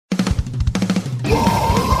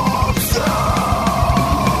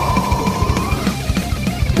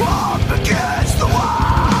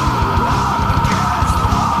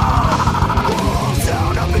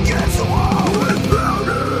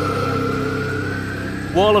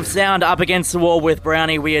Wall of Sound up against the wall with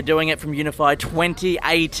Browny. We are doing it from Unify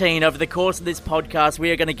 2018. Over the course of this podcast,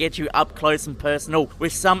 we are going to get you up close and personal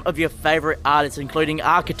with some of your favourite artists, including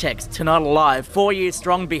Architects, TonightAlive, 4 Years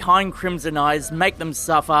Strong, Behind Crimson Eyes, Make Them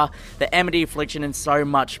Suffer, The Amity Affliction, and so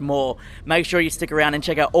much more. Make sure you stick around and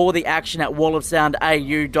check out all the action at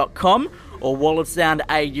wallofsoundau.com or Wall of Sound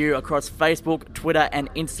AU across Facebook, Twitter,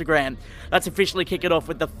 and Instagram. Let's officially kick it off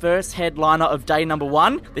with the first headliner of day number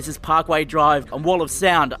 1. This is Parkway Drive on Wall of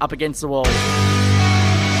Sound up against the wall.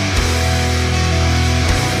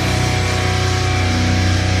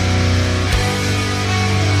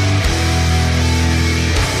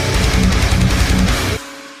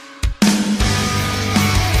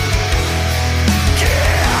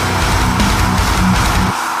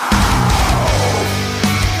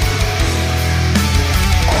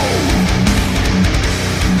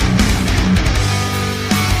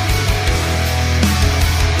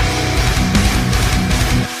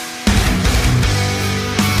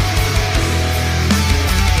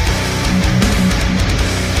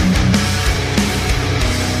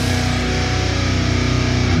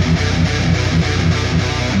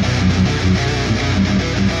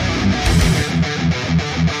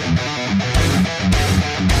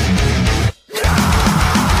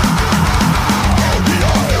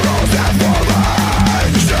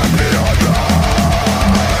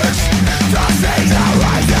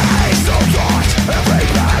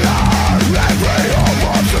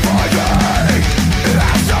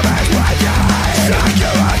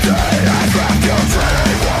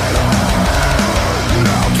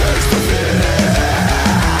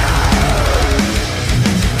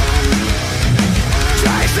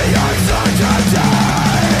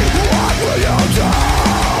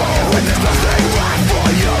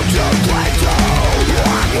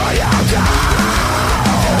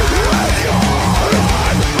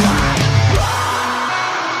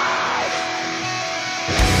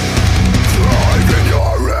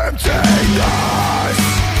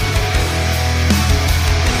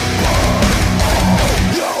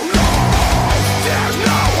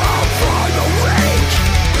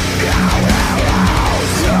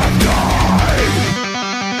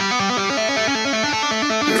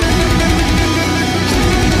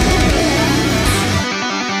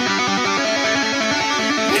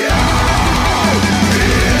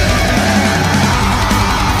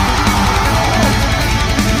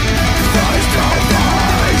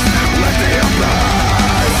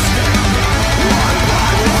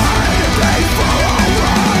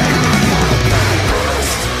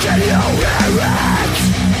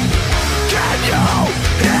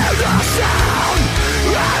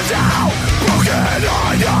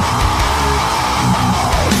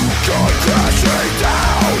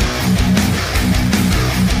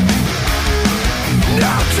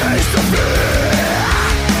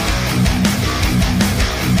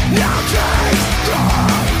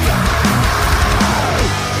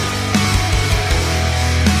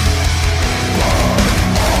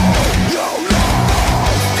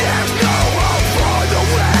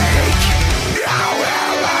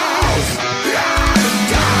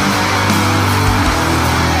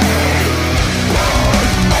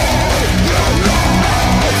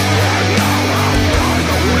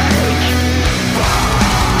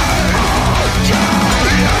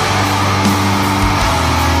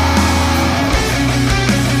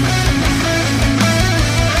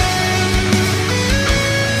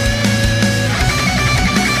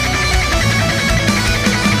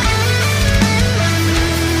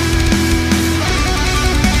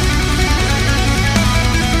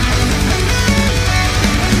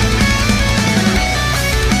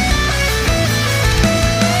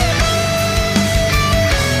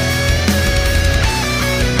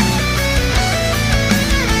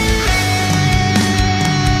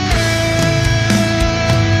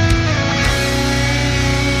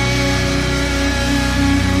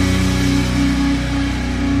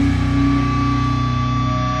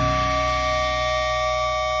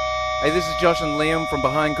 Josh and Liam from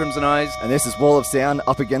Behind Crimson Eyes. And this is Wall of Sound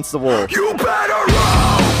up against the wall. You better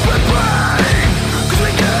roll with me, 'cause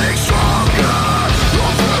we're getting stronger.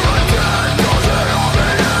 Long for a dead, doesn't harm me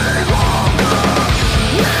any longer.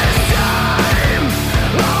 This time,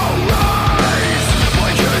 I'll rise. My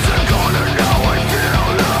kids are gonna know I feel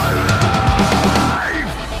alive.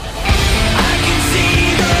 I can see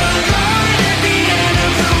the light at the end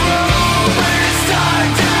of the road where it's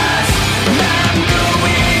stardust. I'm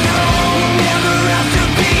going home, never have to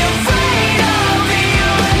be afraid of the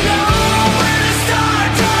unknown. Where the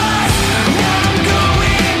stardust, I'm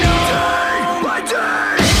going home.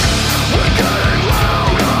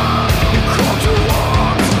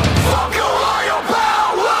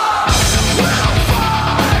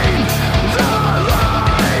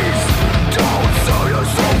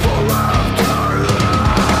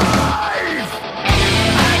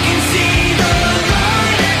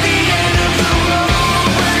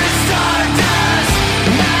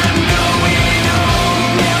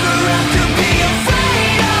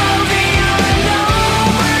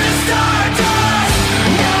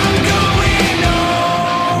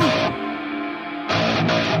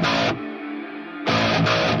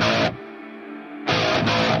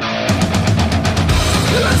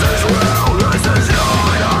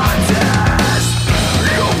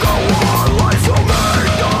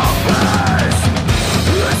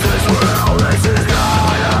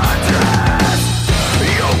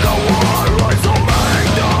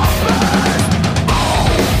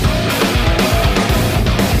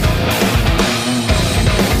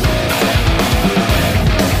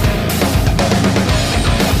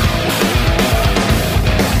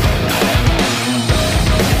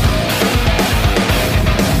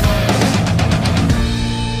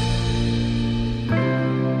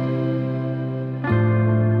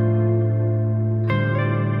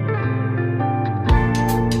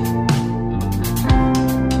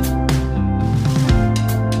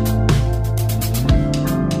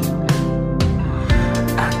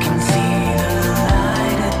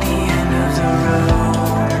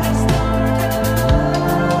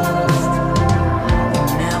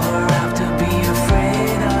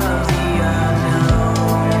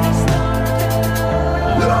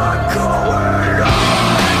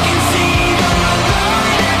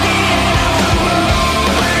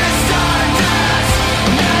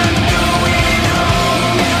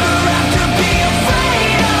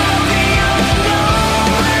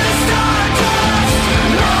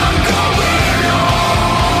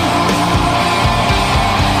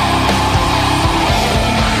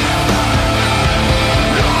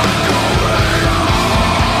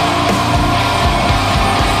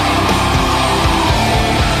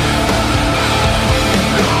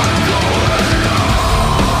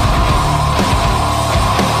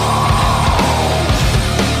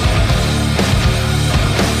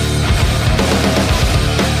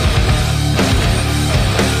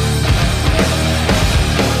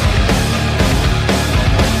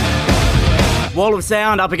 Wall of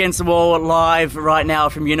Sound up against the wall live right now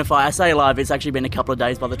from Unify. I say live, it's actually been a couple of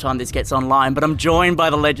days by the time this gets online, but I'm joined by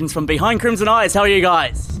the legends from Behind Crimson Eyes. How are you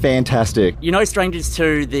guys? Fantastic. You're no strangers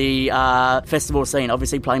to the festival scene,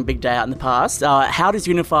 obviously playing Big Day Out in the past. How does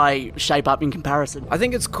Unify shape up in comparison? I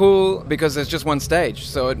think it's cool because there's just one stage,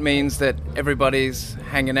 so it means that everybody's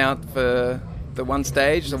hanging out for the one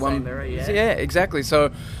stage, the one area, yeah, exactly. So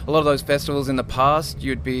a lot of those festivals in the past,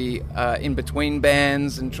 you'd be in between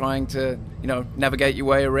bands and trying to, navigate your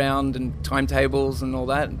way around and timetables and all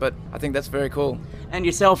that. But I think that's very cool. And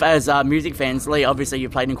yourself as music fans, Lee, obviously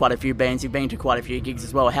you've played in quite a few bands, you've been to quite a few gigs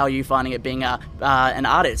as well. How are you finding it being an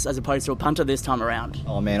artist as opposed to a punter this time around?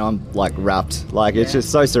 Oh man, I'm wrapped. It's just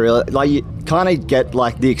so surreal. You kind of get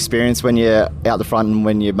the experience when you're out the front and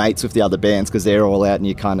when you're mates with the other bands because they're all out and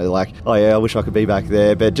you're kind of oh yeah, I wish I could be back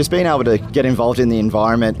there. But just being able to get involved in the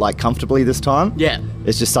environment comfortably this time,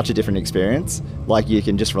 it's just such a different experience. You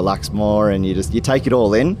can just relax more and you take it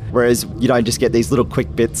all in, whereas you don't just get these little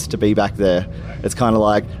quick bits to be back there. It's kind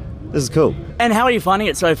of this is cool. And how are you finding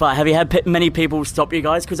it so far? Have you had many people stop you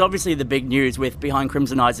guys? Because obviously the big news with Behind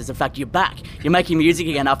Crimson Eyes is the fact you're back. You're making music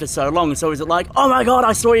again after so long. So is it oh my God,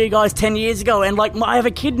 I saw you guys 10 years ago and I have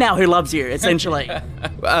a kid now who loves you, essentially?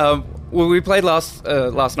 Well, we played last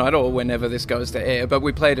night or whenever this goes to air, but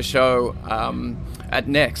we played a show at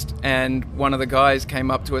Next, and one of the guys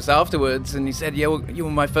came up to us afterwards and he said, yeah, well, you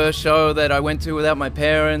were my first show that I went to without my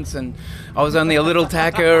parents and I was only a little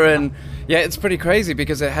tacker. And yeah, it's pretty crazy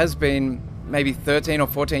because it has been maybe 13 or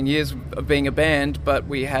 14 years of being a band, but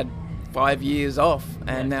we had 5 years off,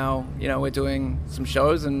 and now we're doing some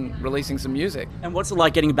shows and releasing some music. And what's it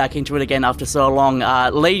like getting back into it again after so long?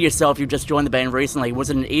 Lee, yourself, you've just joined the band recently. Was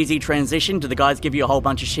it an easy transition? Did the guys give you a whole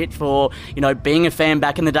bunch of shit for being a fan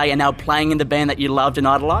back in the day and now playing in the band that you loved and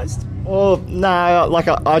idolised? Oh, no,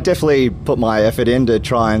 I definitely put my effort in to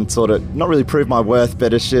try and sort of not really prove my worth,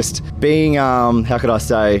 but it's just being, how could I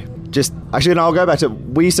say, actually, no, I'll go back to,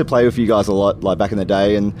 we used to play with you guys a lot, back in the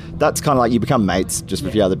day, and that's kind of you become mates just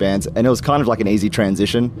with the other bands, and it was kind of an easy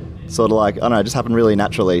transition, sort of I don't know, it just happened really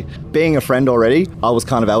naturally. Being a friend already, I was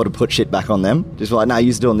kind of able to put shit back on them, just no,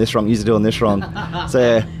 you're doing this wrong, you're doing this wrong. So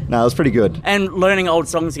yeah, no, it was pretty good. And learning old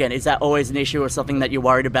songs again, is that always an issue or something that you're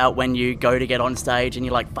worried about when you go to get on stage and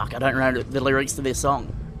you're fuck, I don't know the lyrics to this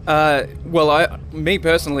song? Me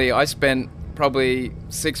personally, I spent probably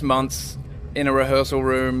 6 months in a rehearsal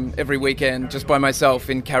room every weekend just by myself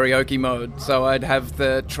in karaoke mode. So I'd have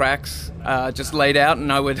the tracks just laid out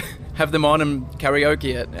and I would have them on and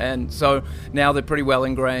karaoke it. And so now they're pretty well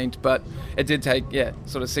ingrained, but it did take,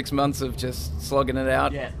 sort of 6 months of just slogging it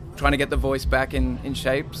out. Yeah. Trying to get the voice back in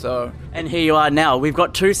shape. So, and here you are now. We've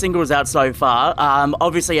got 2 singles out so far.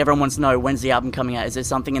 Obviously, everyone wants to know, when's the album coming out? Is there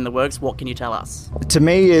something in the works? What can you tell us? To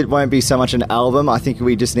me, it won't be so much an album. I think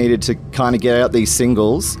we just needed to kind of get out these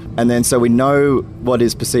singles, and then so we know what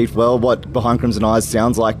is perceived well, what Behind Crimson Eyes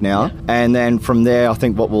sounds like now. Yeah. And then from there, I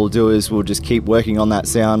think what we'll do is we'll just keep working on that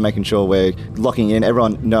sound, making sure we're locking in.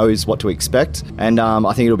 Everyone knows what to expect. And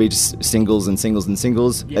I think it'll be just singles and singles and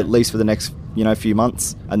singles, at least for the next few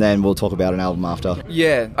months, and then we'll talk about an album after.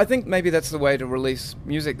 Yeah, I think maybe that's the way to release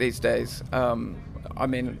music these days. I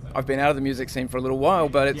mean, I've been out of the music scene for a little while,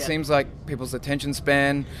 but it seems like people's attention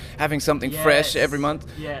span, having something fresh every month.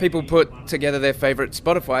 Yeah. People put together their favorite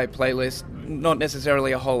Spotify playlist, not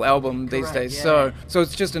necessarily a whole album these days. Yeah. So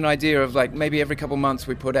it's just an idea of maybe every couple months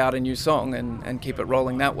we put out a new song and keep it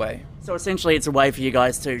rolling that way. So essentially it's a way for you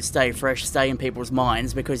guys to stay fresh, stay in people's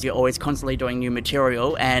minds, because you're always constantly doing new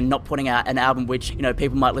material and not putting out an album which,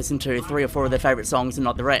 people might listen to 3 or 4 of their favourite songs and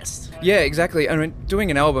not the rest. Yeah, exactly. I mean, doing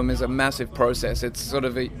an album is a massive process. It's sort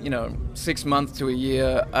of a, 6 months to a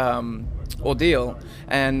year ordeal,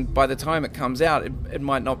 and by the time it comes out, it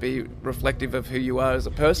might not be reflective of who you are as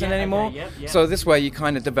a person anymore. Okay, yep. So this way you're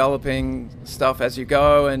kind of developing stuff as you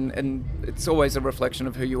go, and it's always a reflection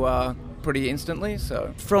of who you are pretty instantly.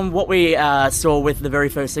 So from what we saw with the very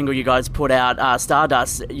first single you guys put out,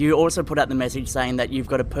 Stardust, you also put out the message saying that you've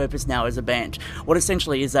got a purpose now as a band. What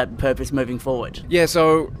essentially is that purpose moving forward? Yeah,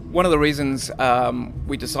 so one of the reasons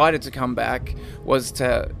we decided to come back was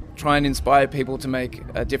to try and inspire people to make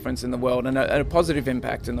a difference in the world and a positive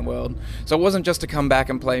impact in the world. So it wasn't just to come back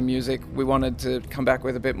and play music, we wanted to come back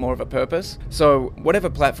with a bit more of a purpose. So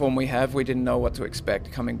whatever platform we have, we didn't know what to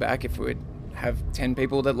expect coming back, if we'd have 10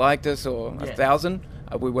 people that liked us or 1,000,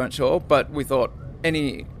 we weren't sure, but we thought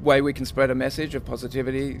any way we can spread a message of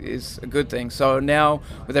positivity is a good thing. So now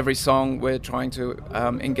with every song we're trying to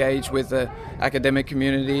engage with the academic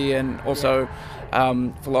community and also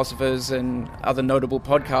philosophers and other notable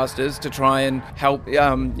podcasters to try and help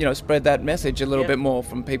spread that message a little bit more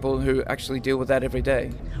from people who actually deal with that every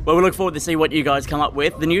day. Well, we look forward to see what you guys come up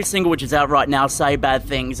with. The new single, which is out right now, Say Bad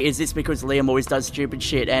Things. Is this because Liam always does stupid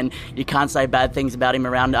shit and you can't say bad things about him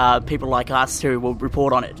around people like us who will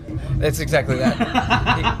report on it? That's exactly that.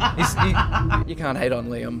 You can't hate on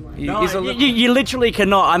Liam. You literally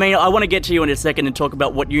cannot. I mean, I want to get to you in a second and talk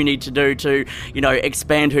about what you need to do to,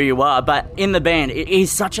 expand who you are. But in the band,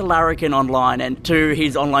 he's such a larrikin online, and to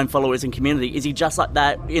his online followers and community, is he just like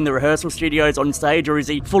that in the rehearsal studios on stage, or is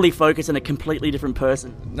he fully focused and a completely different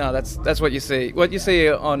person? No, that's what you see. What you see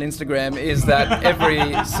on Instagram is that every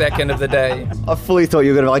second of the day. I fully thought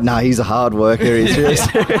you were going to be like, nah, he's a hard worker. He's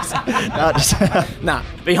serious. Nah.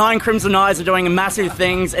 Behind Crimson Eyes are doing massive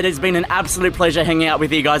things. It has been an absolute pleasure hanging out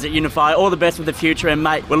with you guys at Unify. All the best with the future, and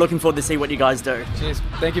mate, we're looking forward to see what you guys do. Cheers.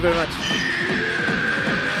 Thank you very much.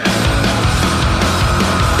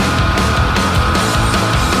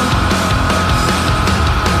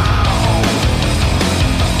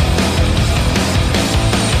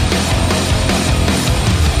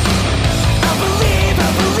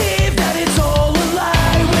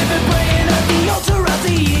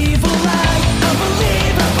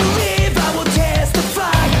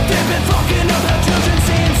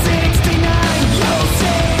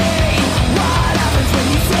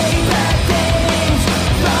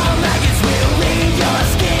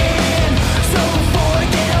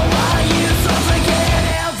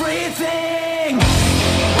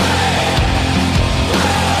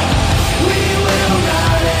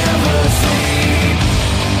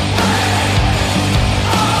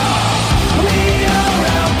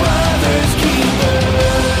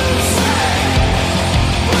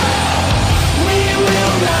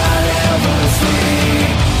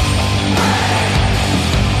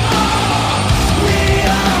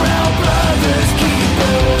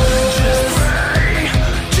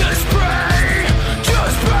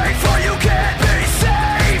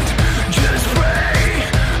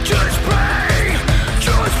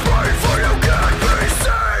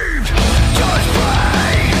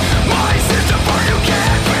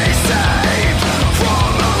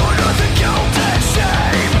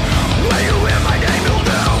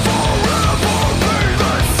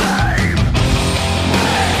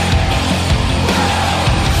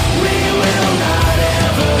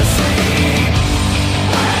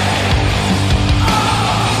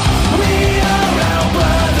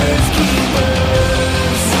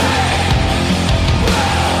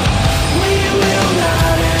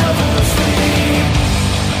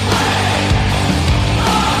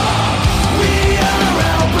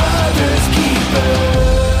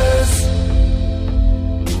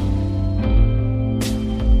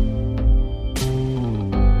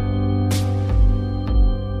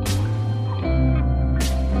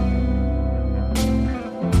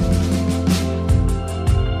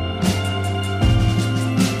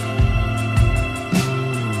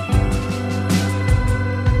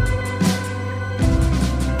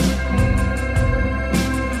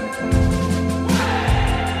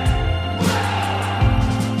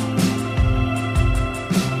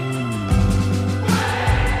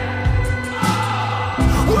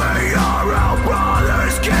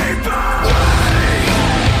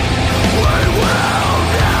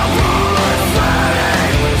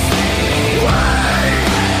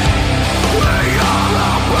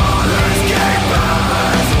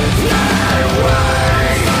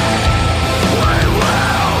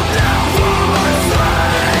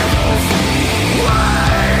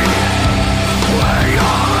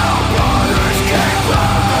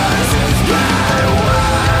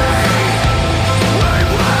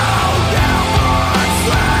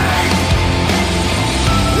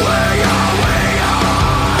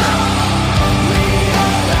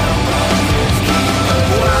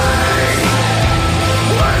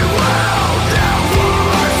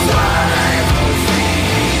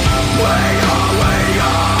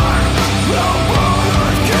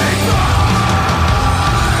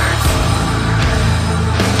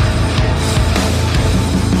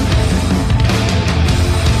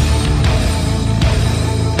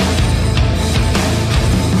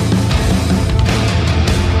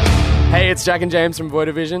 It's Jack and James from Void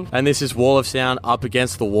Division. And this is Wall of Sound, Up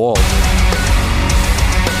Against the Wall.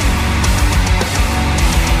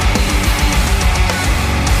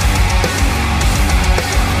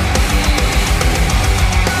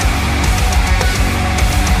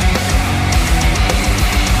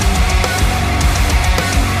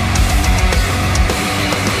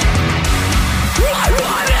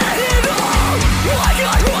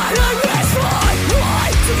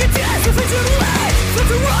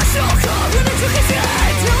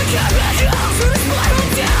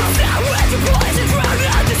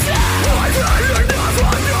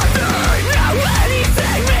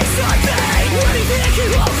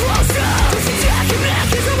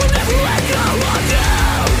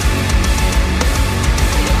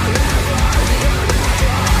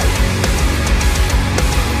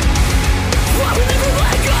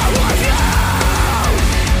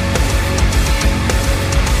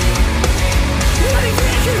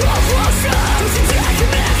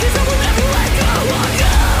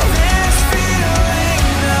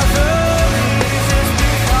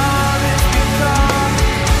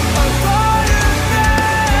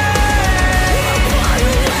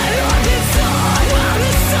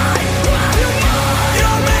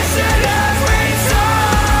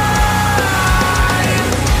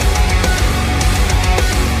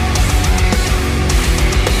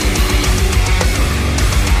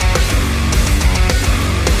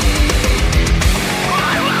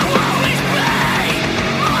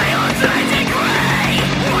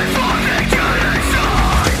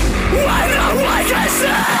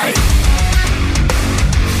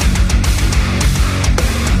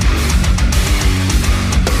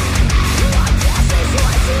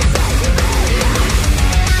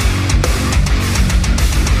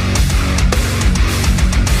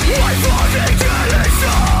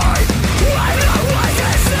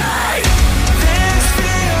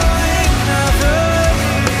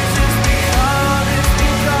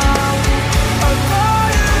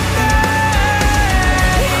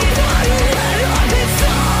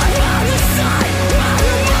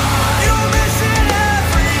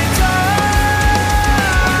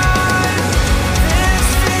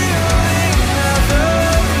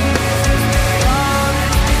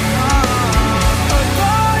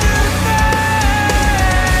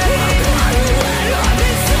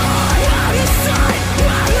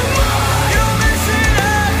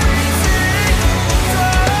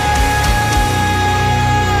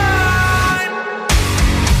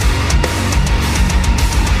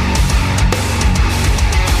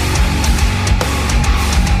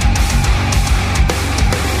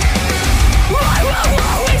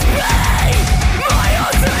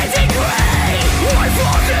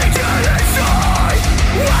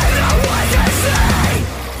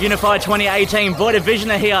 Unify 2018, Void of Vision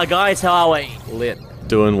are here, guys. How are we? Lit.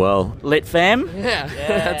 Doing well. Lit fam? Yeah,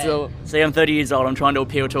 that's all. See, I'm 30 years old. I'm trying to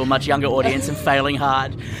appeal to a much younger audience and failing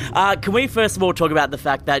hard. Can we first of all talk about the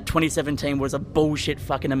fact that 2017 was a bullshit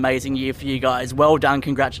fucking amazing year for you guys? Well done.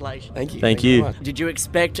 Congratulations. Thank you. Thank you. so much. Did you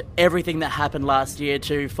expect everything that happened last year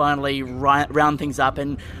to finally round things up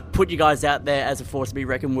and put you guys out there as a force to be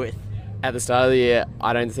reckoned with? At the start of the year,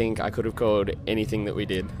 I don't think I could have called anything that we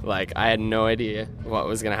did. Like, I had no idea what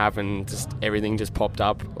was going to happen. Just everything just popped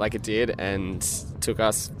up like it did and took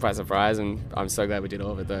us by surprise, and I'm so glad we did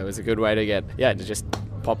all of it, though. It was a good way to just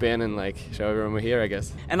pop in and, like, show everyone we're here, I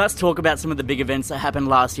guess. And let's talk about some of the big events that happened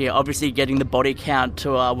last year. Obviously, getting the Body Count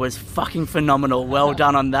tour was fucking phenomenal. Well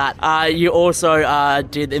done on that. You also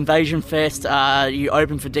did Invasion Fest. You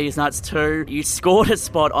opened for D's Nuts 2. You scored a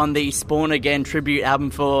spot on the Spawn Again tribute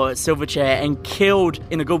album for Silverchair and killed,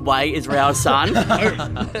 in a good way, Israel's son.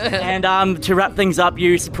 And to wrap things up,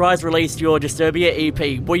 you surprise released your Disturbia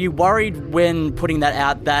EP. Were you worried when putting that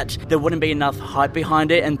out that there wouldn't be enough hype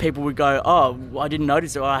behind it and people would go, oh, I didn't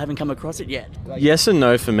notice or I haven't come across it yet? Yes and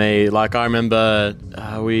no for me. Like, I remember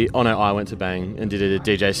I went to Bang and did a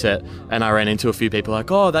DJ set, and I ran into a few people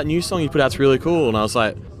like, oh, that new song you put out's really cool. And I was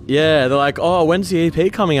like, yeah. They're like, oh, when's the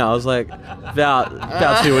EP coming out? I was like,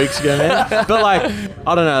 about 2 weeks ago, man. But, like,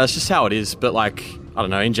 I don't know, that's just how it is. But, like, I don't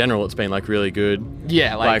know, in general it's been, like, really good.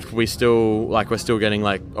 Yeah, we're still getting,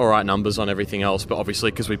 like, alright numbers on everything else, but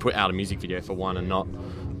obviously because we put out a music video for one and not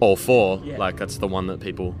all four, like, that's the one that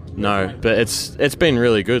people know. But it's been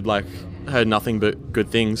really good. Like, heard nothing but good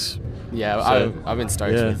things. Yeah, So, I've been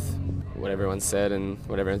stoked with what everyone said and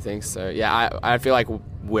what everyone thinks. So, yeah, I feel like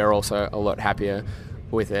we're also a lot happier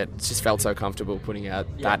with it. It just felt so comfortable putting out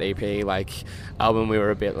that EP. Like, album, we were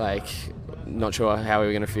a bit, like, not sure how we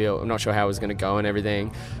were going to feel. I'm not sure how it was going to go and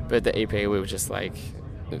everything. But the EP, we were just like,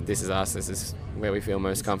 this is us. This is where we feel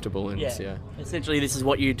most comfortable. And yeah. Essentially, this is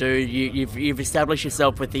what you do. You've established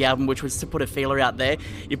yourself with the album, which was to put a feeler out there.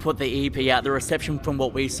 You put the EP out. The reception from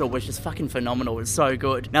what we saw was just fucking phenomenal. It was so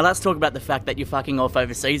good. Now let's talk about the fact that you're fucking off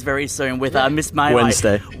overseas very soon with Miss May.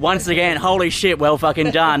 Wednesday. Once again, holy shit, well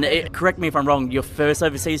fucking done. Correct me if I'm wrong. Your first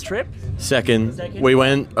overseas trip? Second. We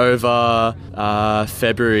went over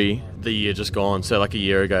February, the year just gone, so like a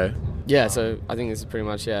year ago. Yeah, so I think this is pretty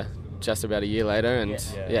much, just about a year later, and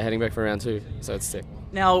heading back for round 2, so it's sick.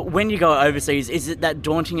 Now, when you go overseas, is it that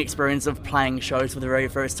daunting experience of playing shows for the very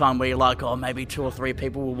first time where you're like, oh, maybe 2 or 3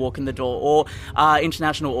 people will walk in the door, or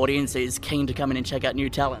international audiences keen to come in and check out new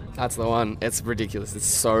talent? That's the one. It's ridiculous. It's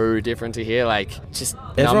so different to hear. Like, just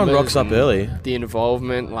everyone rocks up early. The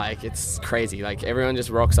involvement, like, it's crazy. Like, everyone just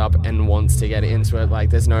rocks up and wants to get into it. Like,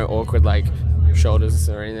 there's no awkward, like, shoulders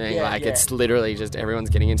or anything. It's literally just everyone's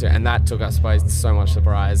getting into it, and that took us by so much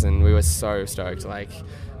surprise, and we were so stoked. Like,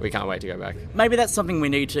 we can't wait to go back. Maybe that's something we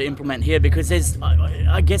need to implement here, because there's,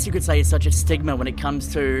 I guess you could say, it's such a stigma when it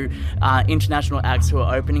comes to international acts who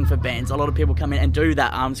are opening for bands. A lot of people come in and do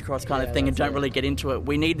that arms crossed kind of thing and don't really get into it.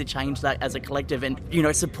 We need to change that as a collective and,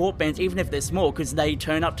 support bands even if they're small, because they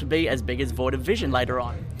turn up to be as big as Void of Vision later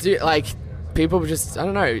on. Dude, like, people just, I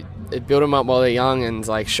don't know, build them up while they're young and,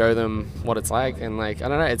 like, show them what it's like, and, like, I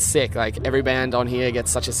don't know, it's sick. Like, every band on here gets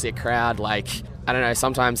such a sick crowd. Like, I don't know,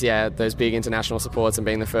 sometimes, those big international supports and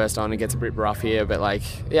being the first on, it gets a bit rough here, but, like,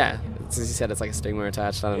 as you said, it's like a stigma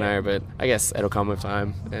attached. I don't know, but I guess it'll come with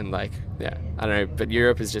time, and, like, I don't know, but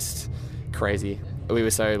Europe is just crazy. We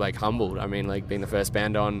were so, like, humbled. I mean, like, being the first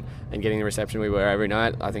band on and getting the reception we were every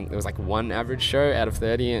night. I think there was, like, 1 average show out of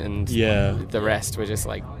 30, and the rest were just,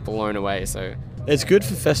 like, blown away. So it's good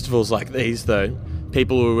for festivals like these, though.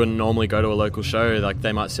 People who wouldn't normally go to a local show, like,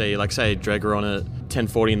 they might see, like, say, Dreger on at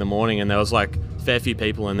 10:40 in the morning, and there was, like, fair few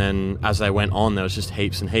people, and then as they went on, there was just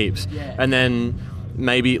heaps and heaps. And then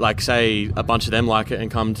maybe, like, say, a bunch of them like it and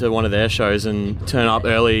come to one of their shows and turn up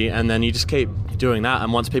early, and then you just keep doing that,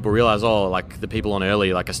 and once people realise, oh, like, the people on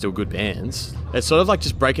early, like, are still good bands, it's sort of like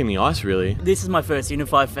just breaking the ice, really. This is my first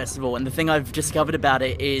Unify festival, and the thing I've discovered about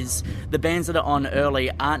it is the bands that are on early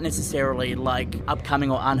aren't necessarily, like, upcoming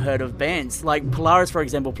or unheard of bands. Like, Polaris, for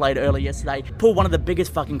example, played early yesterday, pulled one of the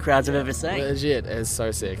biggest fucking crowds I've ever seen. Legit, it's so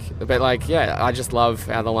sick. But, like, I just love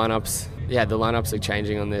how the lineups are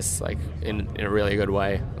changing on this, like, in a really good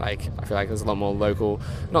way. Like, I feel like there's a lot more local,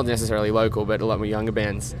 not necessarily local, but a lot more younger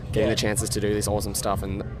bands getting the chances to do this awesome stuff,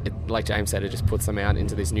 and like James said, it just puts them out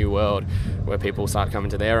into this new world where people start coming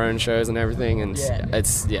to their own shows and everything. And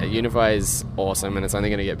Unify is awesome, and it's only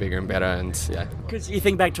going to get bigger and better. And because you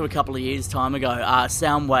think back to a couple of years time ago,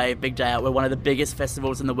 Soundwave, Big Day Out were one of the biggest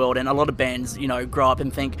festivals in the world, and a lot of bands, you know, grow up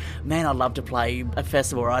and think, man, I'd love to play a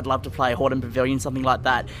festival, or I'd love to play Horton Pavilion, something like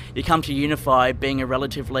that. You come to Unify, being a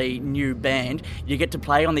relatively new band, you get to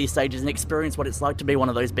play on these stages and experience what it's like to be one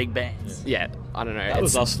of those big bands. Yeah, I don't know. That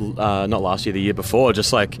was us, not last year, the year before.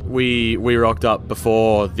 Just like we rocked up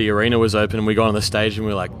before the arena was open, and we got on the stage and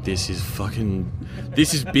we were like, this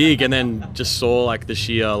is big. And then just saw like the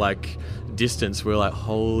sheer like distance, we were like,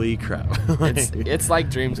 holy crap. It's like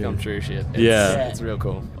dreams come true shit. It's real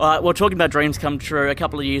cool. Well, talking about dreams come true, a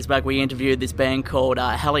couple of years back we interviewed this band called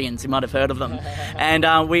Hellions. You might have heard of them.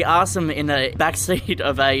 And we asked them in the backseat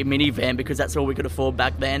of a minivan, because that's all we could afford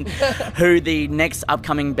back then, who the next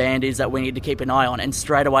upcoming band is that we need to keep an eye on. And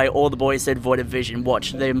straight away all the boys said Void of Vision.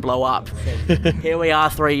 Watch them blow up. Here we are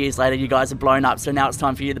 3 years later, you guys have blown up, so now it's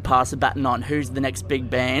time for you to pass the baton on. Who's the next big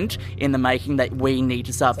band in the making that we need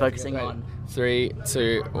to start focusing on? 3,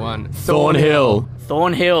 2, 1. Thornhill.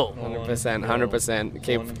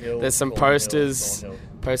 100%. There's some posters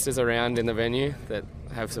around in the venue that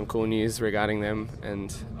have some cool news regarding them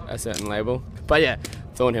and a certain label. But yeah,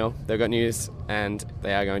 Thornhill, they've got news and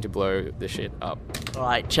they are going to blow the shit up. All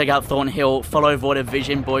right, check out Thornhill, follow Void of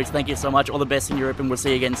Vision, boys. Thank you so much. All the best in Europe, and we'll see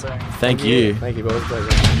you again soon. Thank you. Thank you, boys. Pleasure.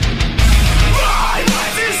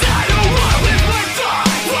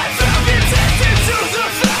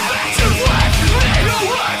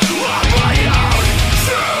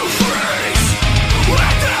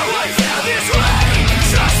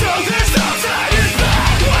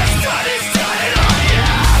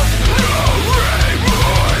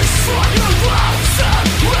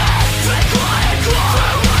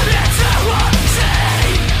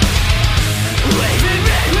 Leaving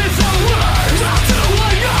me with the words, I'll do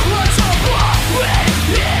what you want.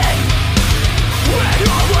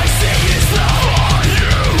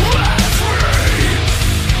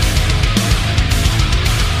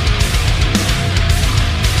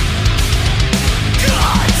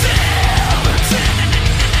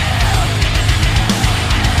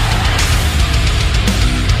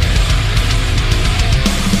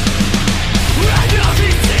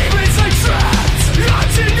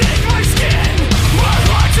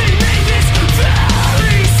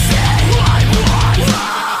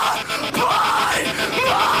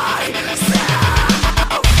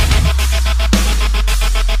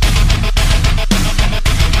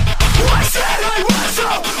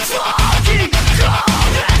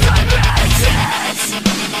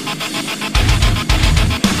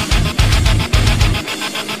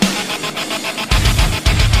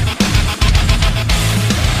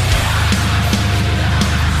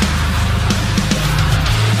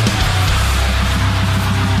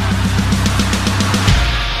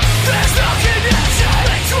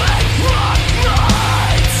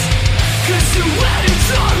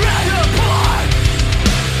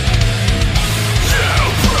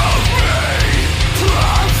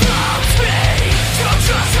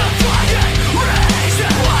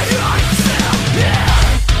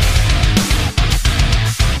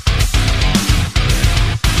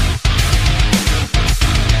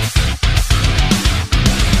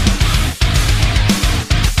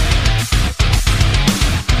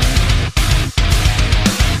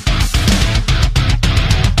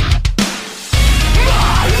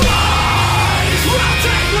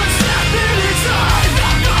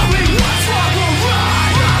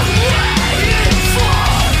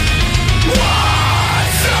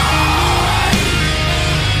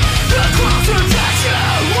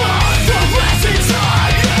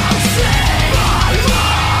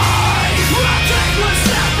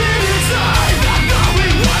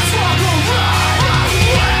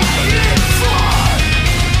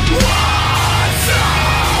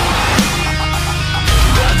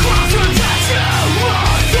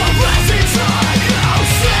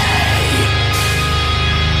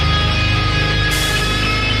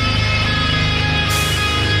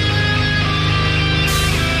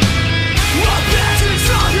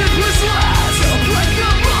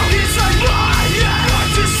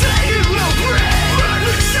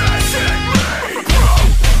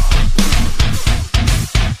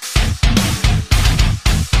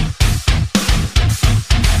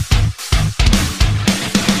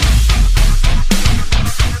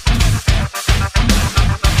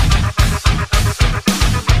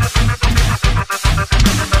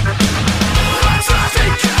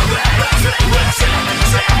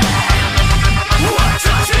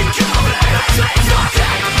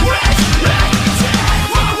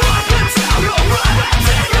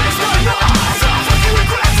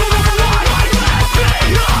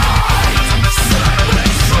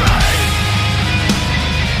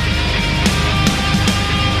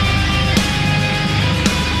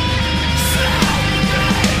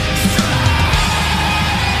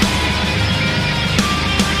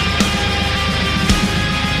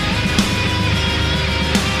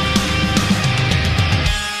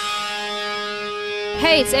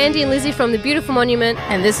 Hey, it's Andy and Lizzie from the beautiful Monument.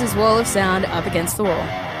 And this is Wall of Sound Up Against the Wall.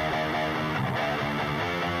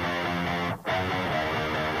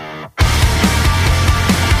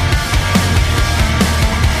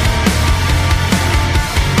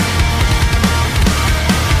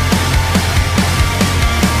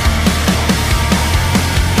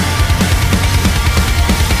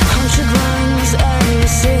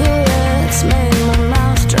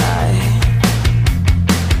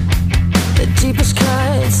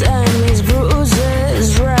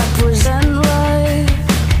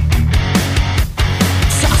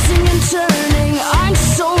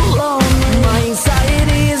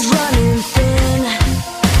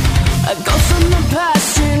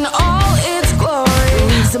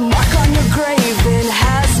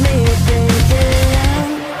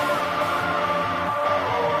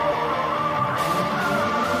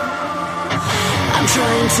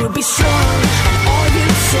 To be strong, and all you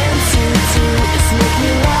tend to do is make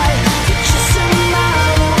me lie. You're just a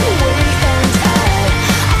mile away, and I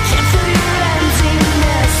can't feel your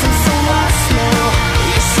emptiness. I'm so lost now.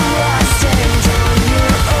 You're so lost and on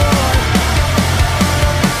your own.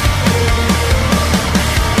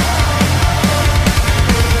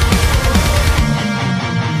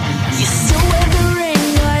 You still wear the ring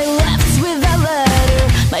I left with that letter.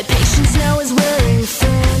 My patience now is wearing thin.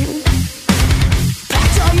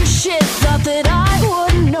 Shit, thought that I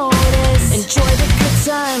wouldn't notice. Enjoy the good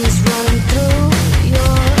times running through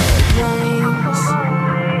your veins.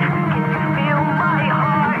 Feel my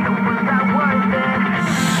heart, was that worth it?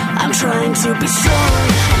 I'm trying to be strong,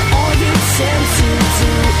 and all you tend to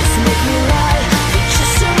do is make me lie. You're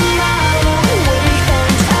just a mile away,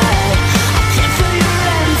 and I can't feel your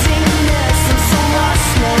emptiness. I'm so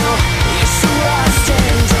lost now. You're so lost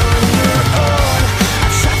and on your own.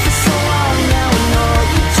 I've tried for so long now, and all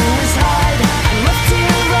you do is hide. I'm left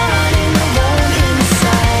here running alone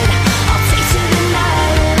inside. I'll take to the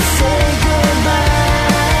night and say goodbye.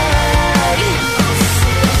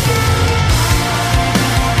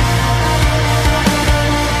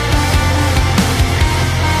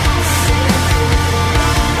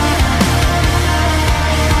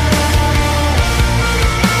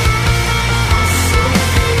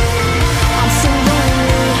 I'm so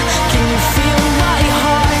lonely. Can you feel my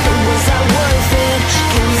heart? Was that worth it?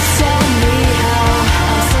 Can you tell me how?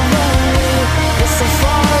 I'm so lonely. We're so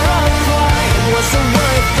far apart. Was it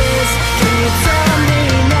worth this? Can you tell me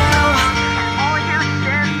now? All you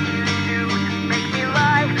tend to do is make me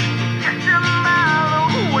lie. Just a mile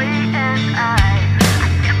away, and I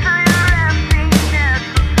can't feel your emptiness.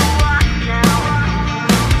 I'm so lost now.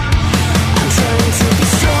 I'm trying to be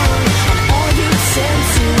strong, and all you tend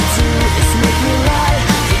to do is make me lie.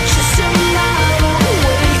 You're just a mile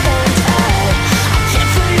away, and I can't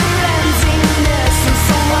feel your emptiness. I'm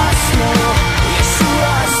so lost now. You're so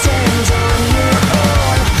lost and on your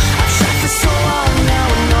own. I've tried for so long now,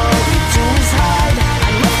 and all you do is hide.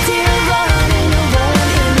 I'm left here running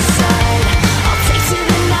alone inside. I'll take to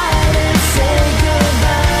the night and say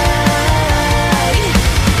goodbye.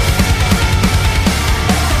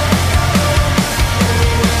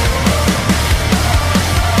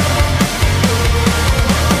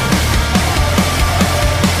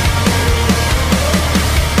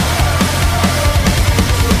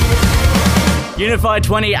 Unify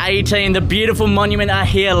 2018, the beautiful Monument are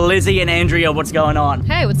here. Lizzie and Andrea, what's going on?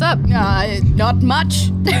 Hey, what's up? Not much.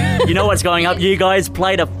 You know what's going up? You guys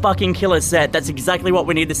played a fucking killer set. That's exactly what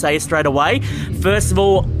we need to say straight away. First of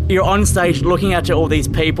all, you're on stage looking out to all these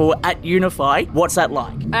people at Unify. What's that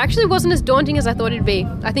like? It actually wasn't as daunting as I thought it'd be.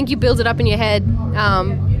 I think you build it up in your head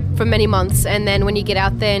for many months, and then when you get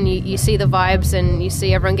out there and you see the vibes and you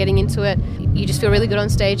see everyone getting into it, you just feel really good on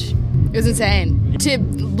stage. It was insane.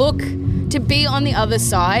 To be on the other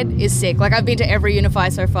side is sick. Like, I've been to every Unify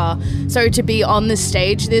so far. So to be on the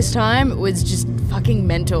stage this time was just fucking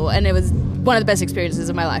mental. And it was one of the best experiences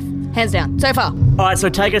of my life. Hands down. So far. All right, so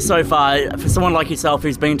take us so far. For someone like yourself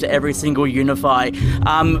who's been to every single Unify,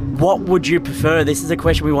 what would you prefer? This is a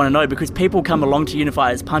question we want to know, because people come along to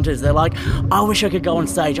Unify as punters. They're like, I wish I could go on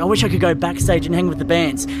stage. I wish I could go backstage and hang with the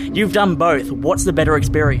bands. You've done both. What's the better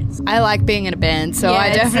experience? I like being in a band, so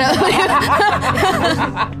I definitely...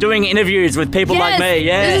 Doing interviews with people like me,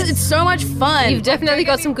 yes. It's so much fun. You've definitely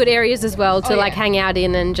got some good areas as well to like hang out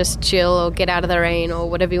in and just chill or get out of the rain or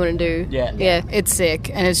whatever you want to do. Yeah. It's sick.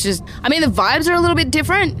 And it's just, I mean, the vibes are a little bit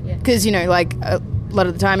different because, you know, like a lot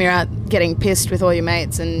of the time you're out getting pissed with all your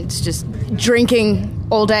mates and it's just drinking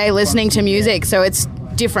all day, listening to music. So it's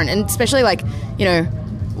different. And especially like, you know,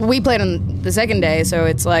 we played on the second day, so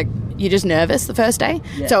it's like you're just nervous the first day.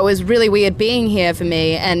 Yeah. So it was really weird being here for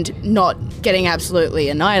me and not getting absolutely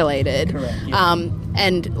annihilated. Correct, yeah.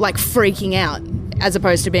 and like freaking out, as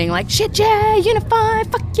opposed to being like, shit yeah, Unify,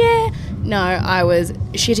 fuck yeah. No, I was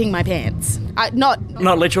shitting my pants. Not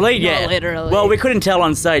literally, yeah. Not literally. Well, we couldn't tell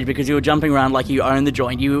on stage because you were jumping around like you own the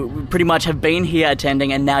joint. You pretty much have been here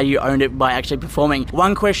attending and now you owned it by actually performing.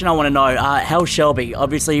 One question I want to know, how's Shelby?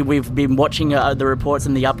 Obviously, we've been watching the reports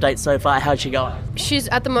and the updates so far. How's she going? She's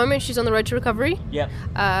at the moment, she's on the road to recovery. Yeah.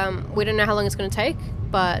 We don't know how long it's going to take,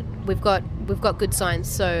 but we've got good signs,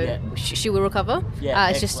 so she will recover. Yeah,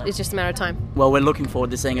 it's just a matter of time. Well, we're looking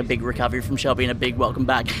forward to seeing a big recovery from Shelby and a big welcome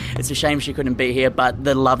back. It's a shame she couldn't be here, but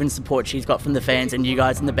the love and support she's got from the fans and you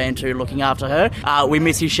guys in the band too looking after her. We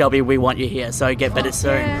miss you, Shelby. We want you here, so get better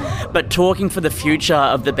soon. Yeah. But talking for the future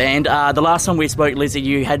of the band, the last time we spoke, Lizzie,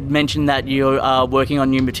 you had mentioned that you are working on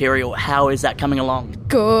new material. How is that coming along?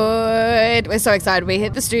 Good. We're so excited. We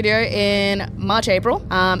hit the studio in March, April,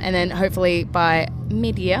 and then hopefully by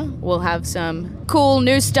mid-year we'll have some cool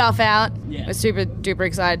new stuff out. Yeah. We're super duper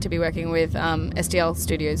excited to be working with STL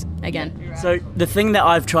Studios again. So the thing that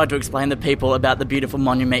I've tried to explain to people about the Beautiful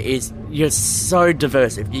Monument is you're so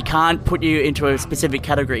diverse. You can't put you into a specific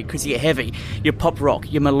category because you're heavy, you're pop rock,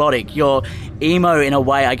 you're melodic, you're emo in a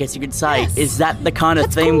way, I guess you could say. Yes. Is that the kind of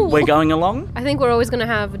That's theme cool. we're going along? I think we're always going to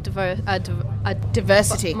have a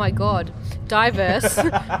Diversity. Oh my God, diverse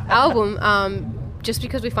album. Just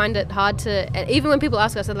because we find it hard to, and even when people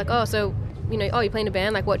ask us, they're like, oh, so, you're playing a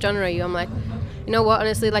band, like what genre are you? I'm like, you know what,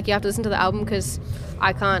 honestly, like you have to listen to the album because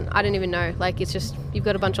I don't even know. Like it's just, you've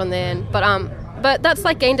got a bunch on there. But that's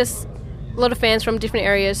like gained us a lot of fans from different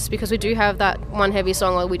areas because we do have that one heavy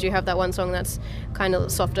song, or we do have that one song that's kind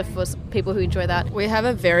of softer for people who enjoy that. We have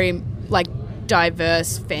a very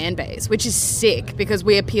diverse fan base, which is sick because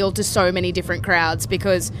we appeal to so many different crowds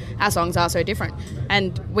because our songs are so different.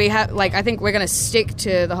 And we have, I think we're going to stick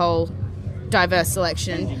to the whole diverse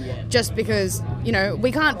selection just because,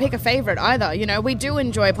 we can't pick a favorite either. We do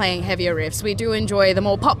enjoy playing heavier riffs. We do enjoy the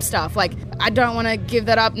more pop stuff. I don't want to give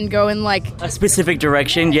that up and go in a specific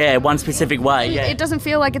direction, one specific way. Yeah. It doesn't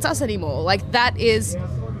feel like it's us anymore. That is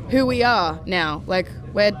who we are now.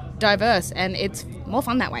 We're diverse and it's more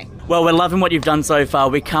fun that way. Well, we're loving what you've done so far.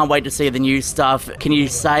 We can't wait to see the new stuff. Can you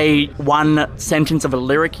say one sentence of a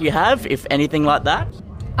lyric you have, if anything like that?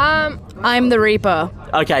 I'm the Reaper.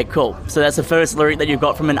 Okay, cool. So that's the first lyric that you've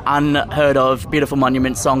got from an unheard of Beautiful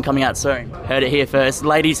Monument song coming out soon. Heard it here first.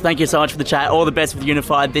 Ladies, thank you so much for the chat. All the best with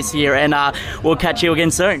Unify this year, and we'll catch you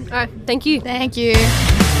again soon. All right, thank you. Thank you.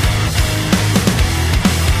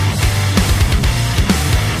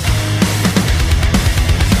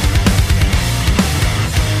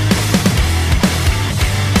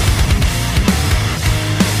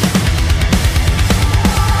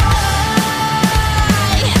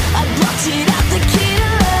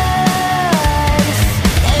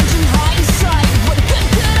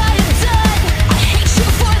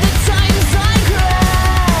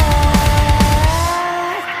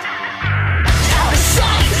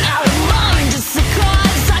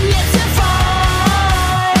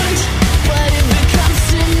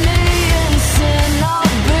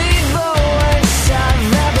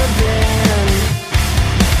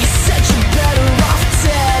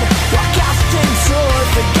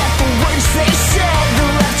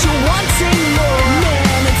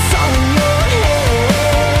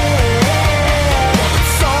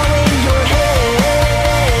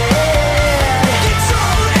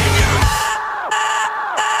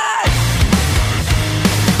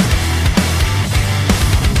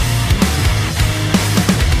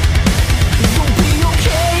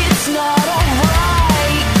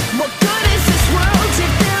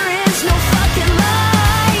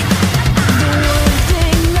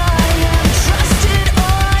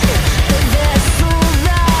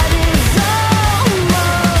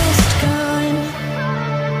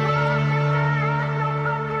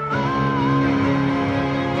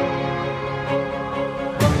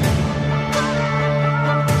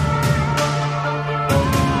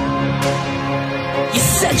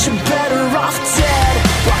 You're better off dead.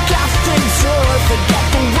 Walk out the door, forget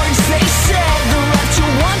the words they said. They left you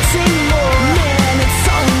wanting more. Man, it's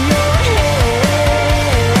all in your head.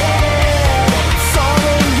 It's all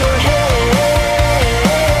in your head.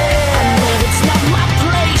 I know it's not my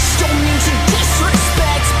place, don't mean to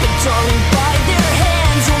disrespect, but darling, by their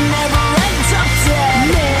hands you'll never end up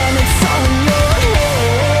dead. Man, it's all in your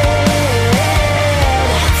head.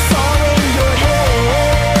 It's all in your head.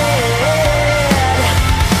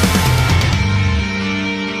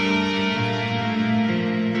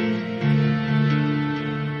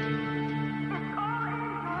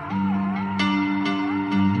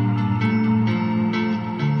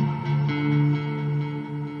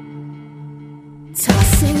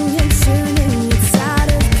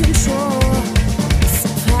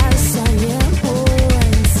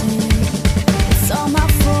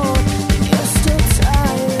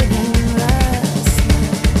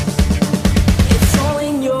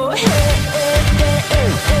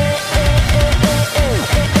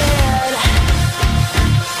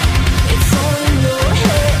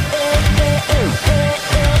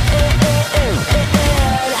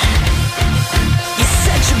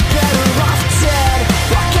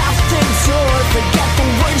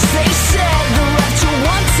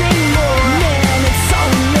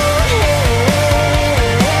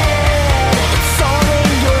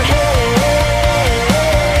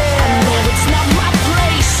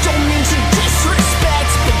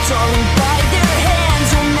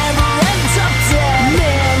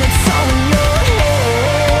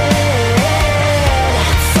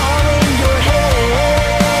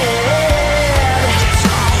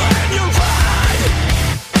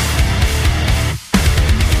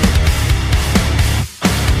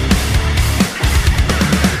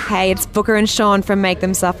 Hey, it's Booker and Sean from Make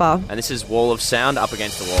Them Suffer. And this is Wall of Sound up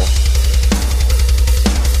against the wall.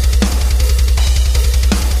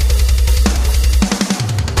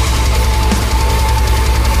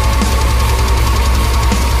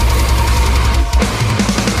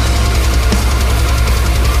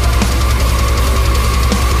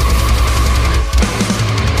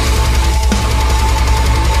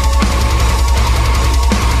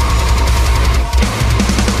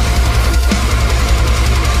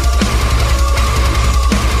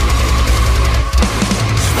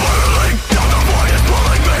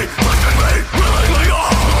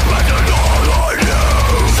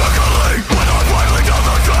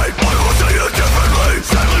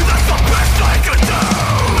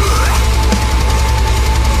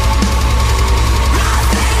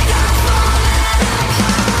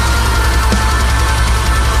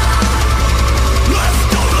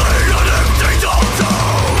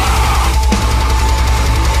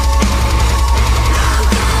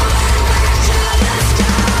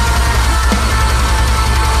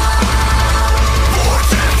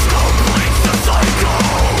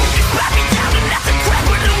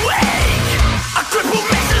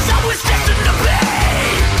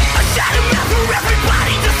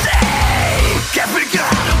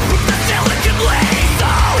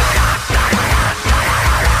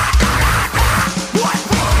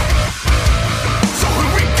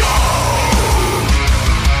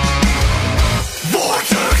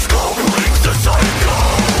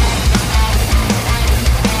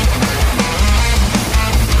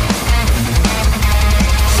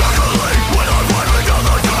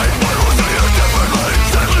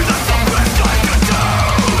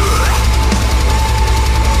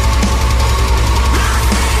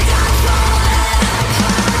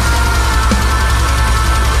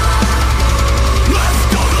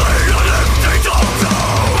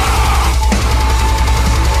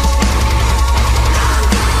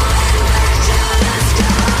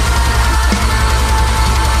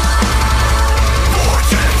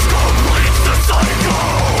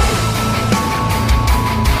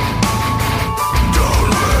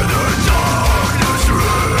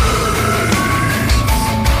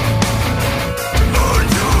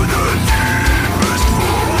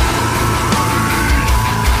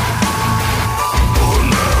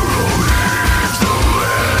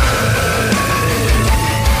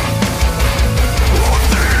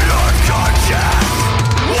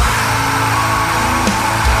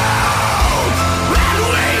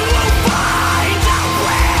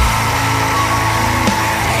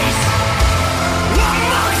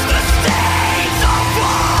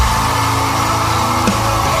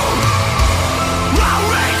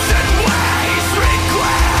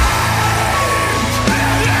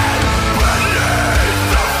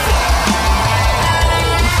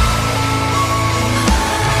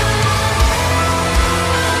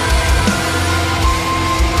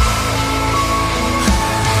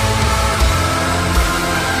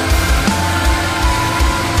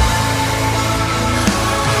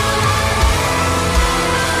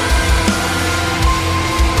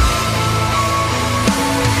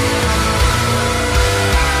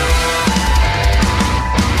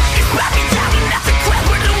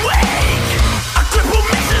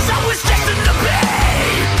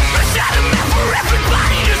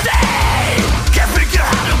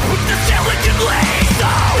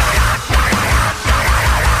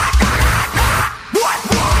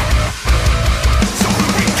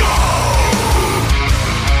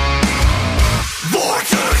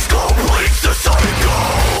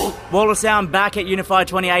 Wall of Sound back at Unify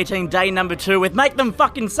 2018, day number 2 with Make Them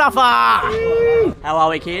Fucking Suffer! How are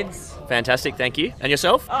we, kids? Fantastic, thank you. And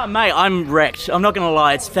yourself? Oh, mate, I'm wrecked. I'm not going to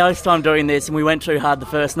lie. It's first time doing this, and we went too hard the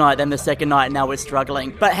first night, then the second night, and now we're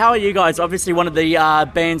struggling. But how are you guys? Obviously one of the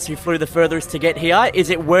bands who flew the furthest to get here. Is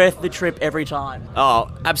it worth the trip every time? Oh,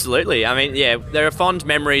 absolutely. I mean, yeah, there are fond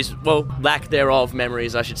memories, well, lack thereof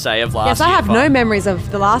memories, I should say, of last Yes, I have Unify. no memories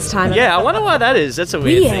of the last time. Yeah, I wonder why that is. That's a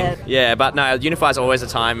weird Weird. thing. Yeah, but no, Unify's always a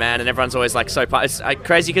time, man, and everyone's always like so... It's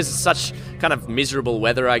crazy because it's such kind of miserable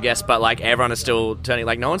weather, I guess, but like everyone is still turning...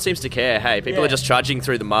 Like, no one seems to care. Hey, people are just trudging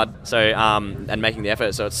through the mud, so and making the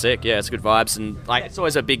effort, so it's sick. Yeah, it's good vibes, and like it's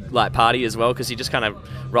always a big like party as well because you just kind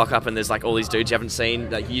of rock up and there's like all these dudes you haven't seen.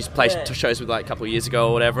 Like you used to play shows with like a couple of years ago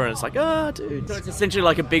or whatever, and it's like, dude. So it's essentially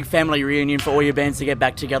like a big family reunion for all your bands to get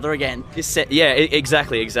back together again.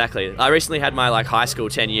 Exactly. I recently had my like high school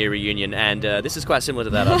 10-year reunion, and this is quite similar to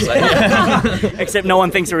that, I'd say. Except no one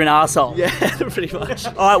thinks you're an arsehole. Yeah, pretty much.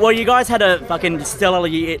 All right, well, you guys had another fucking stellar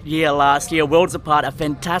year last year. Worlds Apart, a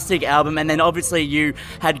fantastic album, and then obviously you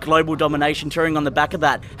had Global Domination touring on the back of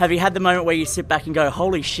that. Have you had the moment where you sit back and go,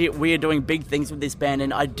 holy shit, we are doing big things with this band,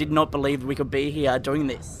 and I did not believe we could be here doing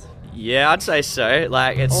this? Yeah, I'd say so.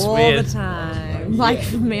 Like, it's All weird. the time. Like,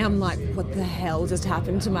 for me, I'm like, what the hell just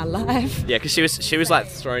happened to my life? Yeah, because she was like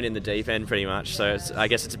thrown in the deep end pretty much. So I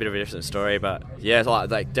guess it's a bit of a different story. But yeah, it's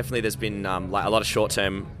like definitely there's been like a lot of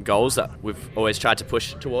short-term goals that we've always tried to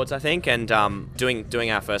push towards, I think. And doing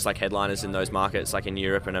our first like headliners in those markets, like in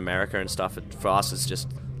Europe and America and stuff, for us is just...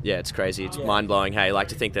 Yeah, it's crazy. It's mind-blowing. Hey, like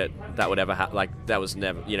to think that would ever happen. Like that was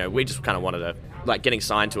never, we just kind of wanted to, like getting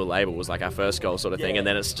signed to a label was like our first goal sort of thing. And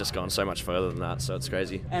then it's just gone so much further than that. So it's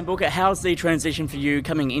crazy. And Booker, how's the transition for you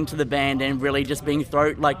coming into the band and really just being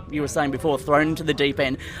thrown, like you were saying before, thrown into the deep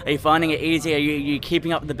end? Are you finding it easy? Are you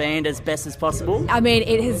keeping up with the band as best as possible? I mean,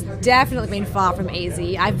 it has definitely been far from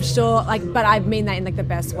easy. I'm sure, but I mean that in like the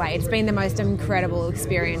best way. It's been the most incredible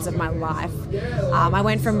experience of my life. I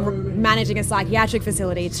went from managing a psychiatric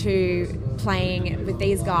facility to playing with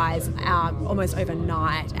these guys almost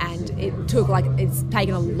overnight, and it's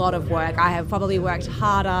taken a lot of work. I have probably worked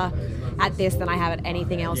harder at this than I have at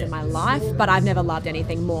anything else in my life, but I've never loved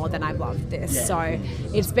anything more than I've loved this. Yeah. So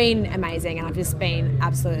it's been amazing, and I've just been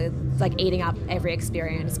absolutely like eating up every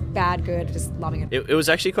experience, bad, good, just loving it. It was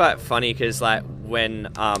actually quite funny because like when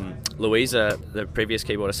Louisa, the previous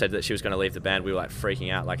keyboarder, said that she was going to leave the band, we were like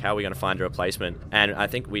freaking out, like how are we going to find a replacement? And I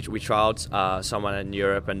think we trialed someone in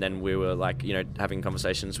Europe, and then we were like having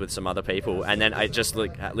conversations with some other people, and then it just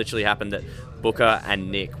literally happened that Booker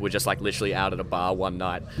and Nick were just like literally out at a bar one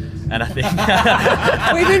night, and I think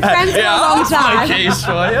we've been friends for a long time.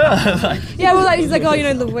 Yeah, well, he's like,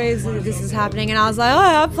 Louisa, this is happening, and I was like,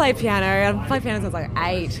 I play piano. I played piano since I was like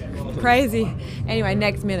 8. Crazy. Anyway,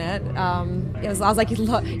 next minute, I was like,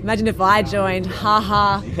 imagine if I joined,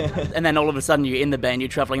 haha. And then all of a sudden you're in the band, you're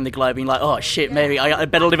travelling the globe, and you're like, oh shit, maybe I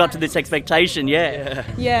better live up to this expectation.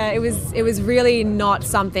 Yeah, it was really not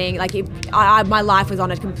something like my life was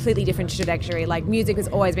on a completely different trajectory. Like music has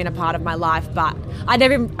always been a part of my life, but I'd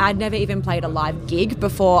never even played a live gig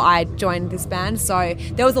before I joined this band, so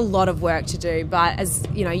there was a lot of work to do. But as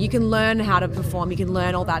you can learn how to perform, you can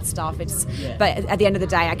learn all that stuff. But at the end of the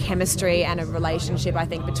day, a chemistry and a relationship, I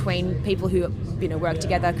think, between people who work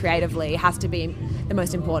together creatively has to be the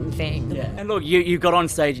most important thing. Yeah. And look, you got on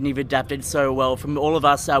stage and you've adapted so well. From all of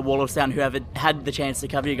us, Wall of Sound, who have had the chance to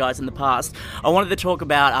cover you guys in the past, I wanted to talk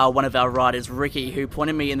about one of our writers, Ricky, who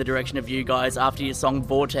pointed me in the direction of you guys after your song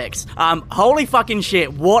Vortex. Holy fucking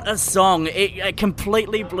shit, what a song. It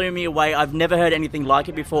completely blew me away. I've never heard anything like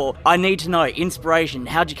it before. I need to know, inspiration,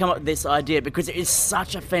 how'd you come up with this idea? Because it is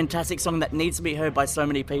such a fantastic song that needs to be heard by so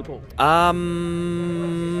many people. I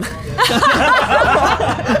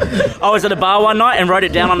was at a bar one night and wrote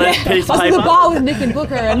it down on a piece of paper. I was at the bar with Nick and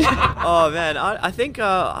Booker and... Oh man, I think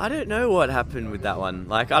I don't know what happened with that one.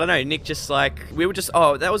 Like I don't know, Nick just like we were just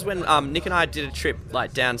that was when Nick and I did a trip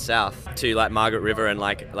like down south to like Margaret River and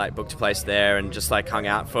like booked a place there and just like hung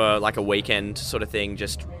out for like a weekend sort of thing,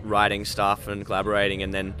 just writing stuff and collaborating,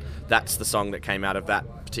 and then that's the song that came out of that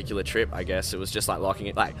particular trip. I guess it was just like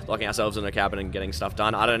locking ourselves in a cabin and getting stuff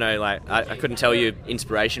done. I don't know, like I couldn't tell you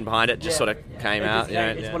inspiration behind it, just sort of came out.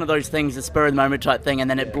 It's one of those things, a spur of the moment type thing, and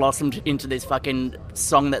then it blossomed into this fucking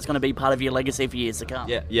song that's going to be part of your legacy for years to come.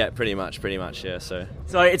 Yeah, pretty much, yeah. So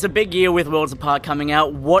it's a big year with Worlds Apart coming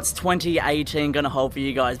out. What's 2018 going to hold for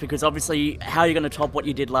you guys? Because obviously, how are you going to top what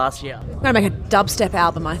you did last year? I'm going to make a dubstep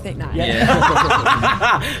album, I think, now.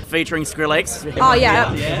 Featuring Skrillex. Oh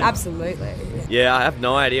yeah, absolutely. Yeah, I have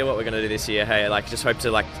no idea what we're going to do this year. Hey, like, just hope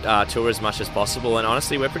to tour as much as possible. And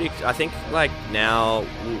honestly, we're pretty. I think now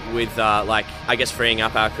with I guess freeing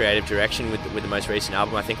up our creative direction with the most recent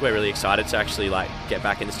album, I think we're really excited to actually get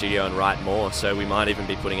back in the studio and write more. So we might even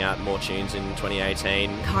be putting out more tunes in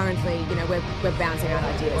 2018. Currently, we're bouncing out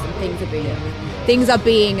ideas and things are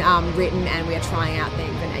being written, and we are trying out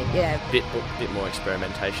things. And bit more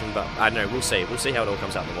experimentation, but I don't know. We'll see how it all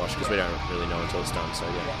comes out in the wash, because we don't really know until it's done. So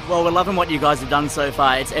yeah. Well, we're loving what you guys have done so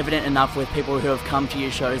far. It's evident enough with people who have come to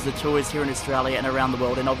your shows, the tours here in Australia and around the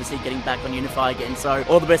world, and obviously getting back on Unify again. So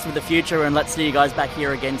all the best with the future, and let's see you guys back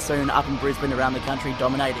here again soon, up in Brisbane, around the country,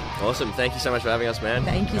 dominating. Awesome. Thank you so much for having us, man.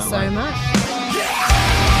 Thank you so much.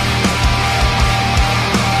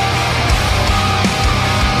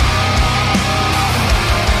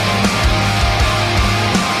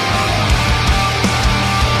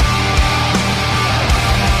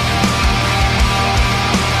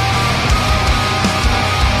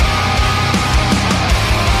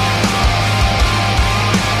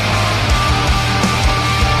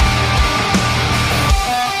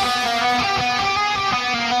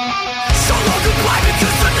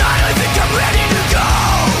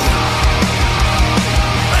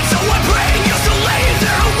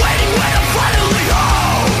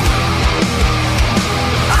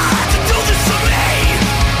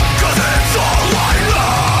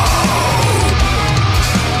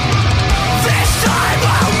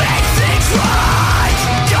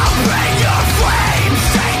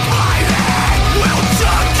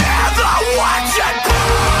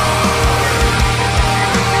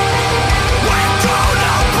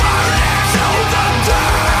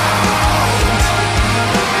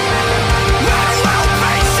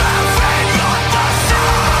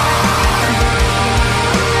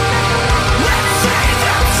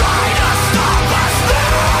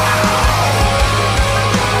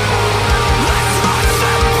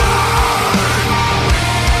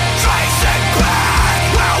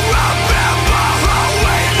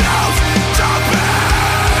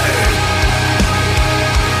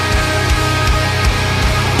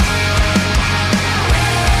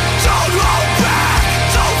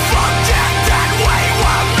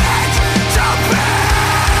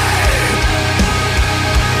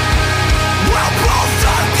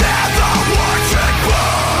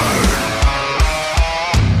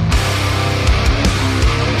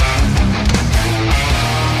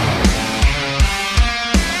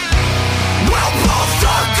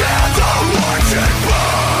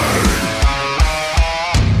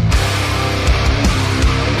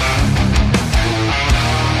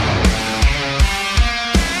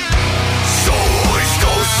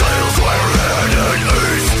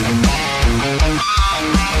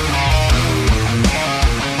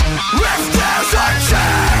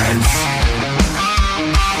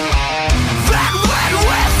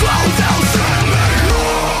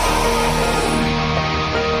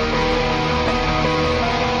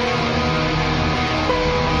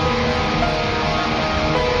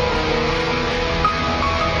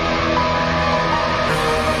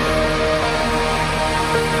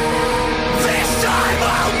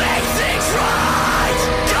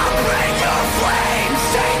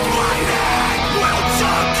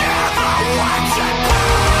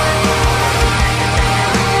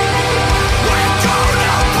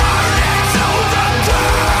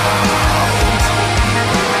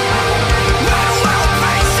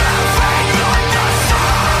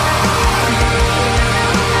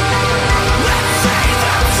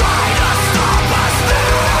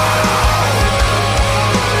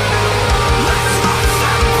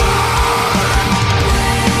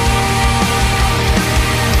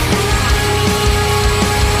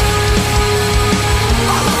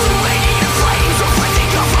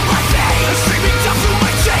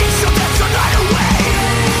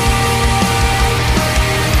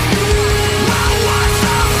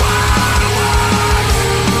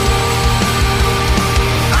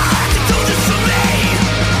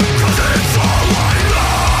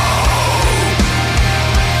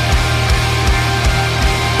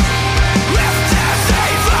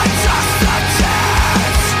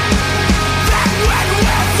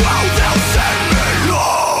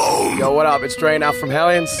 up? It's Dre and Alf from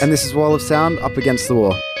Hellions. And this is Wall of Sound, Up Against the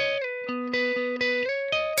Wall.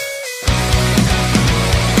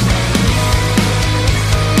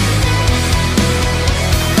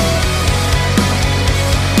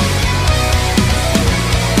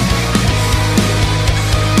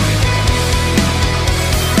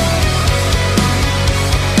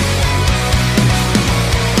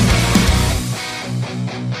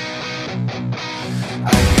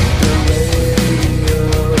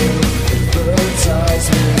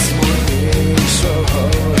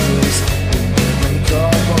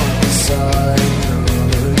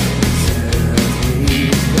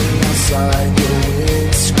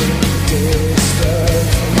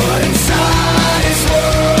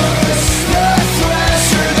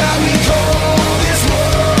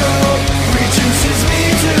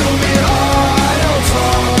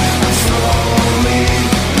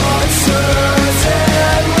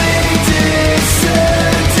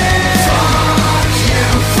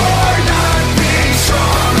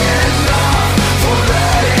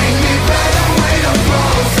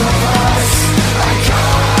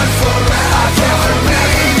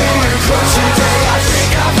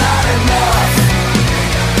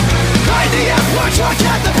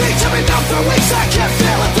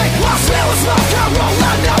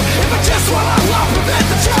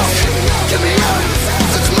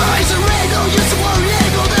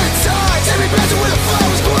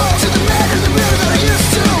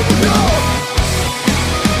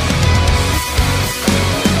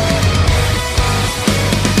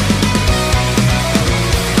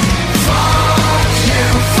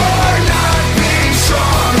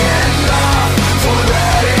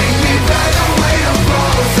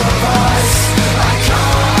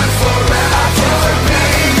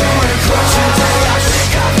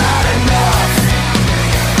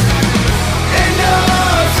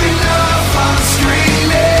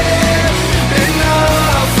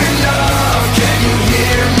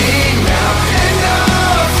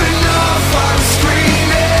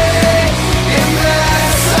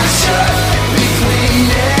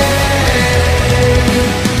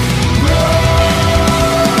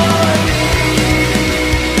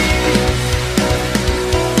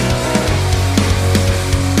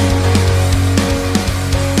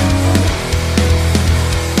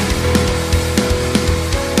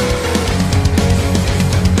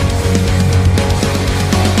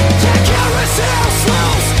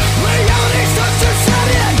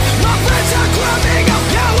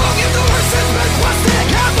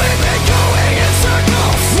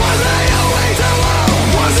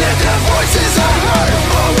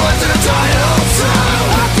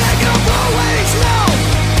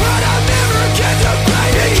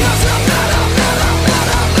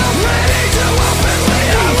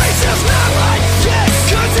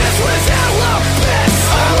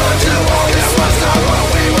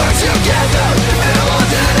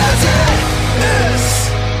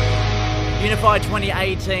 Unify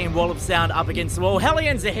 2018, Wall of Sound, Up Against the Wall.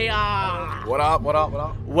 Hellions are here! What up, what up, what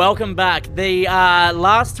up? Welcome back. The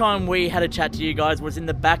last time we had a chat to you guys was in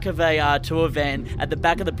the back of a tour van at the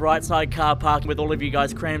back of the Brightside car park with all of you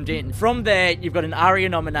guys crammed in. From there, you've got an ARIA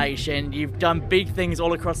nomination, you've done big things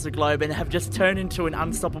all across the globe and have just turned into an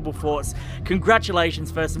unstoppable force.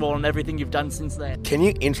 Congratulations, first of all, on everything you've done since then. Can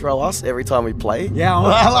you intro us every time we play? Yeah,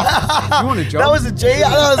 you want a job? That was a G.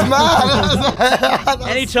 That was mad.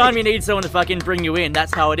 Anytime you need someone to fucking bring you in,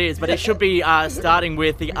 that's how it is. But it should be starting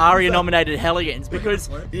with the ARIA-nominated Hellions, because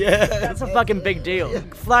that's a fucking big deal.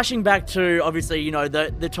 Flashing back to, obviously, you know,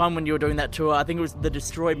 the time when you were doing that tour, I think it was the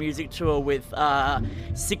Destroy Music Tour with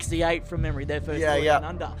 68 from memory, their first tour down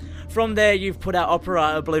under. From there, you've put out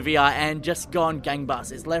Opera Oblivia and just gone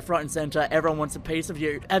gangbusters. Left, right, and centre, everyone wants a piece of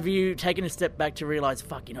you. Have you taken a step back to realise,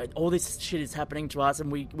 fuck, you know, all this shit is happening to us and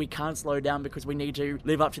we can't slow down because we need to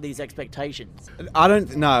live up to these expectations? I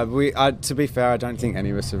don't know. To be fair, I don't think any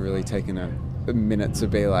of us have really taken a minute to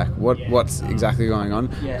be like, what's exactly going on?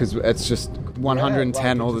 Because it's just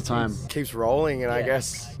 110 all the time. Keeps rolling, and I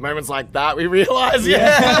guess moments like that we realise,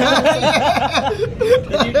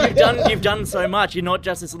 You've done so much. You're not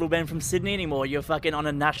just this little band from Sydney anymore. You're fucking on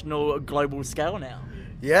a national, global scale now.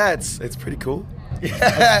 Yeah, it's pretty cool. It's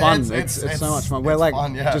fun. It's so much fun. We're like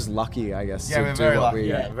fun, just lucky, I guess. Yeah, to we're do very what lucky.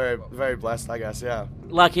 we Very, very blessed, I guess. Yeah.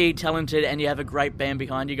 lucky, talented, and you have a great band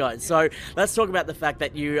behind you guys. So let's talk about the fact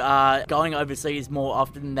that you are going overseas more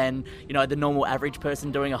often than, you know, the normal average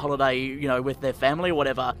person doing a holiday, you know, with their family or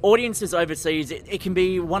whatever. Audiences overseas, it can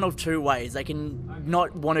be one of two ways. They can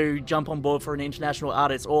not want to jump on board for an international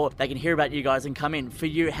artist, or they can hear about you guys and come in. For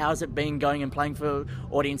you, how's it been going and playing for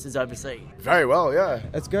audiences overseas? Very well, yeah.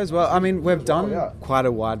 It goes well. I mean, we've done quite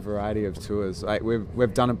a wide variety of tours. Like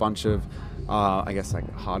we've done a bunch of, I guess, like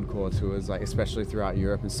hardcore tours, like especially throughout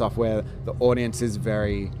Europe and stuff, where the audience is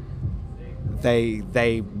very.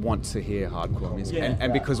 They want to hear hardcore music,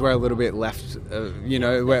 and because we're a little bit left, you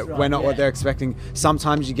know, we're not what they're expecting.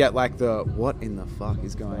 Sometimes you get like the what in the fuck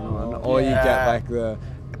is going on, or you get like the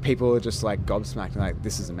people are just like gobsmacked and like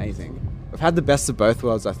this is amazing. We've had the best of both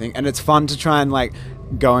worlds, I think, and it's fun to try and like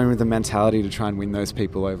go in with the mentality to try and win those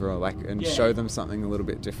people over, or like and show them something a little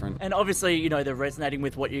bit different. And obviously, you know, they're resonating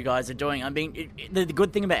with what you guys are doing. I mean, the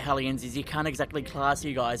good thing about Hellions is you can't exactly class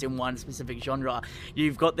you guys in one specific genre.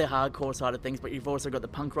 You've got the hardcore side of things, but you've also got the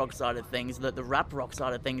punk rock side of things, the rap rock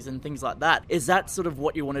side of things, and things like that. Is that sort of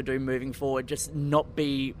what you want to do moving forward? Just not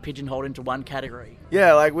be pigeonholed into one category?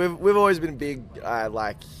 Yeah, like we've always been big,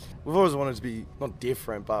 we've always wanted to be not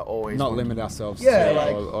different, but always not limit ourselves,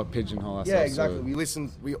 or pigeonhole ourselves. Yeah, exactly.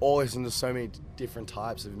 We all listen to so many different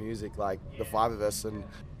types of music, like the five of us, and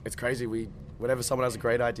it's crazy. Whenever someone has a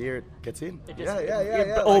great idea, it gets in.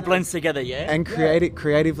 It all blends together, yeah. And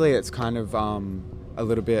creatively, it's kind of a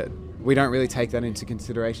little bit. We don't really take that into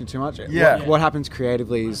consideration too much. What happens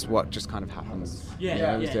creatively is what just kind of happens.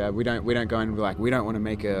 We don't go and be like, we don't want to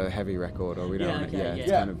make a heavy record, or we don't.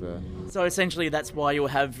 It's kind of a. So essentially, that's why you'll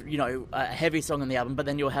have, you know, a heavy song on the album, but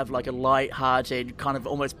then you'll have like a light-hearted kind of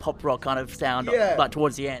almost pop rock kind of sound, like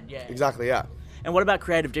towards the end. Yeah. Exactly. Yeah. And what about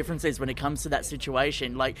creative differences when it comes to that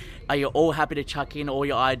situation? Like, are you all happy to chuck in all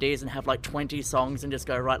your ideas and have like 20 songs and just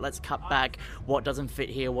go, right, let's cut back what doesn't fit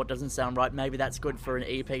here, what doesn't sound right, maybe that's good for an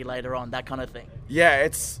EP later on, that kind of thing? Yeah,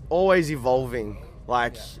 it's always evolving.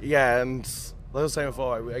 Like, and like I was saying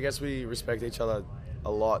before, I guess we respect each other a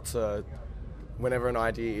lot. So whenever an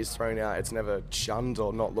idea is thrown out, it's never shunned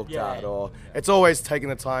or not looked at, or it's always taken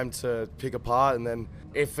the time to pick apart, and then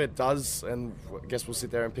if it does, and I guess we'll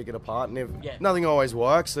sit there and pick it apart, and if nothing always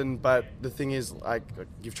works, but the thing is, like,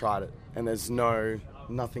 you've tried it, and there's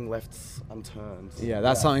nothing left unturned. Yeah,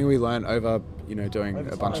 that's something we learned over, you know, doing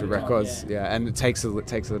a bunch of records. And it takes a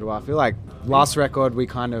little while. I feel like last record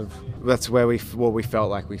that's where we felt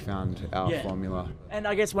like we found our formula. And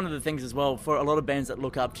I guess one of the things as well, for a lot of bands that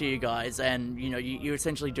look up to you guys, and you know, you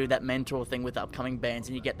essentially do that mentor thing with upcoming bands,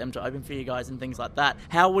 and you get them to open for you guys and things like that.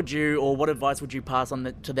 How would you, or what advice would you pass on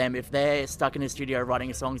to them if they're stuck in a studio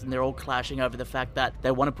writing songs and they're all clashing over the fact that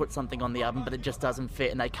they want to put something on the album but it just doesn't fit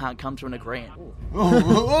and they can't come to an agreement?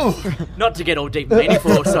 Not to get all deep and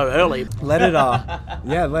meaningful so early. Let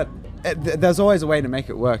it there's always a way to make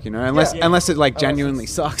it work, you know, unless it like genuinely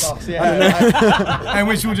sucks. And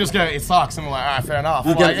which will just go, it sucks, and we're like, alright, fair enough.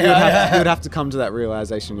 You'd have to come to that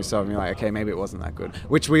realization yourself, and you're like, okay, maybe it wasn't that good,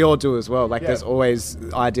 which we all do as well. Like there's always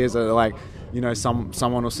ideas that are like, you know,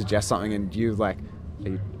 someone will suggest something and you like,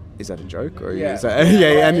 is that a joke? Or is that,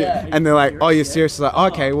 and they're like, oh, you're serious? Like, oh,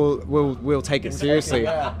 okay, we'll take it seriously.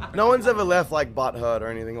 No one's ever left like butthurt or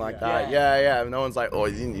anything like that. No one's like, oh,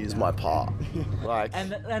 you didn't use my part. Like,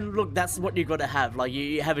 and look, that's what you've got to have. Like,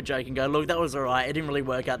 you have a joke and go, look, that was alright. It didn't really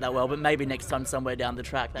work out that well, but maybe next time somewhere down the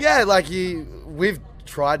track. We've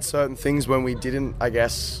tried certain things when we didn't, I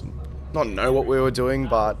guess, not know what we were doing,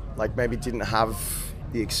 but like maybe didn't have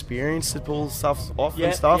the experience to pull stuff off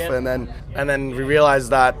and stuff, and then we realized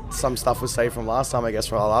that some stuff was saved from last time, I guess,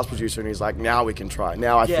 from our last producer, and he's like, now we can try.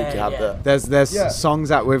 Now I think you have the... There's songs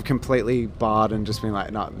that we've completely barred and just been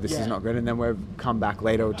like, no, this is not good, and then we've come back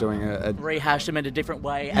later doing a... rehash them in a different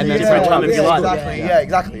way and a different time of your life.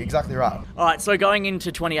 Exactly right. Alright, so going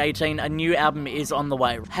into 2018, a new album is on the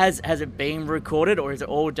way. Has it been recorded, or is it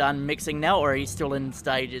all done mixing now, or are you still in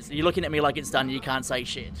stages? You're looking at me like it's done and you can't say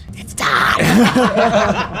shit. It's done!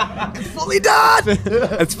 It's fully done.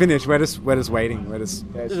 It's finished. We're just waiting. It's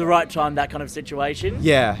the right time, that kind of situation.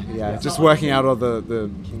 Yeah. Just working out all the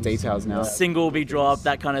details now. Single will be dropped,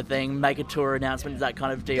 that kind of thing. Make a tour announcement, that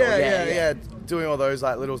kind of deal. Yeah. Doing all those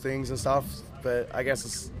like little things and stuff. But I guess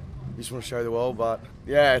it's, you just want to show the world. But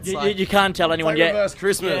it's you can't tell anyone yet. Reverse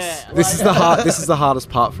Christmas. Yeah. This is the hardest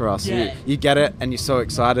part for us. Yeah. You get it and you're so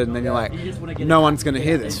excited, and then you're like, no one's going to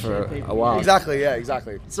hear this for a while. Exactly.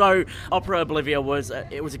 So Opera Oblivia was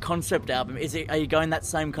a concept album. Are you going that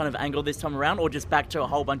same kind of angle this time around, or just back to a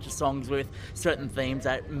whole bunch of songs with certain themes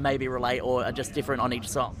that maybe relate or are just different on each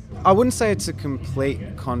song? I wouldn't say it's a complete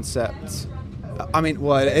concept. I mean,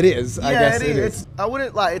 well, it is. I guess it is. I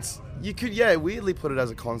wouldn't like it's. You could, weirdly put it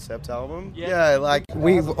as a concept album. Yeah, like...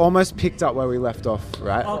 We've almost picked up where we left off,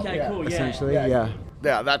 right? Okay, cool, Essentially, Yeah,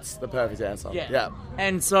 that's the perfect answer. Yeah.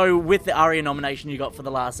 And so with the ARIA nomination you got for the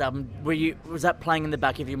last album, was that playing in the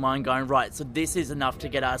back of your mind going, right, so this is enough to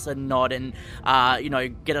get us a nod and,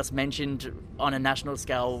 get us mentioned on a national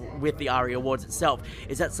scale with the ARIA Awards itself?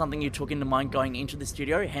 Is that something you took into mind going into the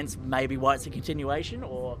studio, hence maybe why it's a continuation,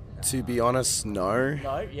 or...? To be honest, no.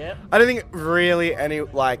 No, yeah. I don't think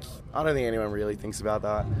anyone really thinks about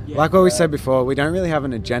that. Yeah. Like what we said before, we don't really have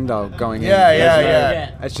an agenda going in.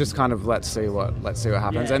 Yeah. It's just kind of let's see what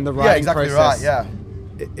happens, Yeah. and the writing exactly process, right. Yeah,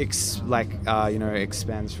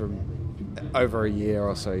 expands from over a year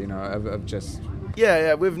or so. Of just.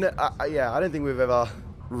 Yeah. I don't think we've ever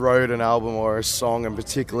wrote an album or a song and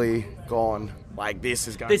particularly gone like this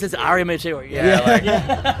is ARIA material.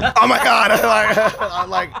 Oh my god!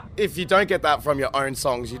 like if you don't get that from your own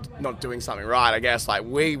songs, you're not doing something right, I guess. Like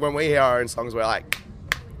when we hear our own songs, we're like,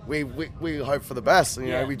 we hope for the best,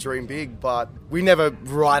 and we dream big, but we never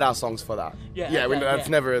write our songs for that. That's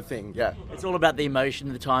never a thing. Yeah, it's all about the emotion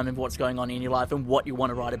of the time and what's going on in your life and what you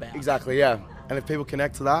want to write about. Exactly. Yeah. And if people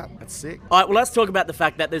connect to that, that's sick. All right, well, let's talk about the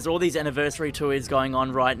fact that there's all these anniversary tours going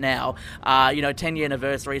on right now. 10-year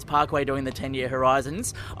anniversaries, Parkway doing the 10-year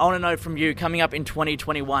Horizons. I want to know from you, coming up in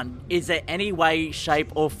 2021, is there any way,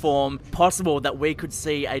 shape or form possible that we could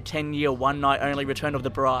see a 10-year, one-night-only Return of the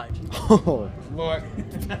Bride? Look,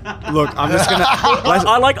 I'm just gonna.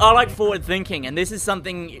 I like forward thinking, and this is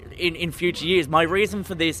something in future years. My reason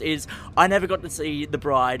for this is I never got to see the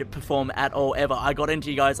Bride perform at all ever. I got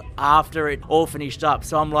into you guys after it all finished up,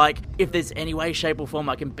 so I'm like, if there's any way, shape or form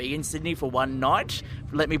I can be in Sydney for one night,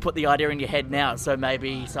 let me put the idea in your head now, so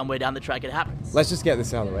maybe somewhere down the track it happens. Let's just get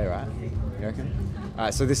this out of the way, right? You reckon?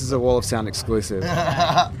 Alright, so this is a Wall of Sound exclusive.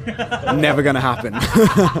 Never gonna happen.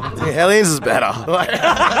 Hellions is better.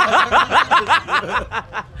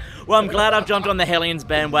 Well, I'm glad I've jumped on the Hellions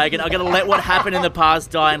bandwagon. I'm going to let what happened in the past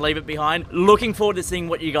die and leave it behind. Looking forward to seeing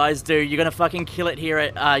what you guys do. You're going to fucking kill it here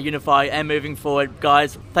at Unify and moving forward.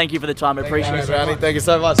 Guys, thank you for the time. I appreciate it. Browny. Thank you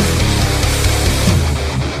so much. So if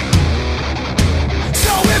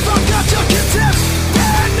I've got your contempt,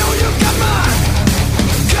 I know you've got mine.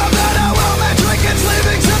 Come out of all my drinking's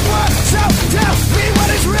leaving some blood. So tell me what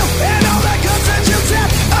is real and all that content you tap.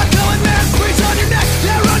 I'm going man, breeze on your neck,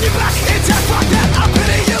 they're on your back. It's a fuck that, I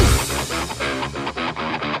pity you.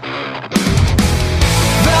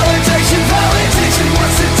 Validation,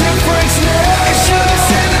 what's the difference now? You should have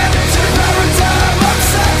said that to the paradigm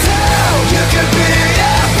upside down. You could be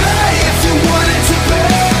happy if you wanted to be.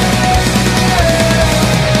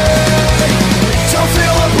 Don't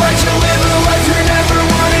feel obliged to live a life you never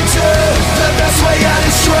wanted to. The best way out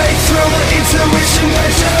is straight through the intuition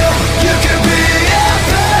measure. You could be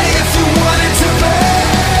happy if you wanted to be.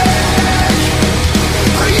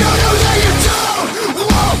 You know that you don't.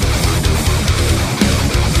 Whoa.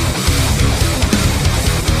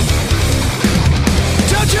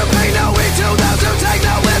 Don't you pay no heed to those who take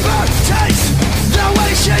no liberties. The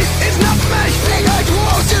way shape is not for me. Behind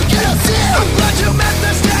walls you cannot see. I'm glad you met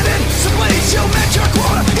the standard, so please you met your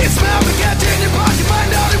quota. It's smell the cat in your pocket,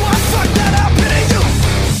 minority one. Fuck that, I pity you.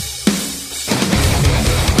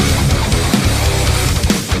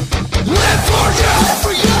 Live for you, live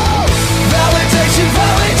for you.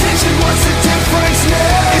 Validation, what's the difference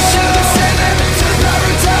now? You should have said that to the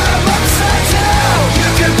paradigm upside down. You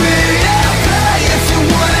could be happy if you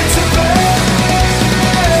wanted to be.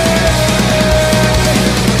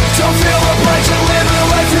 Don't feel obliged to live a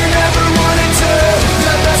life you never wanted to.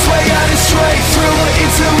 The best way out is straight through the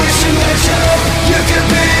intuition measure. You could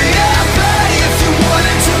be happy if you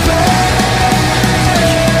wanted to be.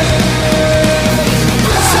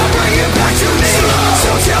 So bring it back to me. So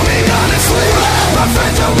tell me honestly, my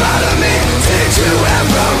friends don't lie to me. Did you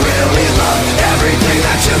ever really love everything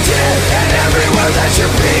that you did and everywhere that you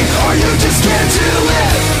be? Or you just scared to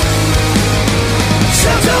live? So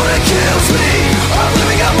don't accuse me of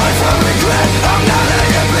living a life of regret. I'm not a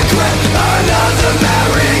hypocrite, another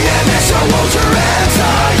marionette. So hold your hands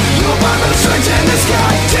high. You'll find the strength in the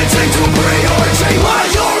sky. Dancing to priority while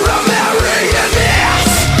you're a marionette.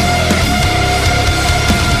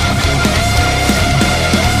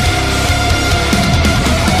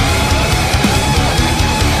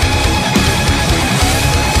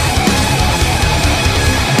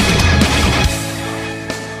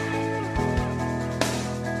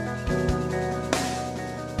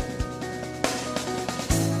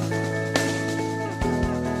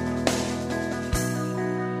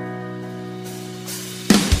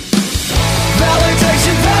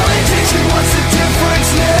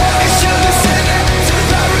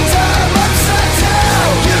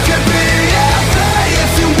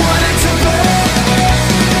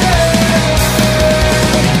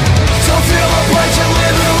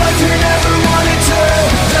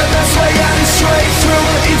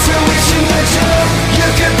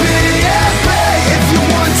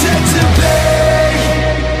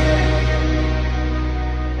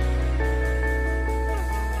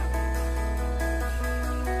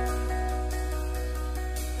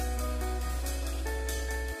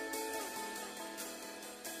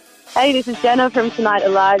 Hey, this is Jenna from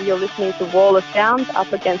TonightAlive. You're listening to Wall of Sound,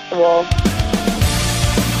 Up Against the Wall.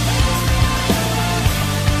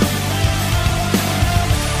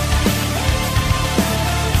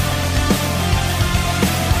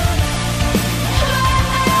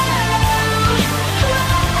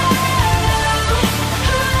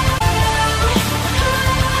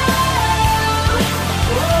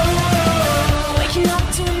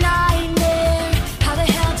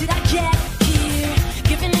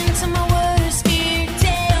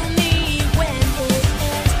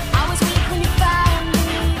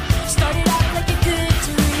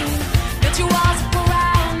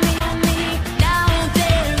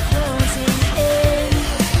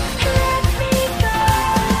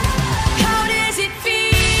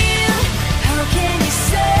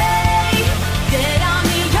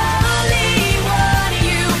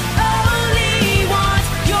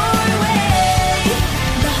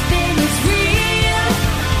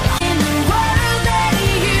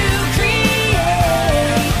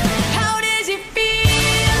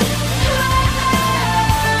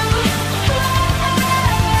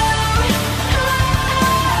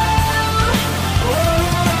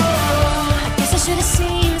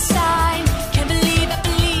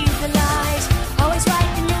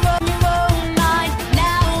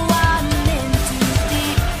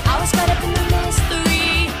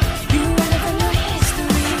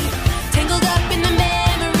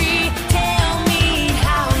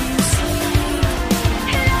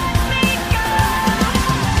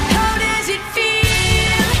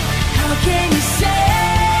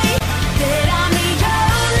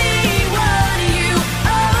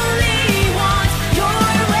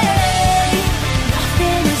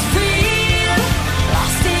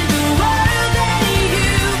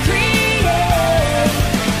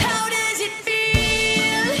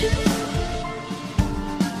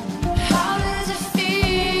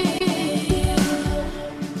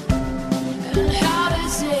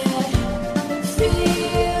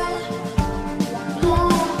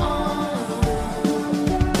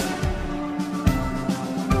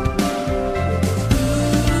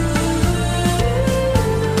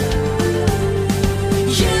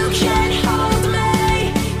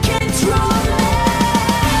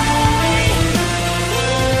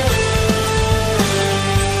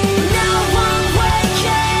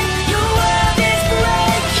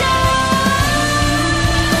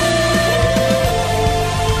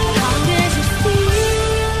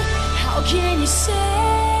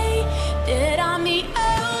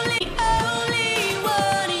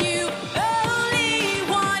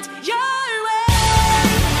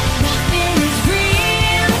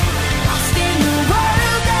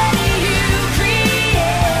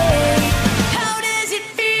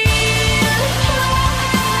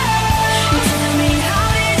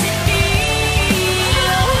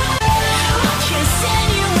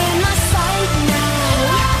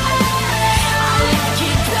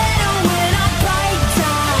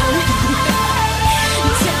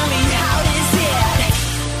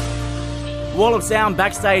 Wall of Sound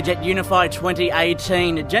backstage at Unify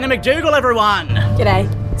 2018. Jenna McDougall, everyone.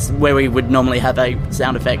 G'day. It's where we would normally have a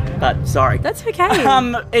sound effect, but sorry. That's okay.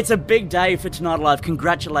 It's a big day for TonightAlive.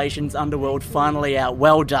 Congratulations, Underworld, finally out.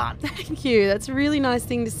 Well done. Thank you. That's a really nice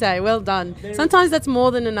thing to say. Well done. Sometimes that's more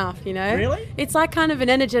than enough, you know? Really? It's like kind of an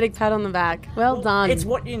energetic pat on the back. Well done. It's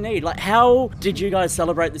what you need. Like, how did you guys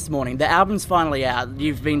celebrate this morning? The album's finally out.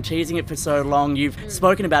 You've been teasing it for so long. You've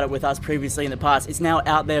spoken about it with us previously in the past. It's now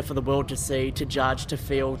out there for the world to see, to judge, to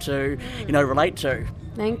feel, to, relate to.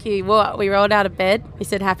 Thank you. Well, we rolled out of bed. We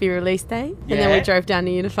said happy release day, and then we drove down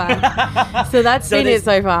to Unify. So that's been it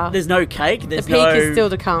so far. There's no cake? The peak is still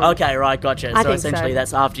to come. Okay, right, gotcha. I So think essentially so.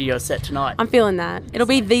 that's after your set tonight. I'm feeling that. It'll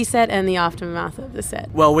be the set and the aftermath of the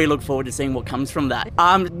set. Well, we look forward to seeing what comes from that.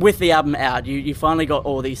 With the album out, you finally got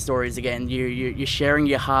all these stories again. You're sharing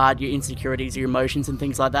your heart, your insecurities, your emotions and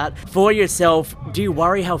things like that. For yourself, do you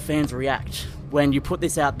worry how fans react when you put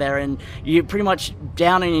this out there and you're pretty much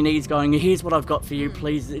down on your knees going, here's what I've got for you,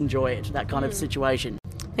 please enjoy it, that kind of situation?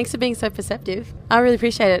 Thanks for being so perceptive. I really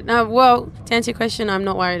appreciate it. Well, to answer your question, I'm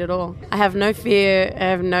not worried at all. I have no fear. I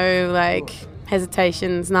have no,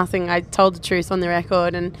 hesitations, nothing. I told the truth on the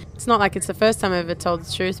record, and it's not like it's the first time I've ever told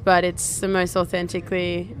the truth, but it's the most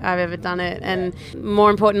authentically I've ever done it. And more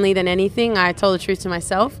importantly than anything, I told the truth to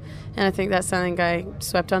myself, and I think that's something I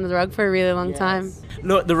swept under the rug for a really long time.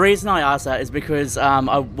 Look, the reason I ask that is because I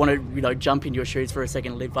want to, jump in your shoes for a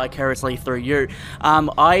second, live vicariously through you.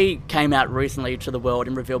 I came out recently to the world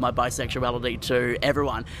and revealed my bisexuality to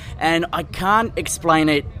everyone, and I can't explain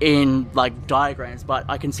it in diagrams, but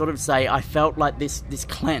I can sort of say I felt like this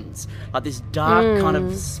cleanse, like this dark kind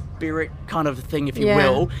of spirit kind of thing, if you Yeah.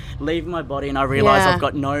 will, leaving my body, and I realise Yeah. I've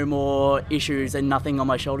got no more issues and nothing on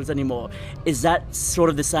my shoulders anymore. Is that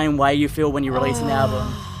sort of the same way you feel when you release an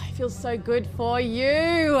album? I feel so good for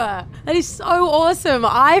you. That is so awesome.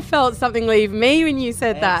 I felt something leave me when you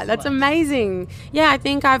said that. That's amazing. Yeah, I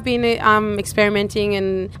think I've been experimenting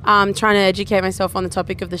and trying to educate myself on the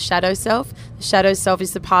topic of the shadow self. The shadow self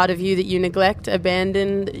is the part of you that you neglect,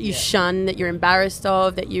 abandon, that you shun, that you're embarrassed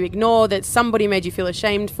of, that you ignore, that somebody made you feel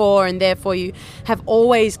ashamed for, and therefore you have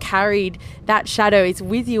always carried that shadow. It's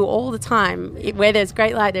with you all the time. Where there's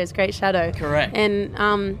great light, there's great shadow. Correct.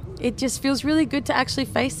 And it just feels really good to actually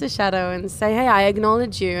face the shadow and say, hey, I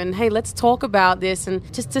acknowledge you, and hey, let's talk about this, and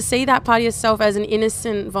just to see that part of yourself as an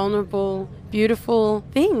innocent, vulnerable, beautiful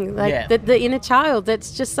thing, like the inner child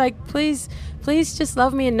that's just like, please just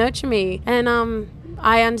love me and nurture me. And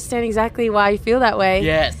I understand exactly why you feel that way.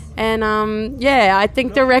 Yes. And I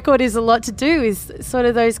think the record is a lot to do with sort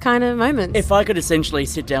of those kind of moments. If I could essentially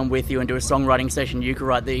sit down with you and do a songwriting session, you could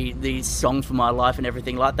write the song for my life and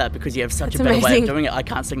everything like that, because you have such That's a better way amazing. of doing it. I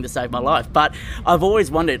can't sing to save my life. But I've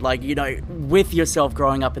always wondered, like, you know, with yourself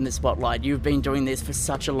growing up in the spotlight, you've been doing this for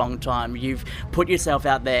such a long time. You've put yourself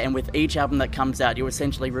out there, and with each album that comes out, you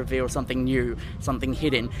essentially reveal something new, something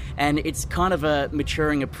hidden. And it's kind of a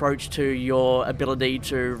maturing approach to your ability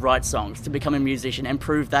to write songs, to become a musician and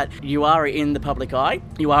prove that you are in the public eye,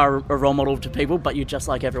 you are a role model to people, but you're just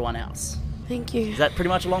like everyone else. Thank you. Is that pretty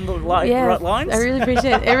much along the right lines? I really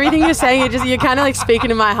appreciate everything you're saying. You're kind of like speaking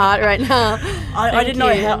to my heart right now. I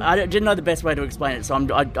didn't know the best way to explain it, so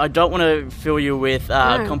I don't want to fill you with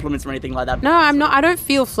compliments or anything like that. No, I'm not. I don't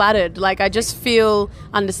feel flattered. Like, I just feel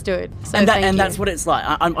understood. So and thank you. that's what it's like.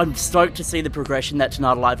 I'm stoked to see the progression that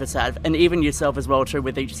TonightAlive has had, and even yourself as well too,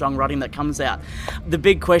 with each songwriting that comes out. The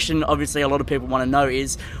big question, obviously, a lot of people want to know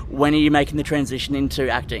is, when are you making the transition into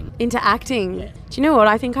acting? Into acting? Yeah. Do you know what?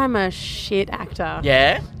 I think I'm a shit actor.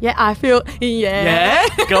 Yeah? Yeah, I feel... Yeah?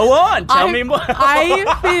 Go on, tell me more.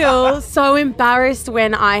 I feel so embarrassed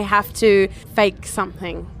when I have to fake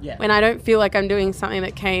something. Yeah. When I don't feel like I'm doing something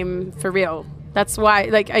that came for real. That's why,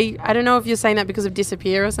 like, I don't know if you're saying that because of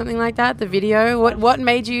Disappear or something like that, the video. What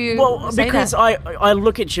made you say because that? I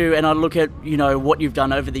look at you and I look at, you know, what you've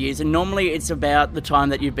done over the years, and normally it's about the time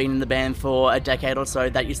that you've been in the band for a decade or so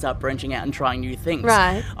that you start branching out and trying new things.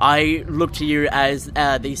 Right. I look to you as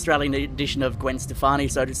the Australian edition of Gwen Stefani,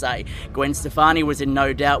 so to say. Gwen Stefani was in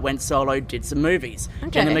No Doubt, went solo, did some movies.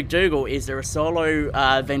 Okay. Jenna McDougall, is there a solo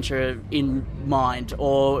venture in mind,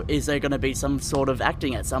 or is there going to be some sort of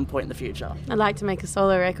acting at some point in the future? I'd like to make a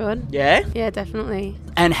solo record. Yeah? Yeah, definitely.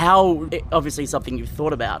 And how, obviously something you've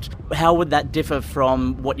thought about, how would that differ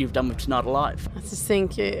from what you've done with TonightAlive? I just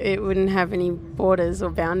think it wouldn't have any borders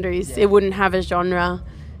or boundaries. Yeah. It wouldn't have a genre.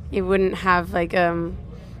 It wouldn't have like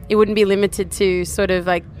it wouldn't be limited to sort of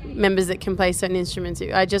like members that can play certain instruments.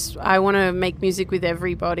 I want to make music with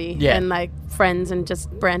everybody and like friends, and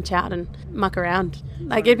just branch out and muck around.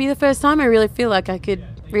 Like, it'd be the first time I really feel like I could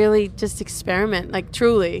really just experiment, like,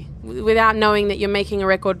 truly, without knowing that you're making a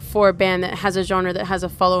record for a band that has a genre, that has a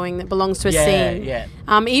following, that belongs to a scene. Yeah.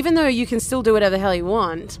 Even though you can still do whatever the hell you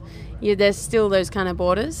want, there's still those kind of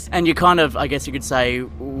borders. And you kind of, I guess you could say,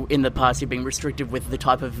 in the past you've been restrictive with the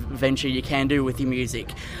type of venture you can do with your music.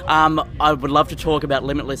 I would love to talk about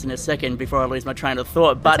Limitless in a second before I lose my train of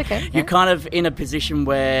thought, but you're kind of in a position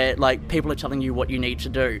where, like, people are telling you what you need to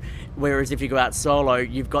do, whereas if you go out solo,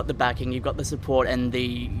 you've got the backing, you've got the support and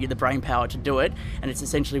the brain power to do it, and it's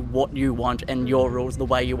essentially what you want and your rules, the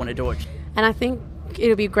way you want to do it. And I think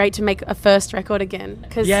it'll be great to make a first record again,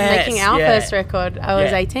 because making our first record, I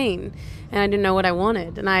was 18 and I didn't know what I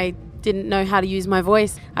wanted, and I didn't know how to use my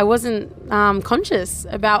voice. I wasn't conscious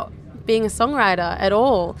about being a songwriter at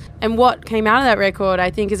all, and what came out of that record I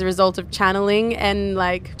think is a result of channeling and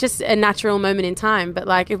like just a natural moment in time. But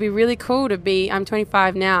like, it'd be really cool to be, I'm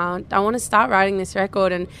 25 now, I want to start writing this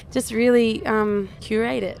record and just really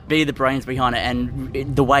curate it, be the brains behind it,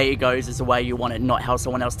 and the way it goes is the way you want it, not how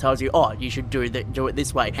someone else tells you, oh, you should do it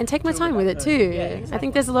this way, and take my time with it too. I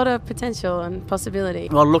think there's a lot of potential and possibility.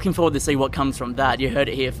 Well, looking forward to see what comes from that. You heard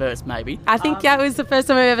it here first, maybe. I think that was the first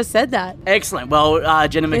time I've ever said that. Excellent. Well,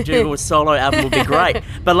 Jenna McDougall's solo album will be great.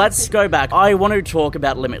 But let's go back. I want to talk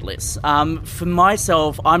about Limitless. For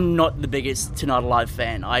myself, I'm not the biggest TonightAlive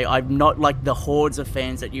fan. I'm not like the hordes of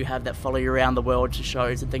fans that you have that follow you around the world to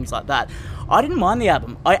shows and things like that. I didn't mind the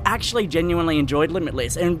album. I actually genuinely enjoyed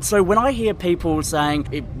Limitless. And so when I hear people saying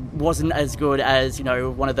it wasn't as good as, you know,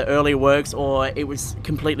 one of the earlier works, or it was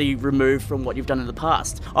completely removed from what you've done in the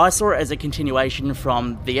past, I saw it as a continuation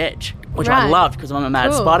from The Edge, which I loved because I'm a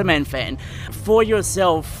mad Spider-Man fan. For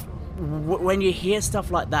yourself, when you hear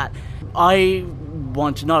stuff like that, I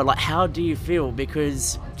want to know, like, how do you feel?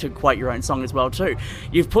 Because, to quote your own song as well too,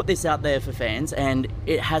 you've put this out there for fans and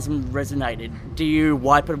it hasn't resonated. Do you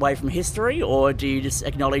wipe it away from history, or do you just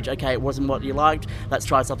acknowledge, okay, it wasn't what you liked, let's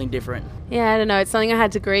try something different? Yeah, I don't know. It's something I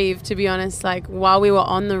had to grieve, to be honest. Like, while we were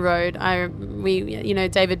on the road,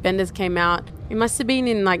 David Benders came out. It must have been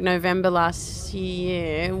in like November last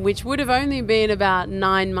year, which would have only been about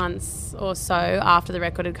 9 months or so after the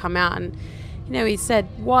record had come out. And he said,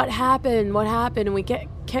 what happened? And we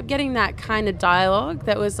kept getting that kind of dialogue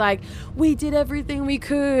that was like, we did everything we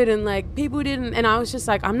could, and like people didn't. And I was just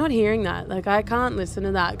like, I'm not hearing that. Like, I can't listen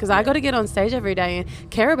to that, because I got to get on stage every day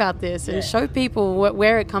and care about this and show people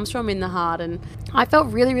where it comes from in the heart. And I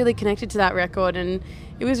felt really, really connected to that record, and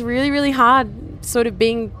it was really, really hard sort of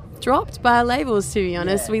being dropped by our labels, to be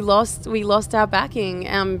honest. We lost our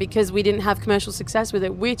backing because we didn't have commercial success with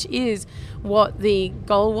it, which is what the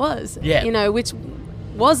goal was. Which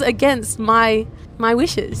was against my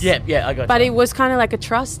wishes. I got but you. It was kind of like a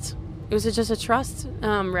trust. It was just a trust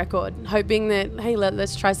record, hoping that, hey,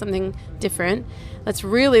 let's try something different. Let's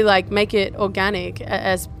really like make it organic,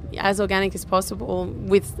 as organic as possible,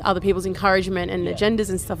 with other people's encouragement and agendas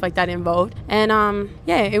and stuff like that involved. And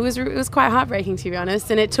it was quite heartbreaking, to be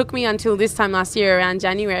honest. And it took me until this time last year, around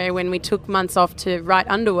January, when we took months off to write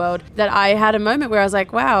Underworld, that I had a moment where I was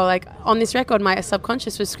like, wow, like on this record my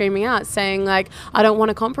subconscious was screaming out, saying like, I don't want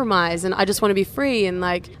to compromise, and I just want to be free, and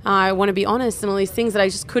like I want to be honest, and all these things that I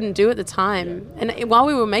just couldn't do at the time. And while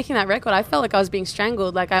we were making that record, I felt like I was being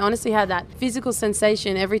strangled. Like, I honestly had that physical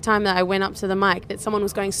sensation every time that I went up to the mic that someone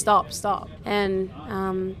was going, stop. And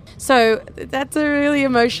so that's a really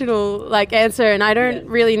emotional like answer, and I don't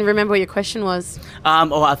really remember what your question was.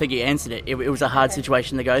 I think you answered it. It was a hard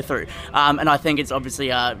situation to go through, and I think it's obviously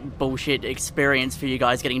a bullshit experience for you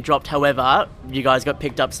guys getting dropped. However, you guys got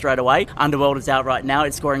picked up straight away. Underworld is out right now.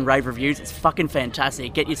 It's scoring rave reviews. It's fucking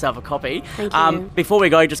fantastic. Get yourself a copy. Thank you. Before we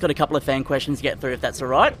go, just got a couple of fan questions to get through, if that's all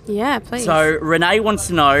right. Yeah, please. So Renee wants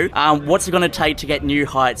to know, what's it going to take to get New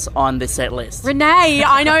Heights on the set list? Renee,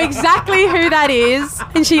 I know exactly who that is,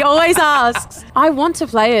 and she always asks. I want to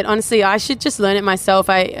play it, honestly. I should just learn it myself.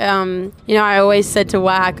 I always said to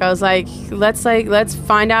Whack, I was like, let's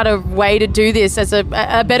find out a way to do this as a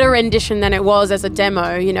better rendition than it was as a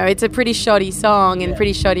demo. It's a pretty shoddy song and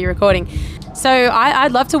pretty shoddy recording. So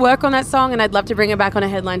I'd love to work on that song, and I'd love to bring it back on a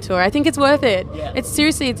headline tour. I think it's worth it. Yeah. It's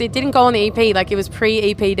seriously, it didn't go on the EP, like it was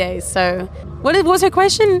pre-EP days. So what was her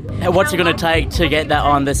question? What's it going to take to get that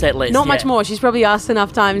on the set list? Not much more. She's probably asked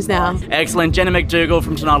enough times now. Excellent. Jenna McDougall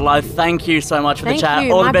from TonightAlive, thank you so much for the chat.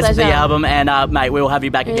 You. All My the best pleasure. for the album, and mate, we'll have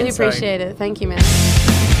you back again soon. Really appreciate it. Thank you, man.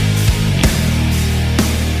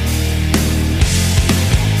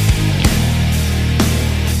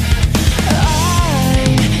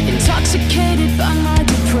 Intoxicated by my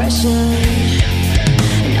depression,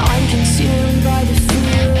 and I'm consumed by the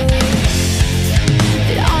fear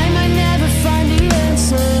that I might never find the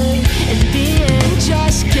answer, and the end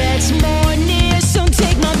just gets more near. So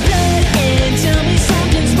take my blood and tell me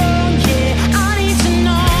something's wrong. Yeah, I need to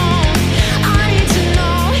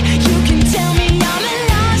know. You can tell me I'm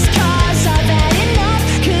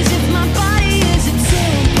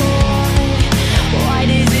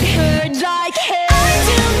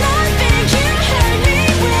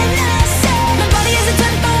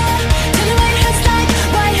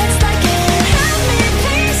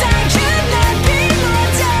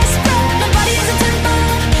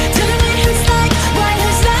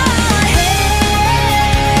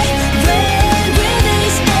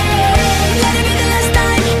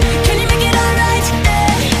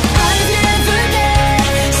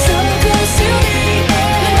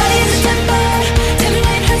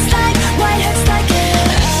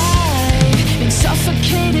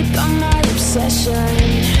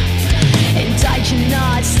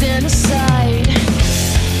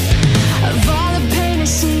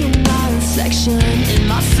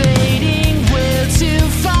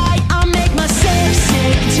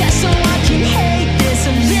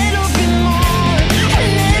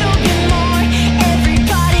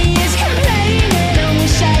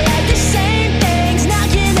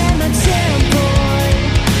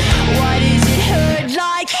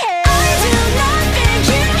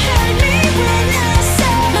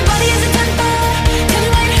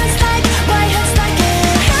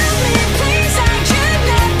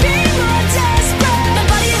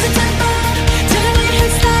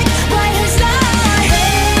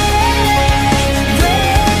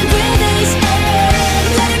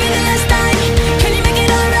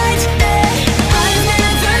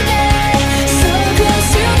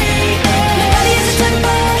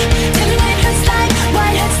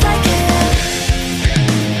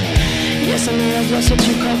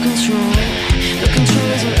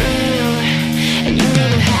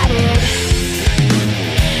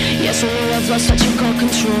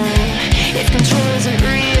If control isn't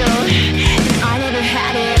real, then I never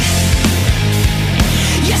had it.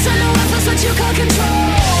 Yes, I know I've lost what you call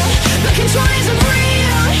control, but control isn't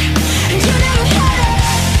real, and you never had it.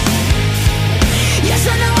 Yes,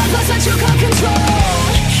 I know I've lost what you call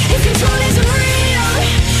control. If control isn't real,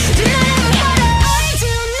 then I never had it. I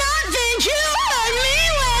do not think you heard me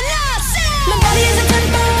when I said my body is a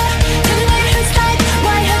temper. Tell me why it hurts like,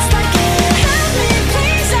 why it hurts like it. Help me,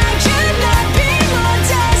 please, I cannot be more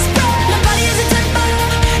desperate. My body is a temper.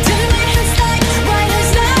 Tell me why it hurts like, why it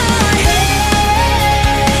hurts like it.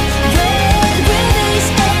 Red with these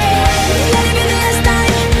eggs. Let it be the last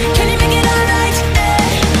time. Can you make it alright?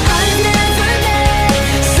 I've never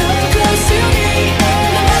been so close to me.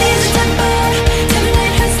 My body is a temper. Tell me why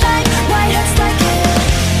it hurts like, why it hurts like it.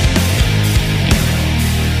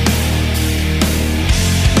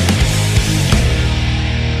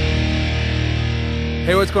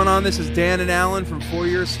 Hey, what's going on? This is Dan and Alan from 4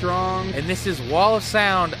 Years Strong. And this is Wall of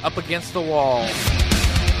Sound Up Against the Wall.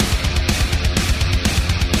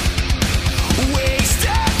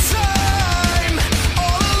 Wasted time.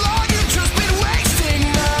 All along you've just been wasting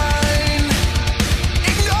mine.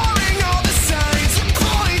 Ignoring all the signs and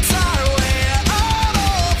points our way out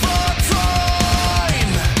of our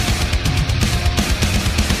time.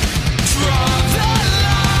 Draw the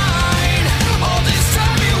line. All this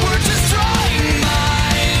time you were just drawing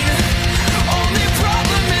mine. Only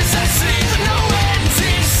problem is I see no end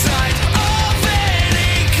in sight of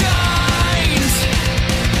any kind.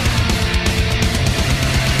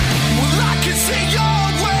 Well, I can see you're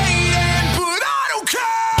waiting, but I don't care.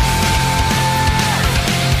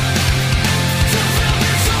 To fill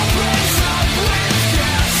this whole place up with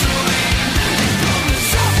gasoline and blow the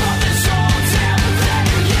top of this whole damn thing,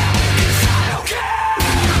 yeah, 'cause I don't care.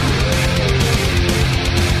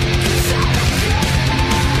 'Cause I don't care.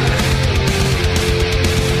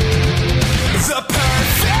 It's a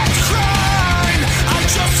perfect crime. I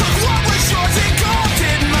just took what was yours and called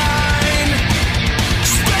it mine.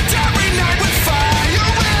 Spent every night with fire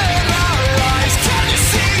in our eyes. Can you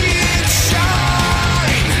see it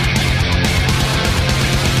shine?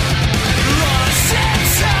 Lost in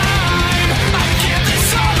time. I give this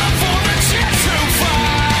all up for a chance to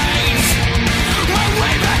find my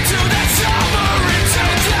way back to that summer in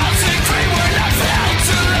 2003 when I felt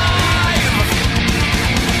alive.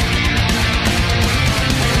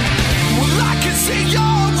 Well, I can see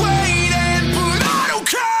you're waiting, but I don't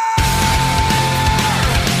care.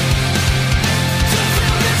 To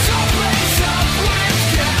fill this whole place up with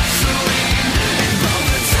gasoline and blow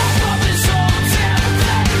the top of this whole damn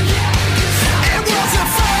thing, yeah, 'cause it was the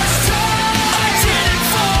first time I didn't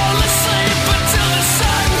fall asleep until the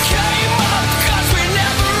sun came up, 'cause we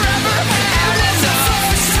never ever. It was the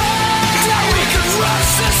first time that we could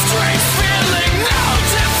rush the streets feeling no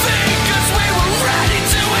defeat, 'cause we were ready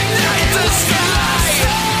to ignite the sky.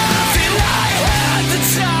 Feel I had the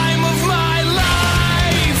time of my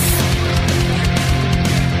life.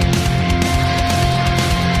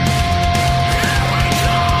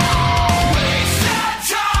 Wasted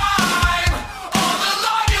time. All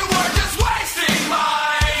along you were just wasting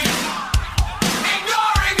mine.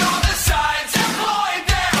 Ignoring all the signs employed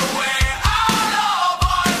their way out of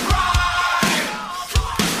our prime.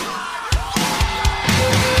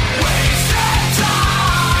 Wasted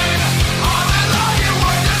time. All along you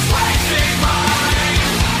were just wasting mine.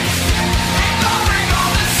 Ignoring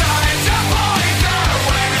all the signs employed their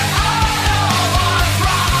way out of our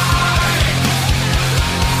prime.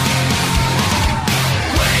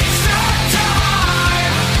 Wasted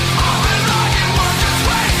time. All along you were just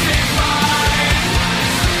wasting mine.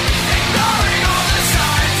 Ignoring all the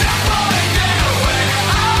signs employed their way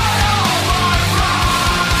out of our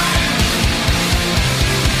prime.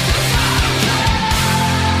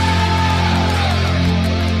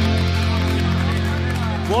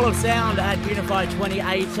 Wall of Sound at Unify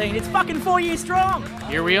 2018. It's fucking 4 years strong.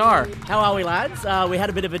 Here we are. How are we, lads? We had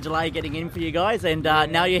a bit of a delay getting in for you guys, and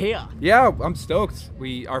now you're here. Yeah, I'm stoked.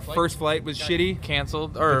 Our first flight was shitty,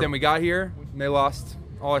 Canceled. but then we got here. They lost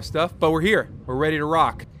all our stuff, but we're here. We're ready to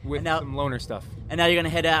rock with And now- some loner stuff. And now you're going to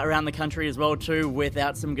head out around the country as well, too,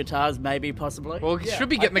 without some guitars, maybe, possibly. Well, we should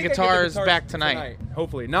be getting the guitars back tonight.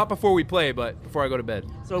 Hopefully. Not before we play, but before I go to bed.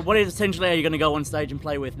 So what is essentially are you going to go on stage and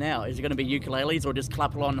play with now? Is it going to be ukuleles or just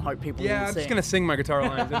clap along and hope people Yeah, will I'm sing? just going to sing my guitar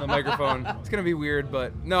lines in the microphone. It's going to be weird,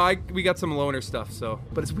 but no, we got some loner stuff, so.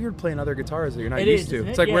 But it's weird playing other guitars that you're not It used is, to. isn't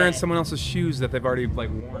It's it? like wearing Yeah. someone else's shoes that they've already, like,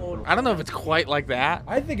 worn. I don't know if it's quite like that.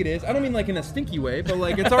 I think it is. I don't mean like in a stinky way, but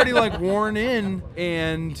like it's already like worn in,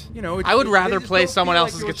 and and I would they rather just play don't someone feel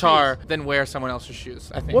like else's your guitar than wear someone else's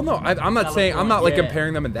shoes. I think. Well, no, I'm not saying I'm not like Yeah.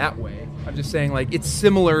 comparing them in that way. I'm just saying like it's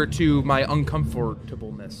similar to my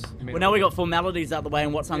uncomfortableness. Well, now we got formalities out the way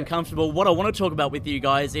and what's uncomfortable. What I want to talk about with you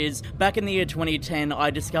guys is back in the year 2010, I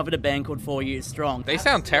discovered a band called 4 Years Strong. They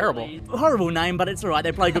sound terrible. Horrible name, but it's all right.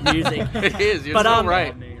 They play good music. It is. You're But, so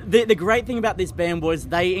right. The great thing about this band was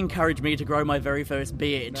they encouraged me to grow my very first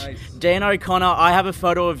beard. Nice. Dan O'Connor, I have a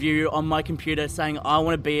photo of you on my computer saying I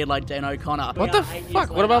want a beard like Dan O'Connor. What the fuck?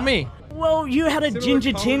 What about me? Well, you had a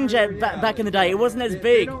ginger tinge back in the day. It wasn't as They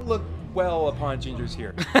big. don't look well upon gingers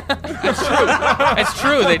here. It's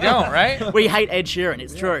true. They don't, right? We hate Ed Sheeran,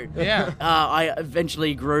 it's true. Yeah. I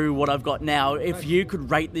eventually grew what I've got now. If you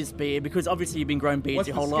could rate this beard, because obviously you've been growing beards What's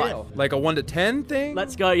your the whole scale? life. Like a 1 to 10 thing?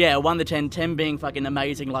 Let's go, 1 to 10. 10 being fucking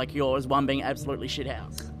amazing like yours, 1 being absolutely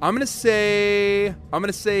shithouse. I'm gonna say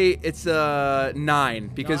it's a 9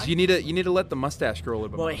 because you need to let the mustache grow a little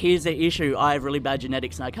bit. Well, more. here's the issue. I have really bad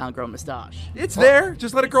genetics and I can't grow a moustache. It's there.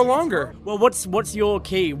 Just let it grow longer. Well, what's your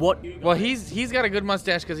key? Well, he's got a good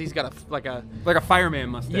mustache because he's got Like a fireman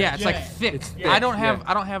mustache. Yeah, it's like thick. It's thick, I don't have yeah.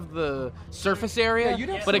 I don't have the surface area, you'd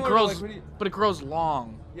have but it similar, grows like, but it grows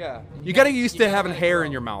long. Yeah. You gotta get used to having hair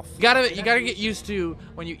in your mouth. You gotta get used to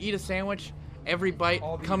when you eat a sandwich, every bite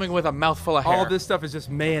coming with a mouthful of hair. All this stuff is just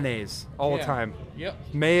mayonnaise all the Yeah. time. Yep.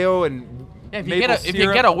 Mayo and Yeah, if maple you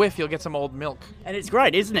syrup. get a whiff, you'll get some old milk. And it's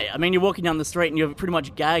great, isn't it? I mean, you're walking down the street and you're pretty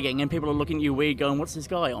much gagging and people are looking at you weird going, what's this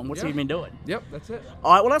guy on? What's he been doing? Yep, that's it.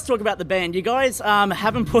 All right, well, let's talk about the band. You guys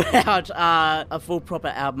haven't put out a full proper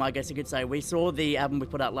album, I guess you could say. We saw the album we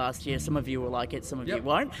put out last year. Some of you will like it, some of you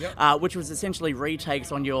won't, which was essentially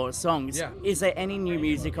retakes on your songs. Yeah. Is there any new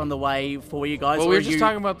music on the way for you guys? Well, or we were are just you-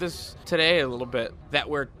 talking about this today a little bit, that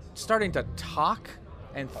we're starting to talk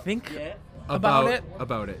and think about it.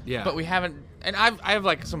 About it, yeah. But we haven't, and I have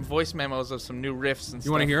like some voice memos of some new riffs and stuff.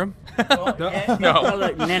 You want to hear them?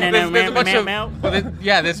 No. There's a bunch of, meow. well,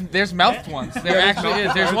 there's mouthed ones. There actually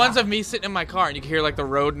is. There's ones of me sitting in my car and you can hear like the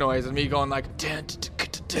road noise and me going like. Dun, dun,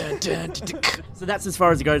 dun, dun, dun, dun. So that's as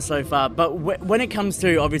far as it goes so far. But when it comes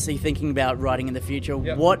to obviously thinking about writing in the future,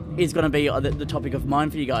 what is going to be the topic of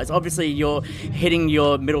mind for you guys? Obviously, you're hitting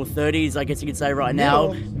your middle 30s, I guess you could say right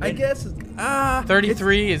now. I guess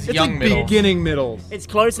 33 is it's young like middle. beginning middle. It's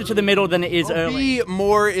closer to the middle than it is early. Be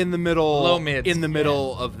more in the middle. Low mids. In the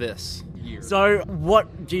middle of this year. So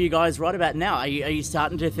what do you guys write about now? Are you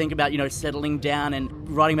starting to think about, settling down and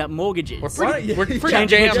writing about mortgages? We're pretty Changing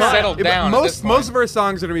damn guitar. settled Yeah, but down. most of our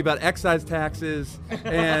songs are going to be about excise taxes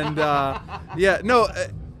and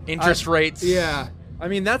interest rates. Yeah, I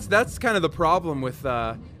mean that's kind of the problem with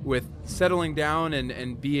settling down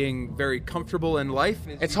and being very comfortable in life.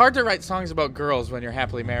 It's hard to write songs about girls when you're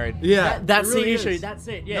happily married. Yeah, That's it really the issue. is. That's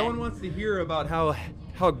it. Yeah. No one wants to hear about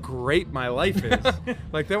how great my life is.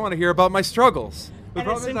 Like they want to hear about my struggles. The And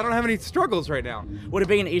problem it's is I don't have any struggles right now. Would it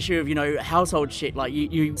be an issue of, household shit? Like,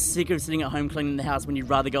 you sick of sitting at home cleaning the house when you'd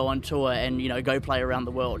rather go on tour and, go play around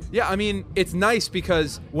the world? Yeah, I mean, it's nice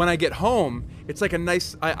because when I get home, it's like a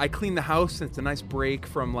nice, I clean the house and it's a nice break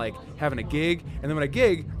from like having a gig. And then when I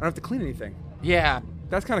gig, I don't have to clean anything. Yeah.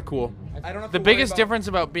 That's kind of cool. I don't have The to worry biggest about- difference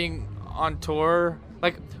about being on tour,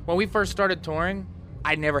 like when we first started touring,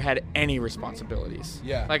 I never had any responsibilities.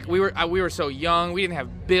 Yeah. Like we were so young, we didn't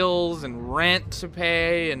have bills and rent to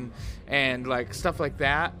pay and like stuff like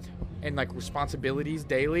that, and like responsibilities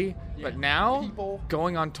daily. Yeah. But now,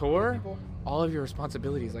 going on tour, all of your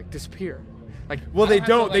responsibilities like disappear. Like, Well, they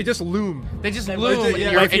don't. They just loom. They just They loom, just- and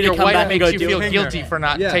yeah. your, Wait for and you to your come wife back and makes go you do feel it. guilty for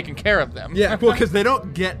not Yeah. taking care of them. Yeah, well, because they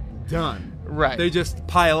don't get done. Right. They just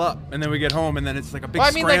pile up, and then we get home, and then it's like a big Well,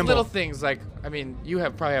 I mean, scramble. like little things. Like, I mean, you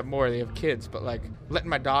probably have more. They have kids, but like letting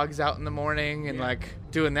my dogs out in the morning and like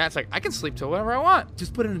doing that. It's like I can sleep till whenever I want.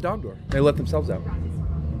 Just put it in a dog door. They let themselves out.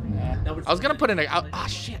 I was gonna put in a.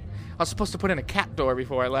 Shit! I was supposed to put in a cat door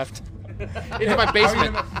before I left. Into my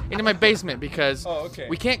basement. Into my basement because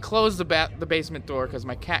we can't close the basement door because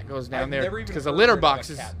my cat goes down there because the litter box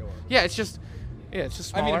is. Yeah, it's just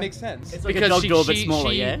smaller. I mean, it makes sense. It's like a dog door, but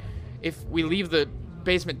smaller, yeah? If we leave the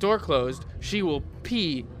basement door closed, she will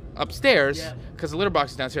pee upstairs because the litter box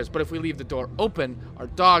is downstairs. But if we leave the door open, our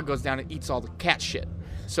dog goes down and eats all the cat shit.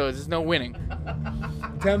 So there's no winning.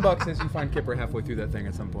 $10 says you find Kipper halfway through that thing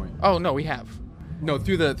at some point. Oh no, we have. No,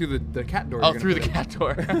 through the cat door. Oh, through the cat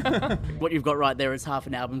door. What you've got right there is half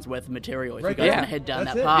an album's worth of material if Right, you guys yeah. want to head down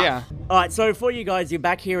That's that it. path. Yeah. All right, so for you guys, you're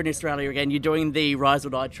back here in Australia again. You're doing the Rise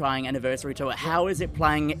or Die Trying anniversary tour. How is it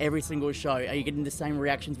playing every single show? Are you getting the same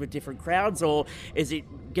reactions with different crowds, or is it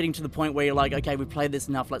getting to the point where you're like, okay, we've played this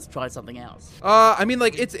enough, let's try something else? I mean,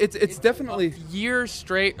 like it's definitely Years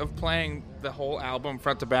straight of playing the whole album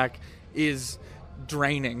front to back is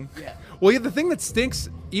draining. Yeah. Well, yeah, the thing that stinks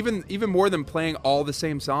even more than playing all the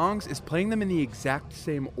same songs is playing them in the exact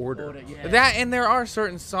same order. That, and there are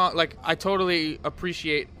certain songs, like, I totally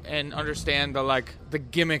appreciate and understand the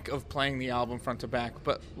gimmick of playing the album front to back,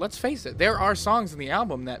 but let's face it, there are songs in the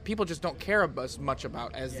album that people just don't care as much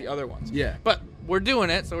about as the other ones. Yeah. But we're doing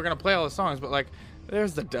it, so we're going to play all the songs, but, like,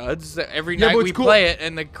 there's the duds. Every Yeah, night but we it's cool. play it,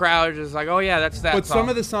 and the crowd is like, oh, yeah, that's that But song. some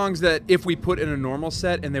of the songs that if we put in a normal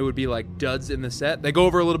set and they would be like duds in the set, they go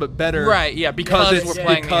over a little bit better. Right, yeah, because it's, we're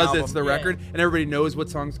playing the because album. it's the Yeah. record and everybody knows what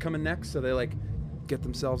song's coming next, so they like get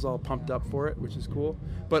themselves all pumped up for it, which is cool.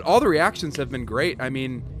 But all the reactions have been great. I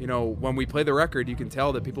mean, you know, when we play the record, you can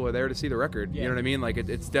tell that people are there to see the record. You know what I mean? Like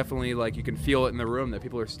it's definitely like you can feel it in the room that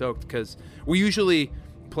people are stoked, because we usually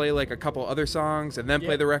play like a couple other songs and then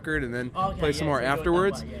play the record and then play some more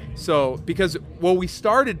afterwards. So because we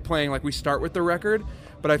started playing, like, we start with the record,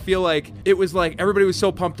 but I feel like it was like everybody was so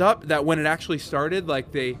pumped up that when it actually started,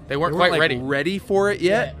 like they weren't quite like, ready. ready for it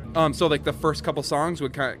yet. So like the first couple songs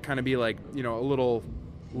would kind of be like, you know, a little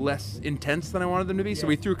less intense than I wanted them to be. So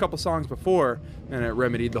we threw a couple songs before and it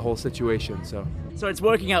remedied the whole situation. So it's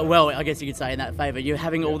working out well, I guess you could say, in that favour. You're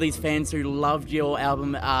having all these fans who loved your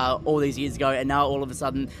album all these years ago, and now all of a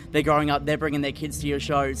sudden they're growing up, they're bringing their kids to your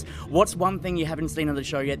shows. What's one thing you haven't seen on the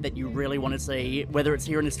show yet that you really want to see, whether it's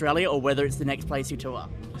here in Australia or whether it's the next place you tour?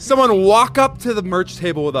 someone walk up to the merch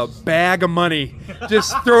table with a bag of money,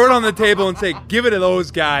 just throw it on the table and say, give it to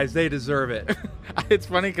those guys, they deserve it. It's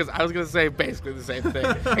funny because I was going to say basically the same thing,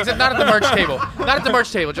 except not at the merch table. Not at the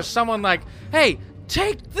merch table, just someone like, hey,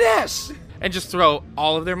 take this! And just throw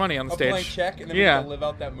all of their money on the stage. Blank check, and then we have to live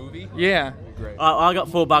out that movie? Yeah. Great. I got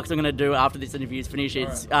 $4 I'm going to do after this interview's finished.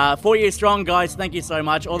 It's 4 years strong, guys. Thank you so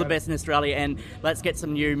much. All the best in Australia, and let's get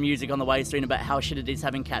some new music on the way soon about how shit it is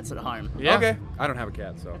having cats at home. Yeah. Okay. I don't have a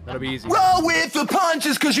cat, so that'll be easy. Roll with the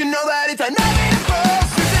punches, cause you know that it's inevitable,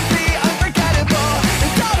 simply unforgettable,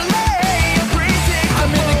 and totally unpredictable. I'm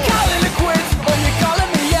in the calling the quits, or you're calling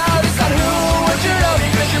me out. It's not who or what you know,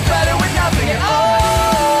 because you're better with nothing at all.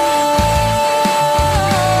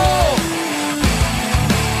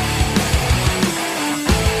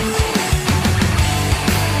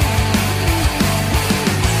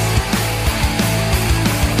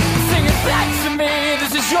 Sing it back to me,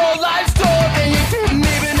 this is your life story. You didn't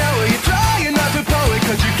even know it, you're trying not to poet,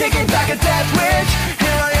 cause you're kicking back a death wish.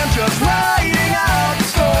 Here I am just riding out the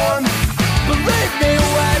storm. Believe me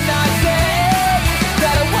when I say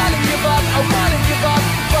that I wanna give up,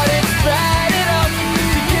 but it's bad enough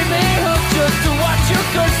to keep me hooked just to watch you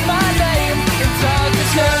curse my name and talk to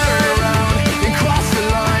turn around and cross the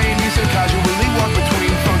line. You so casually walk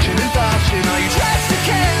between function and fashion. Are you dressed to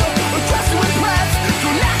kill or dressed to impress?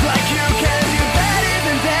 Don't act like you can do better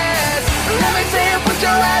than this. Let me see you put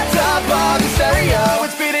your hands up on the stereo.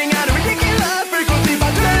 It's beating at a ridiculous frequency,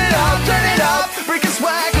 but turn it up, freaking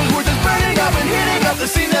swag, cause we're just burning up and hitting up the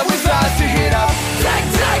scene that was ours to hit up.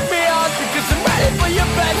 Take me out, because I'm ready for your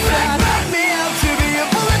bedside. Back me out to be a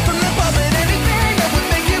bullet from the puppet. Anything that would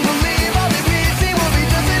make you believe all the PC will be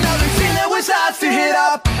just another scene that was ours to hit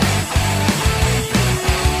up.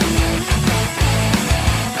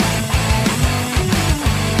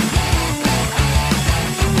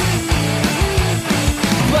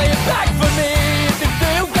 Play it back for me if you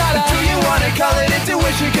feel gotta. Do you wanna call it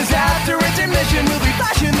intuition? Cause after intermission we'll be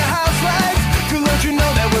flashing the house lights to let you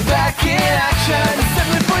know that we're back in action.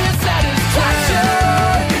 Simply for your satisfaction.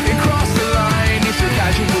 And cross the line, you should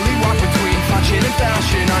casually walk between function and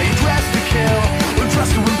fashion. Are you dressed to kill or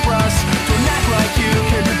dressed to impress? Don't act like you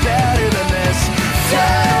can do better than this.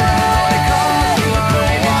 Take cross the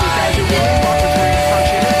line, you should casually walk between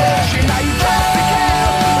function and fashion. Are you dressed to kill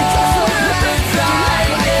or dressed to impress? Don't act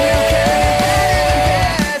like you can do better than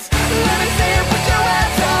this. Let me see you put your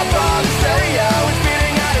hands up on the stereo. It's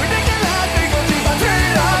beating at a ridiculous frequency, but turn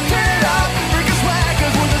it up, freaking swag,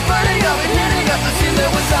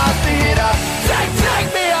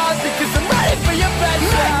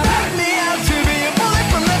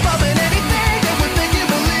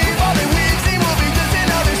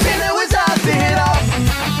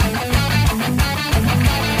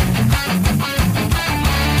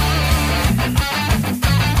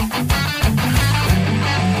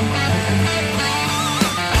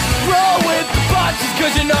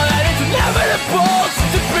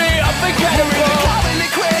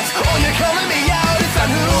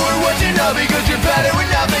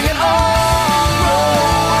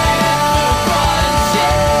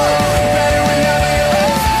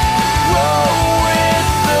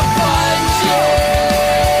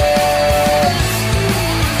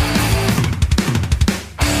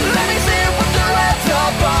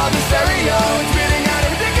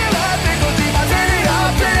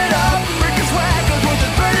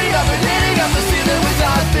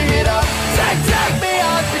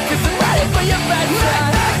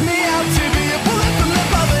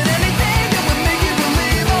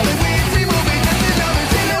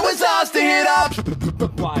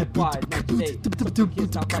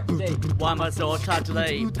 Why am I so tired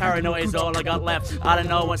today? Paranoia is all I got left. I don't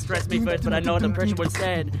know what stressed me first, but I know the pressure was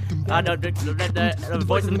said. I know the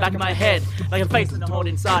voice in the back of my head, like a face that I hold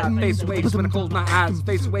inside. Face waves when I close my eyes.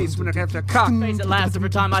 Face waves when I have to cock. Face at last every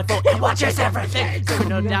time I fall. It watches everything. So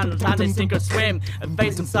no down no time to sink or swim. A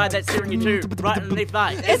face inside that's steering you to right underneath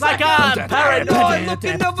my. It's like I'm paranoid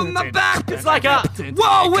looking over my back. It's like a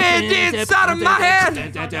whirlwind inside of my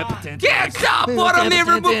head. Can't stop what I'm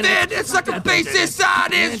hearing within. It's like a face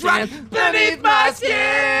inside is right beneath my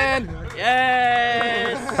skin.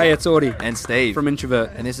 Yes. Hey, it's Audie and Steve from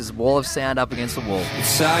Introvert, and this is Wall of Sound Up Against the Wall.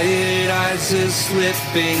 Tired eyes are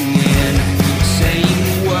slipping in,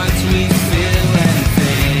 saying what we feel and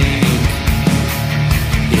think.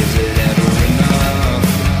 Is it ever enough?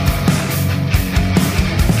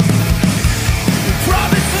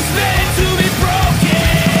 Promises made to be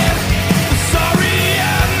broken. Sorry I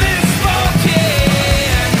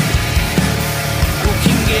misspoken. Who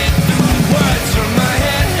can get the words from my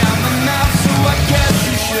head out my mouth? So I guess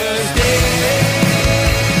you should stay.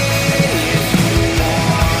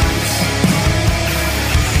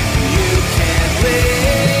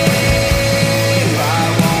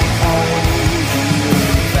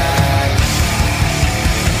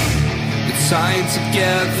 Tying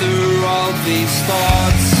together all these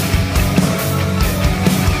thoughts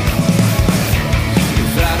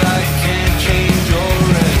that I can't change or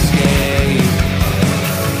escape.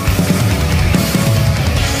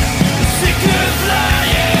 Sick of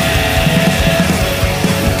lying,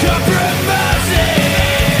 compromising.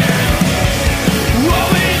 What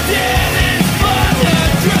we did is but a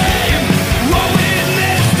dream. What we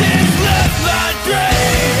missed is left my dream.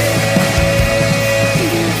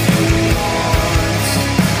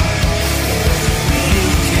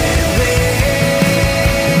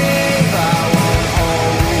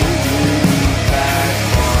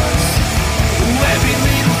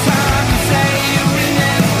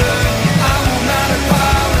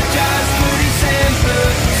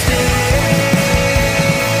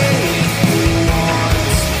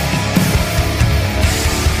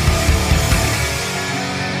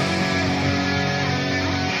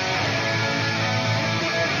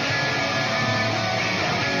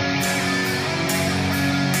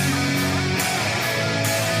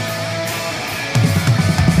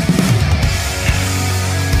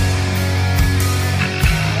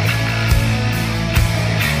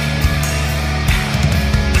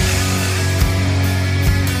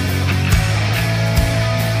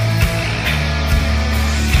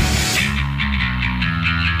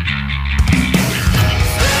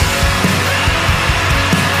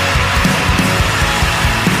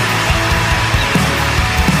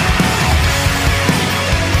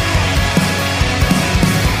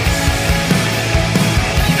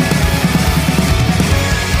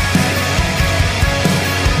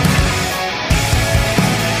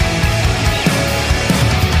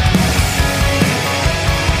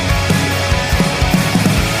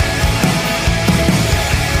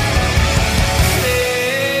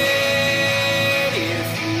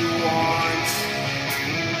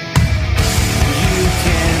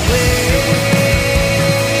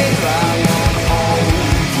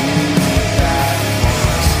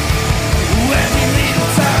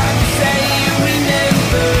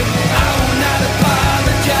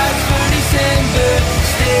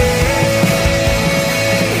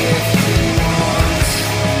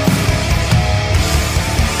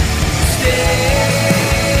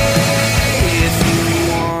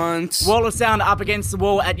 Wall of Sound Up Against the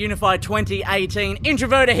Wall at Unify 2018.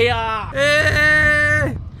 Introvert here.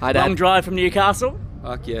 Hi, Dad. Long drive from Newcastle.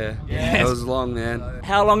 Fuck yeah. Yes. That was long, man.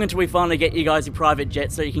 How long until we finally get you guys a private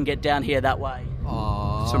jet so you can get down here that way?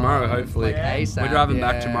 Tomorrow, hopefully. Like We're driving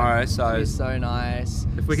back tomorrow, so It'd be so nice.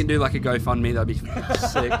 if we can do like a GoFundMe, that'd be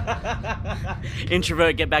sick.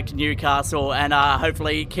 Introvert, get back to Newcastle and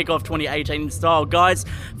hopefully kick off 2018 in style. Guys,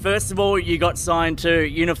 first of all, you got signed to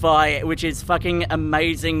Unify, which is fucking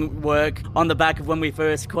amazing work on the back of when we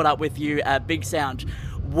first caught up with you at Big Sound.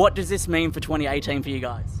 What does this mean for 2018 for you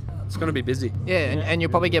guys? It's going to be busy. Yeah, and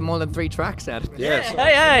you'll probably get more than 3 tracks out of it. Yes.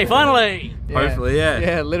 Hey, finally! Hopefully, yeah.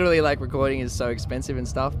 Yeah, literally, like, recording is so expensive and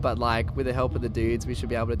stuff, but, like, with the help of the dudes, we should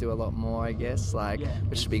be able to do a lot more, I guess, like,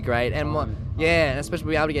 which should be great. And more, and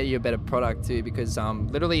especially be able to get you a better product, too, because,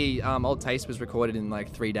 literally, Old Taste was recorded in,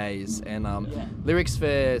 like, 3 days, and lyrics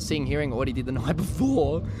for Seeing Hearing already did the night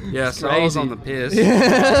before. Yeah, so I was on the piss,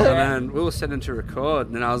 and then we were setting to record,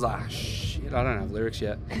 and then I was like, shit, I don't have lyrics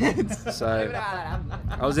yet. So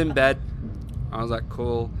I was in bed. I was like,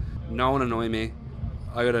 cool, no one annoy me.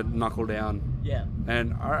 I got to knuckle down. Yeah.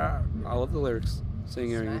 And I love the lyrics. Seeing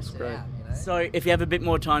Hearing, it's great. So if you have a bit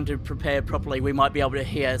more time to prepare properly, we might be able to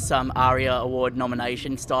hear some ARIA Award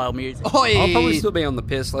nomination style music. I'll probably still be on the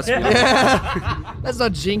piss, let's be honest. Let's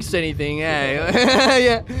not jinx anything, eh?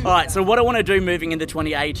 Yeah. All right, so what I want to do moving into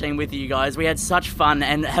 2018 with you guys, we had such fun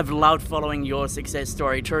and have loved following your success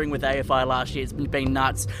story. Touring with AFI last year, it's been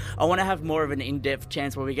nuts. I want to have more of an in-depth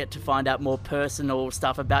chance where we get to find out more personal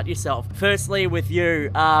stuff about yourself. Firstly, with you,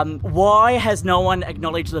 why has no one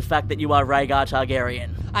acknowledged the fact that you are Rhaegar Targaryen?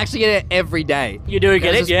 I actually get it every day. You do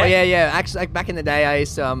get it, yeah? Yeah. Actually, like, back in the day, I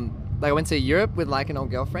used to, I went to Europe with like an old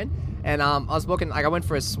girlfriend, and I was walking, like I went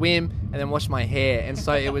for a swim and then washed my hair, and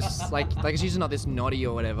so it was like it's usually not this knotty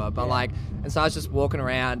or whatever, but and so I was just walking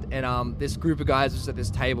around, and this group of guys was at this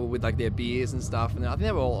table with like their beers and stuff, and I think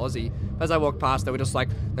they were all Aussie. But as I walked past, they were just like,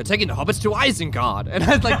 they're taking the hobbits to Isengard, and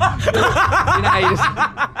I was like,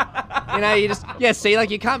 you just see, like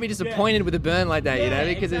you can't be disappointed with a burn like that,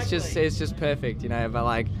 because exactly. it's just perfect, but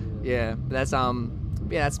like, that's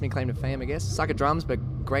that's my claim to fame, I guess. Suck at drums, but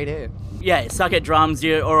great hair. Yeah, suck at drums,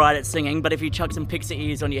 you're alright at singing, but if you chuck some pixie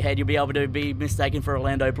ears on your head, you'll be able to be mistaken for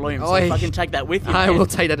Orlando Bloom. So if I can take that with you. I will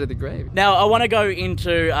take that to the grave. Now, I want to go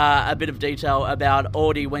into a bit of detail about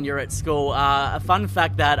Audie when you're at school. A fun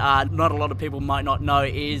fact that not a lot of people might not know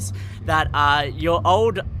is that your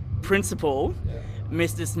old principal...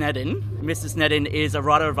 Mr. Snedden is a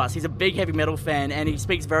writer of us. He's a big heavy metal fan, and he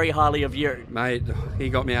speaks very highly of you. Mate, he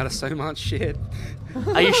got me out of so much shit.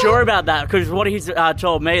 Are you sure about that? Because what he's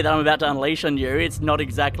told me that I'm about to unleash on you, it's not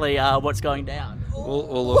exactly what's going down.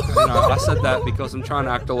 Well, look, I said that because I'm trying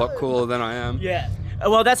to act a lot cooler than I am. Yeah.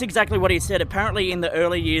 Well, that's exactly what he said. Apparently, in the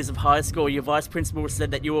early years of high school, your vice principal said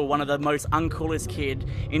that you were one of the most uncoolest kid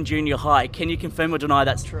in junior high. Can you confirm or deny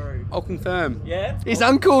that's true? I'll confirm. Yeah? He's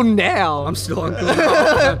uncool now. I'm still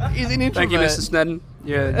uncool. He's an introvert. Thank you, Mr. Snedden.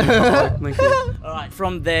 Yeah, thank you. All right,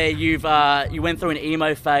 from there, you went through an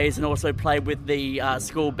emo phase and also played with the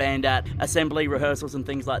school band at assembly rehearsals and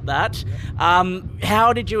things like that.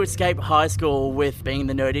 How did you escape high school with being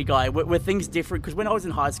the nerdy guy? Were things different? Because when I was in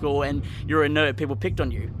high school and you were a nerd, people picked on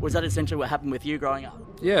you. Was that essentially what happened with you growing up?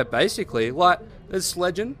 Yeah, basically. Like, there's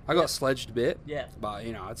sledging. I got sledged a bit. Yeah. But,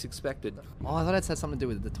 it's expected. Oh, I thought it had something to do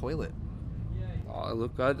with the toilet. Oh,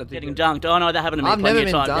 look, I getting dunked. Oh, no, that happened to me I've plenty never of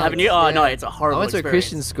been times. dunked. Haven't you? Oh, no, it's a horrible I went to a experience.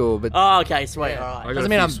 Christian school, but... Oh, okay, sweet, all right. I got Doesn't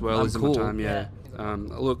mean a I'm few swirlies cool. in my time, yeah.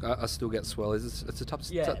 Look, I still get swirlies. It's a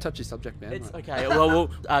touchy subject, man. It's okay. Well,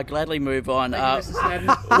 we'll gladly move on.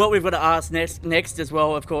 What we've got to ask next as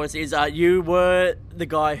well, of course, is you were the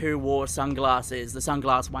guy who wore sunglasses, the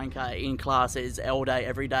sunglass wanker in classes all day,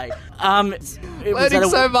 every day. Learning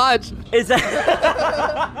so much. Is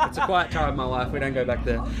that? It's a quiet time in my life. We don't go back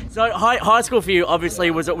there. So high school for you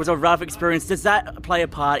obviously was a rough experience. Does that play a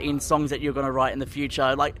part in songs that you're going to write in the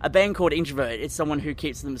future? Like a band called Introvert, it's someone who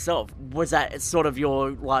keeps to themselves. Was that sort of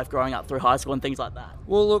your life growing up through high school and things like that?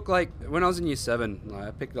 Well, look, like when I was in year 7,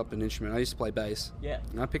 I picked up an instrument. I used to play bass. Yeah.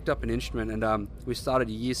 And I picked up an instrument, and we started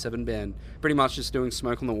a year 7 band, pretty much just doing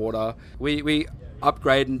Smoke on the Water. We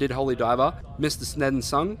upgraded and did Holy Diver. Mr. Snedden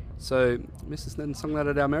sung, so Mr. Snedden sung that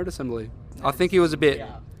at our merit assembly. I think he was a bit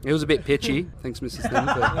pitchy. Thanks, Mr. Snedden.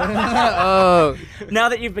 Oh. Now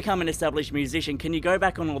that you've become an established musician, can you go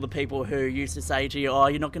back on all the people who used to say to you, oh,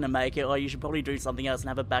 you're not going to make it, or you should probably do something else and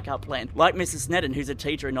have a backup plan? Like Mr. Snedden, who's a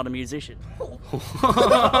teacher and not a musician.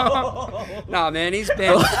 Nah, man, he's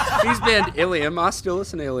banned Ilium. I still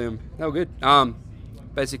listen to Ilium. They were good.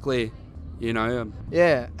 Basically...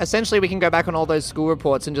 yeah, essentially we can go back on all those school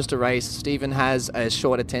reports and just erase Stephen has a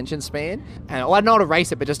short attention span, and well, not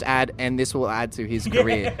erase it, but just add, and this will add to his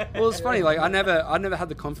career. Well, it's funny, like I never had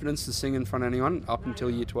the confidence to sing in front of anyone up until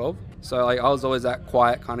year 12. So like I was always that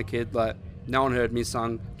quiet kind of kid. Like no one heard me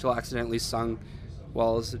sung till I accidentally sung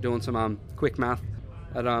while I was doing some quick math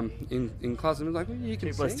at in class. And I was like, well, you can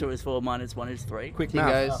 2 sing. + 2 is 4, -1 is 3. Quick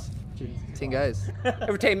math. Ting goes.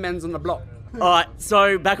 Every 10 men's on the block. All right,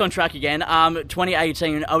 so back on track again.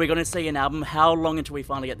 2018, are we going to see an album? How long until we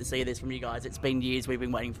finally get to see this from you guys? It's been years we've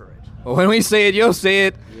been waiting for it. Well, when we see it, you'll see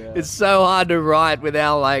it. Yeah. It's so hard to write with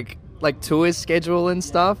our like tour schedule and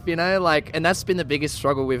stuff, and that's been the biggest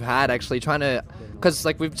struggle we've had actually trying to, because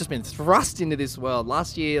like we've just been thrust into this world.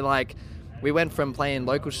 Last year, like we went from playing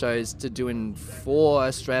local shows to doing 4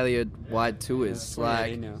 Australia-wide tours.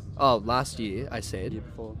 Last year I said. Year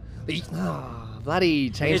before. Bloody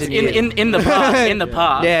changed in the past. In the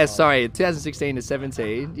past. Yeah, sorry, 2016 to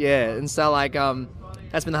 17. Yeah, and so like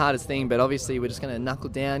that's been the hardest thing. But obviously we're just gonna knuckle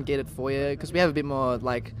down, get it for you, because we have a bit more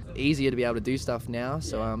like easier to be able to do stuff now.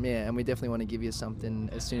 So and we definitely want to give you something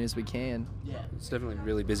as soon as we can. Yeah, it's definitely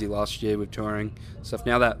really busy last year with touring stuff.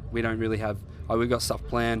 Now that we don't really have we've got stuff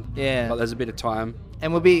planned. Yeah. But there's a bit of time.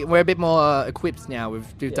 And we're a bit more equipped now.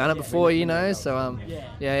 We've done it before, you know. So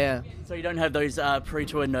yeah. So you don't have those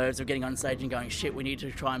pre-tour nerves of getting on stage and going, shit, we need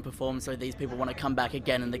to try and perform so these people want to come back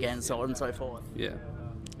again and again, so on and so forth. Yeah.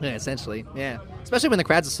 Yeah, essentially, yeah. Especially when the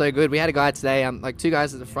crowds are so good. We had a guy today, like 2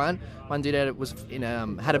 guys at the front. One dude had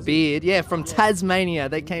a beard. Yeah, from Tasmania.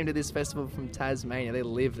 They came to this festival from Tasmania. They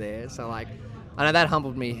live there, so like, I know that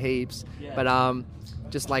humbled me heaps. Yeah. But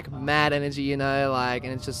just like mad energy, you know, like,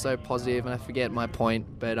 and it's just so positive. And I forget my point,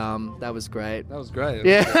 but that was great. That was great.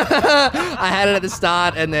 Yeah, I had it at the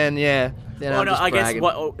start, and then Well, no, I guess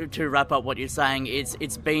to wrap up what you're saying,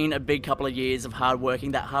 it's been a big couple of years of hard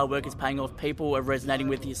working. That hard work is paying off. People are resonating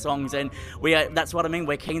with your songs, and that's what I mean.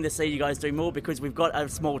 We're keen to see you guys do more because we've got a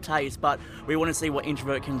small taste, but we want to see what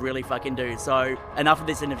Introvert can really fucking do. So enough of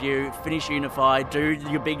this interview. Finish Unify, do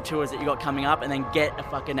your big tours that you got coming up, and then get a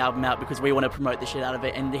fucking album out because we want to promote the shit out of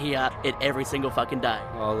it and hear it every single fucking day.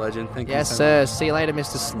 Oh, legend. Thank you. Yes, sir. See you later,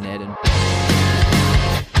 Mr. Snedden.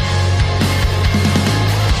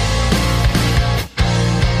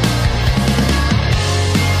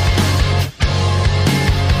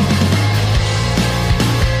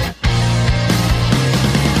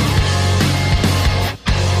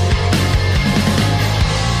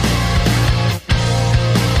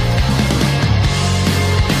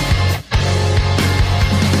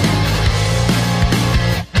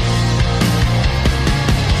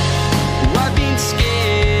 I've been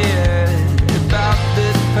scared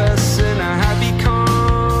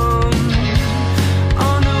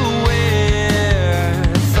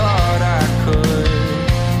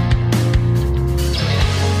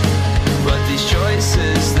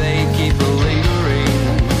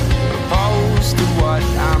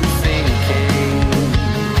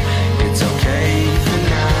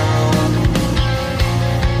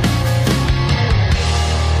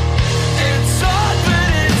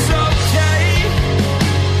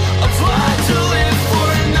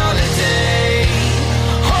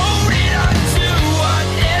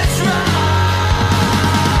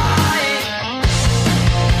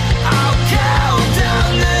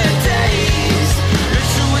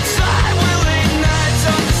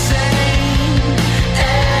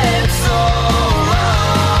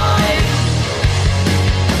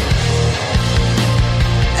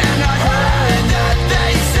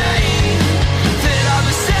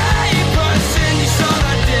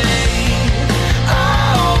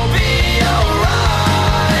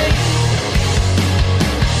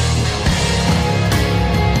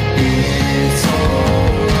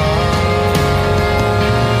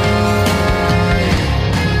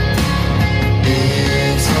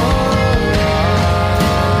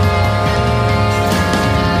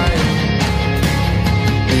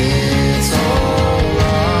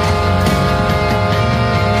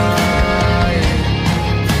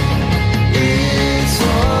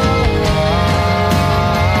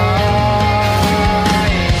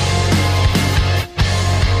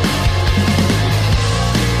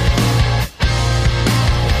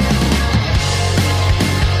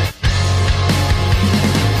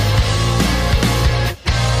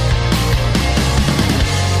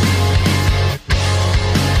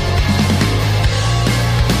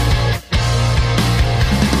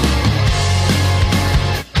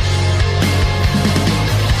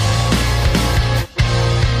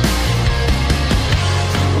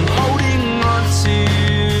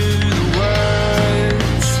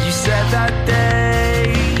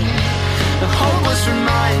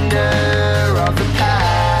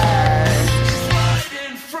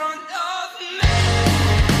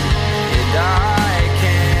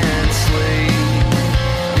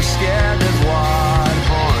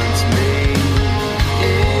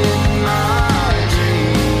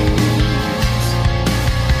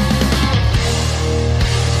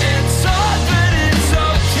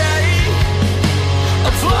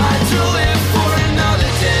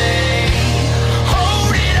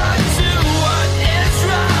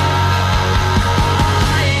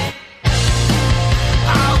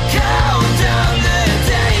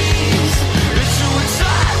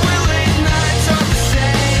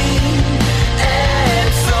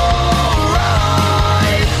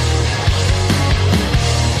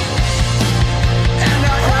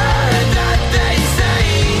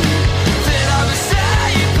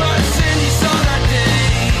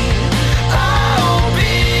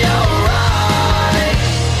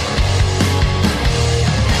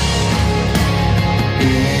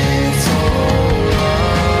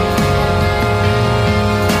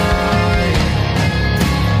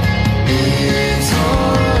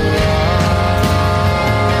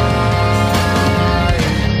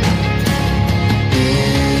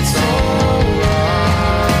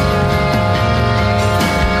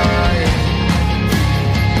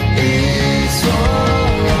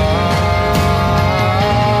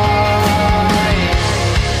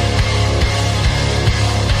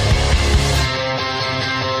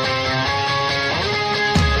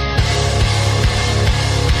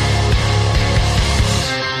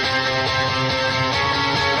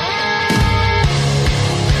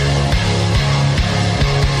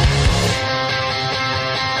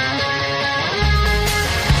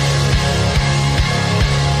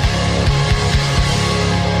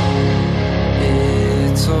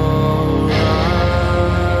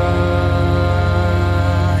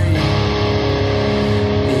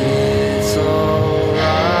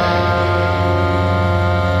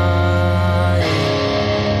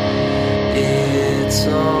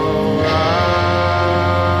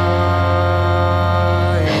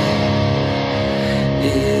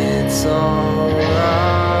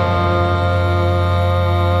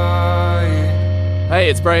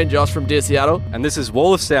it's Bray and Josh from Dear Seattle. And this is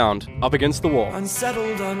Wall of Sound, Up Against the Wall.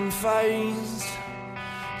 Unsettled, unfazed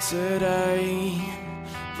today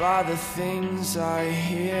by the things I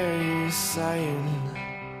hear you saying.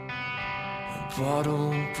 A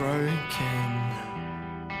bottle broken,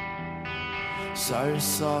 so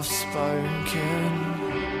soft-spoken.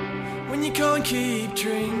 When you can't keep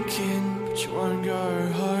drinking, but you won't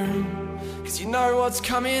go home, 'cause you know what's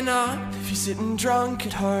coming up if you're sitting drunk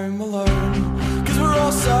at home alone. 'Cause we're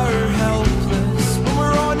all so helpless when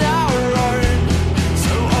we're on our own.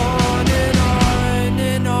 So on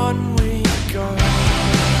and on we go.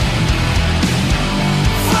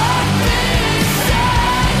 Fuck this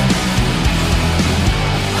shit,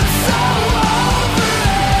 I'm so over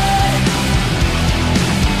it.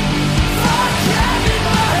 Fuck having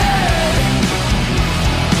my head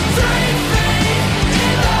 3 feet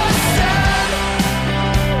in the sand.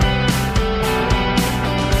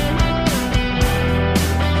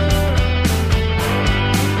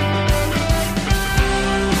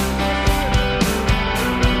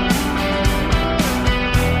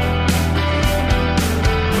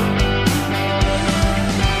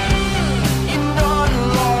 You're not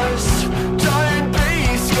lost, don't be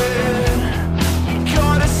scared. You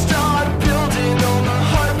gotta start building on the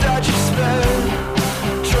hope that you spare.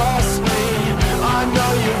 Trust me, I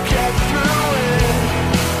know you'll get through it.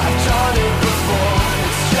 I've done it before,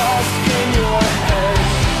 it's just in your head.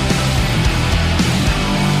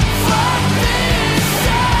 Fuck this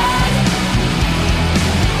shit,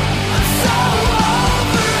 I'm so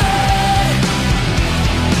over it.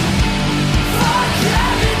 Fuck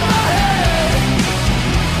having my head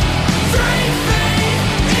 3 feet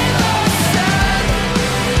in the sand.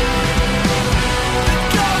 Let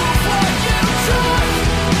go of what you took.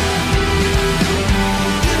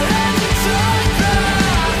 You had to turn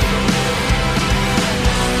back.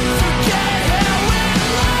 Forget how it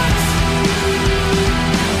looks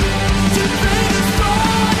to be this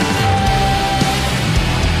morning.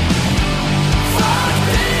 Fuck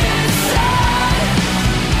this shit,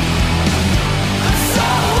 I'm so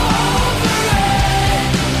over it.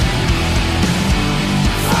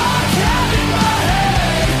 Fuck having my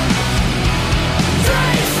head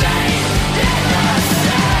 3 feet in the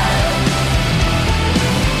sand.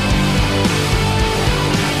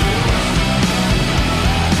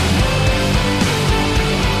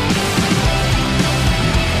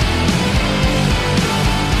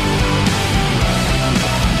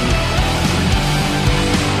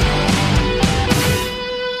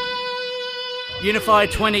 Unify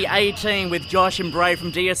 2018 with Josh and Bray from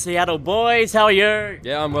Dear Seattle. Boys, how are you?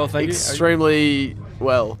 Yeah, I'm well, thank you. Extremely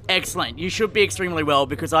well. Excellent. You should be extremely well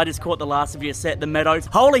because I just caught the last of your set, The Meadows.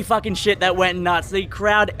 Holy fucking shit, that went nuts. The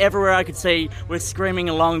crowd everywhere I could see was screaming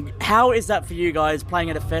along. How is that for you guys playing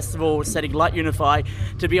at a festival setting like Unify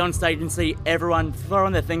to be on stage and see everyone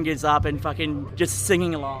throwing their fingers up and fucking just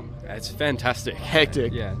singing along? It's fantastic.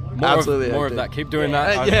 Hectic. Yeah. Absolutely More of hectic. that. Keep doing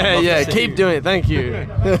that. I'd Yeah, love to yeah, see keep you. doing it. Thank you.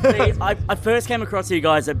 See, I first came across you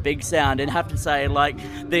guys at Big Sound and have to say, like,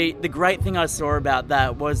 the great thing I saw about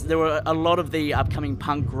that was there were a lot of the upcoming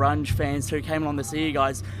punk grunge fans who came along to see you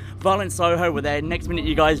guys. Violent Soho were there. Next minute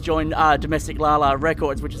you guys joined Domestic Lala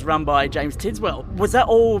Records, which is run by James Tidswell. Was that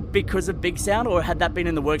all because of Big Sound or had that been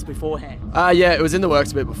in the works beforehand? Yeah, it was in the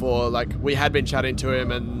works a bit before. Like, we had been chatting to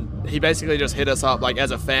him and he basically just hit us up, like,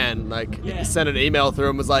 as a fan. Like, he sent an email through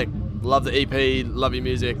and was like, love the EP, love your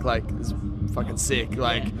music, like, it's fucking sick.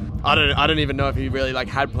 Like, I don't even know if he really, like,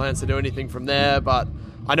 had plans to do anything from there, but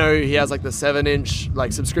I know he has, like, the 7-inch,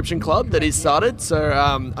 like, subscription club that he's started,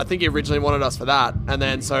 so I think he originally wanted us for that, and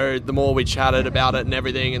then so the more we chatted about it and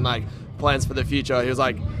everything and, like, plans for the future, he was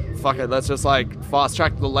like, fuck it, let's just, like, fast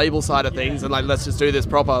track the label side of things and, like, let's just do this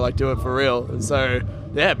proper, like, do it for real. And so,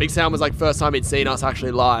 yeah, Big Sound was, like, first time he'd seen us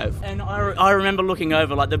actually live. And I remember looking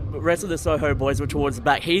over, like, the rest of the Soho boys were towards the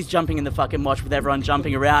back. He's jumping in the fucking mosh with everyone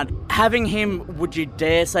jumping around. Having him, would you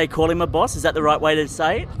dare say, call him a boss? Is that the right way to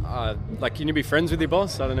say it? Like, can you be friends with your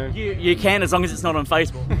boss? I don't know. You can, as long as it's not on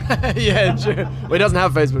Facebook. Yeah, true. Well, he doesn't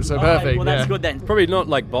have Facebook, so perfect. Well, that's yeah. good then. Probably not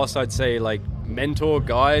like boss, I'd say like mentor,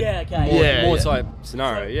 guide. Yeah, okay. More type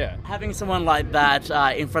scenario, yeah. Having someone like that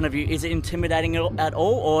in front of you, is it intimidating at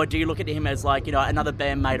all? Or do you look at him as like, you know, another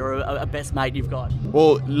bandmate or a best mate you've got?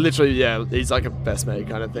 Well, literally, yeah, he's like a best mate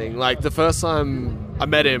kind of thing. Like, the first time I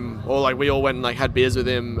met him, or like we all went and like had beers with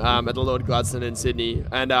him at the Lord Gladstone in Sydney,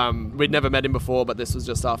 and we'd never met him before, but this was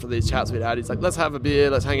just after these chats we'd had. He's like, let's have a beer,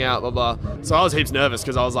 let's hang out, blah, blah. So I was heaps nervous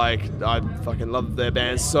because I was like, I fucking love their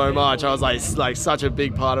band so much. I was like such a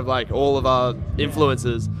big part of like all of our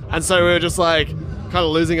influences. And so we were just like, kind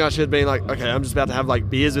of losing our shit, being like, okay, I'm just about to have like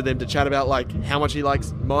beers with him to chat about like how much he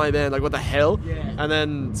likes my band, like what the hell. And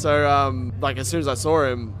then so like as soon as I saw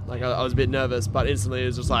him, like I was a bit nervous, but instantly it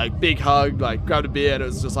was just like big hug, like grabbed a beer, and it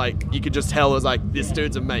was just like you could just tell it was like, this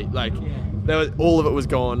dude's a mate. Like there was, all of it was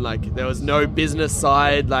gone. Like there was no business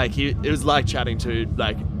side. Like it was like chatting to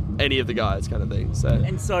like any of the guys, kind of thing. So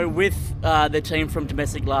And so with the team from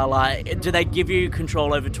Domestic Lala, do they give you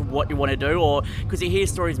control over to what you want to do? Or because you hear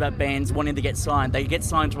stories about bands wanting to get signed, they get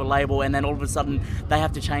signed to a label and then all of a sudden they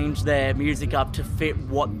have to change their music up to fit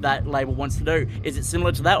what that label wants to do. Is it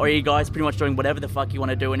similar to that, or are you guys pretty much doing whatever the fuck you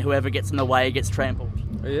want to do and whoever gets in the way gets trampled?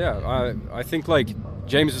 Yeah, I think like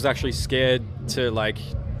James was actually scared to like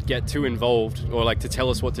get too involved or like to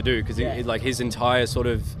tell us what to do, because like his entire sort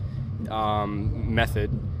of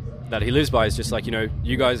method that he lives by is just like, you know,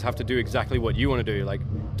 you guys have to do exactly what you want to do. Like,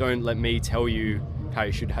 don't let me tell you how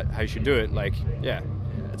you should do it. Like, yeah.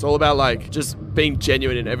 It's all about like just being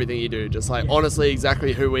genuine in everything you do. Just like honestly,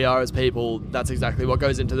 exactly who we are as people. That's exactly what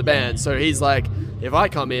goes into the band. So he's like, if I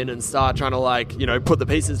come in and start trying to like, you know, put the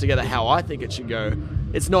pieces together how I think it should go,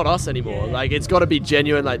 it's not us anymore. Like it's got to be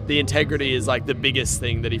genuine. Like the integrity is like the biggest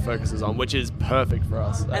thing that he focuses on, which is perfect for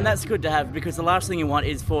us. And that's good to have, because the last thing you want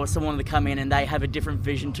is for someone to come in and they have a different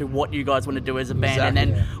vision to what you guys want to do as a band, and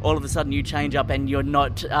then all of a sudden you change up and you're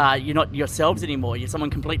not yourselves anymore. You're someone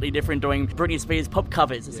completely different doing Britney Spears pop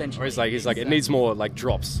covers, essentially. Or he's like, it needs more like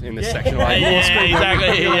drops in this section. Like,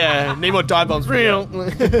 Exactly. Yeah, need more dive bombs. Real.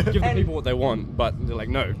 Give the people what they want, but they're like,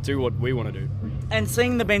 no, do what we want to do. And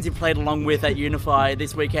seeing the bands you played along with at Unify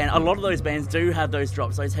this weekend, a lot of those bands do have those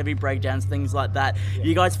drops, those heavy breakdowns, things like that.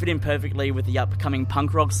 You guys fit in perfectly with the upcoming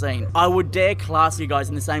punk rock scene. I would dare class you guys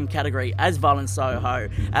in the same category as Violent Soho,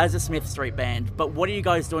 as a Smith Street band. But what are you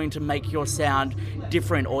guys doing to make your sound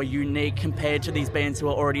different or unique compared to these bands who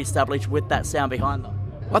are already established with that sound behind them?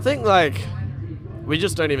 I think like we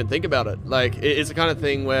just don't even think about it. Like it's the kind of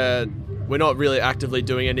thing where we're not really actively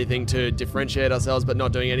doing anything to differentiate ourselves, but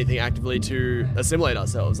not doing anything actively to assimilate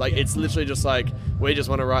ourselves. Like it's literally just like we just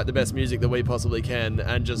want to write the best music that we possibly can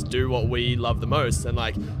and just do what we love the most. And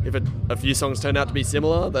like if a few songs turn out to be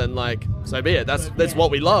similar, then like so be it. That's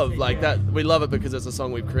what we love. Like that we love it because it's a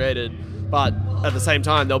song we've created. But at the same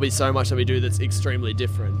time, there'll be so much that we do that's extremely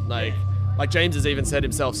different. Like James has even said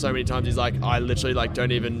himself so many times, he's like, I literally like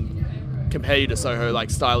don't even compare you to Soho like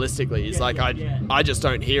stylistically. He's like, I just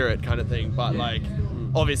don't hear it kind of thing, but like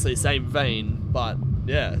obviously same vein, but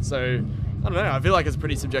yeah, so I don't know, I feel like it's a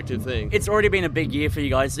pretty subjective thing. It's already been a big year for you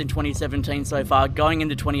guys in 2017 so far. Going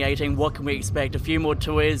into 2018, what can we expect? A few more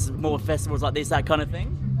tours, more festivals like this, that kind of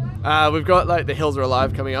thing? We've got like the Hills Are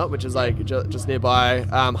Alive coming up, which is like just nearby,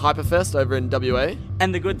 Hyperfest over in WA.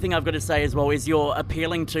 And the good thing I've got to say as well is you're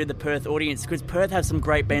appealing to the Perth audience, because Perth have some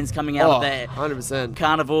great bands coming out of there. 100%.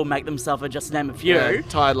 Carnival, Make Them Suffer, just to name a few. Yeah,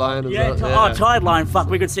 Tideline as well. Tideline, fuck,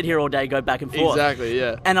 we could sit here all day, go back and forth. Exactly,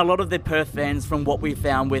 yeah. And a lot of the Perth fans, from what we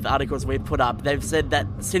found with articles we've put up, they've said that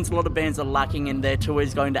since a lot of bands are lacking in their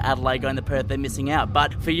tours, going to Adelaide, going to Perth, they're missing out.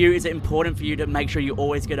 But for you, is it important for you to make sure you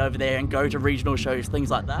always get over there and go to regional shows, things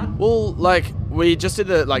like that? Well, like we just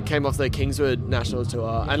came off the Kingswood Nationals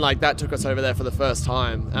tour, and like that took us over there for the first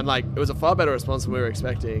time, and like it was a far better response than we were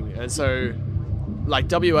expecting. And so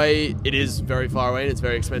like WA, it is very far away and it's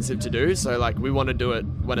very expensive to do, so like we want to do it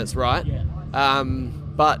when it's right.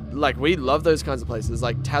 But like we love those kinds of places,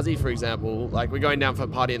 like Tassie for example. Like we're going down for a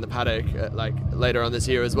party in the paddock like later on this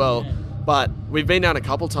year as well, but we've been down a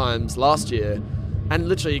couple times last year. And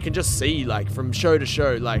literally, you can just see, like, from show to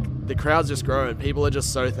show, like, the crowds just grow and people are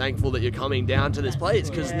just so thankful that you're coming down to this place,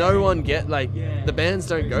 because no one the bands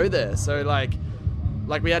don't go there. So, like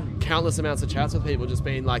we had countless amounts of chats with people just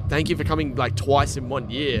being like, thank you for coming, like, twice in 1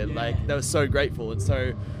 year. Like, they were so grateful. And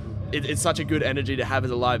so it's such a good energy to have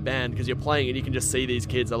as a live band, because you're playing and you can just see these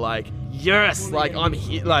kids are like, yes, like, I'm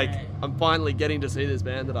here, like, I'm finally getting to see this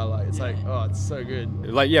band that I like. It's like, oh, it's so good.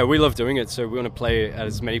 Like, yeah, we love doing it, so we want to play at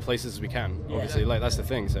as many places as we can, obviously. Like, that's the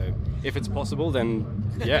thing. So if it's possible,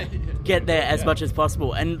 then, yeah. Get there as much as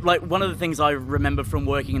possible. And, like, one of the things I remember from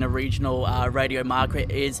working in a regional radio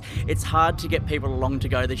market is it's hard to get people along to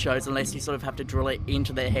go to the shows unless you sort of have to drill it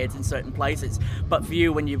into their heads in certain places. But for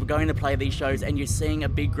you, when you're going to play these shows and you're seeing a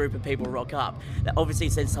big group of people rock up, that obviously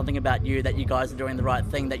says something about you, that you guys are doing the right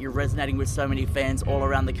thing, that you're resonating with so many fans all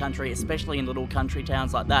around the country, especially in little country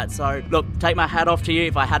towns like that. So, look, take my hat off to you.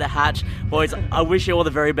 If I had a hat, boys, I wish you all the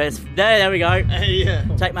very best. There we go. Yeah.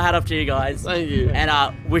 Take my hat off to you guys. Thank you. And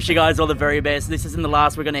wish you guys all the very best. This isn't the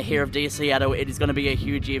last we're going to hear of Dear Seattle. It is going to be a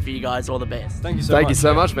huge year for you guys. All the best. Thank you so much. Thank you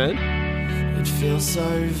so much, man. It feels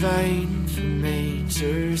so vain for me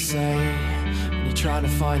to say when you're trying to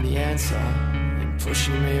find the answer and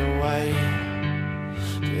pushing me away.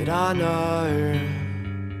 But I know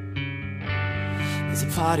there's a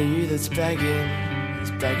part of you that's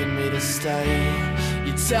begging me to stay.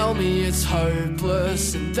 You tell me it's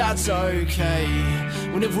hopeless and that's okay.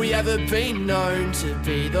 When have we ever been known to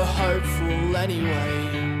be the hopeful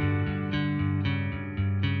anyway?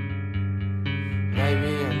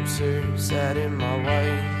 Maybe I'm too set in my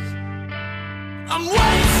ways. I'm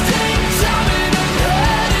wasting time and I'm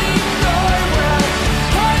heading nowhere.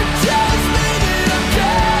 Hope tells me that I'm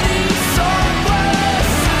getting somewhere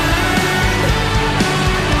soon.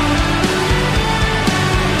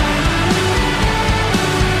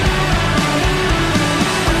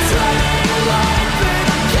 I'm turning light but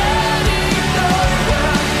I'm getting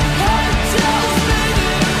nowhere. Hope tells me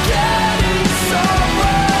that I'm getting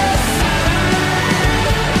somewhere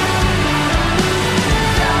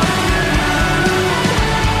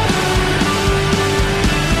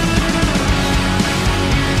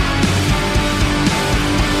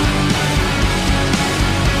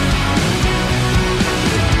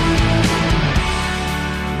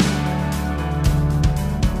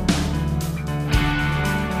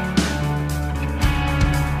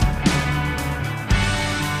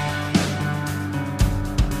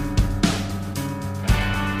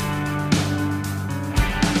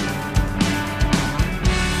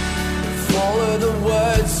follow the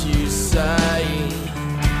words you say.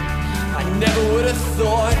 I never would have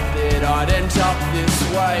thought that I'd end up this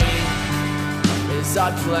way. As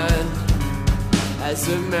I planned, as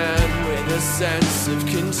a man with a sense of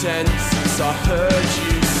content. Since I heard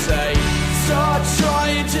you say, start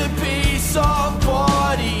trying to be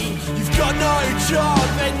somebody. You've got no job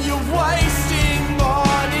and you're wasting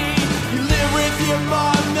money. You live with your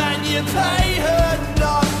mom and you pay her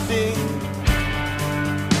nothing.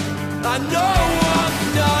 I know I'm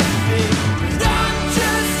nothing, but I'm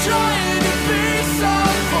just trying to be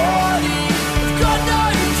somebody. I've got no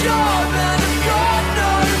job and I've got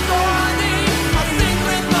no money. I think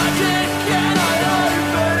with my dick and I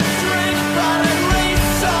overdrink, but at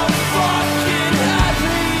least I'm fucking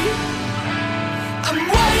happy. I'm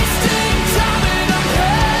wasting time and I'm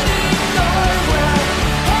heading nowhere.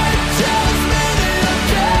 Hope tells me that I'm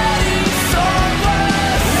getting somewhere.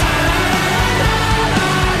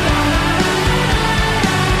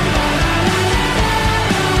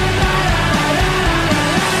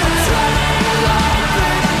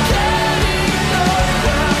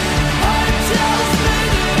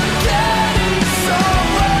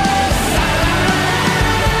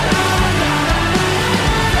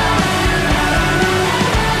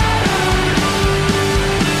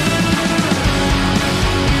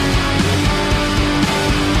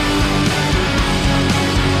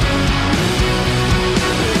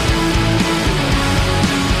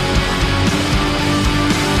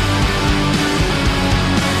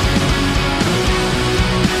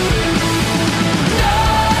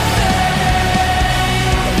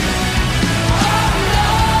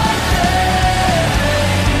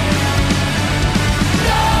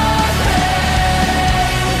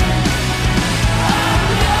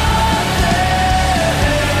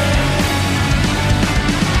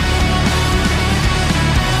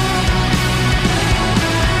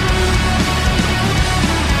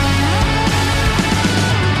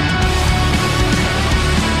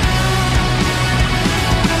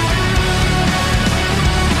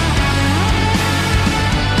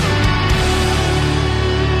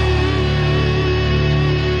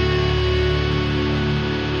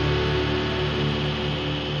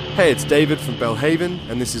 Hey, it's David from Belhaven,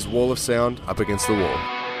 and this is Wall of Sound Up Against the Wall.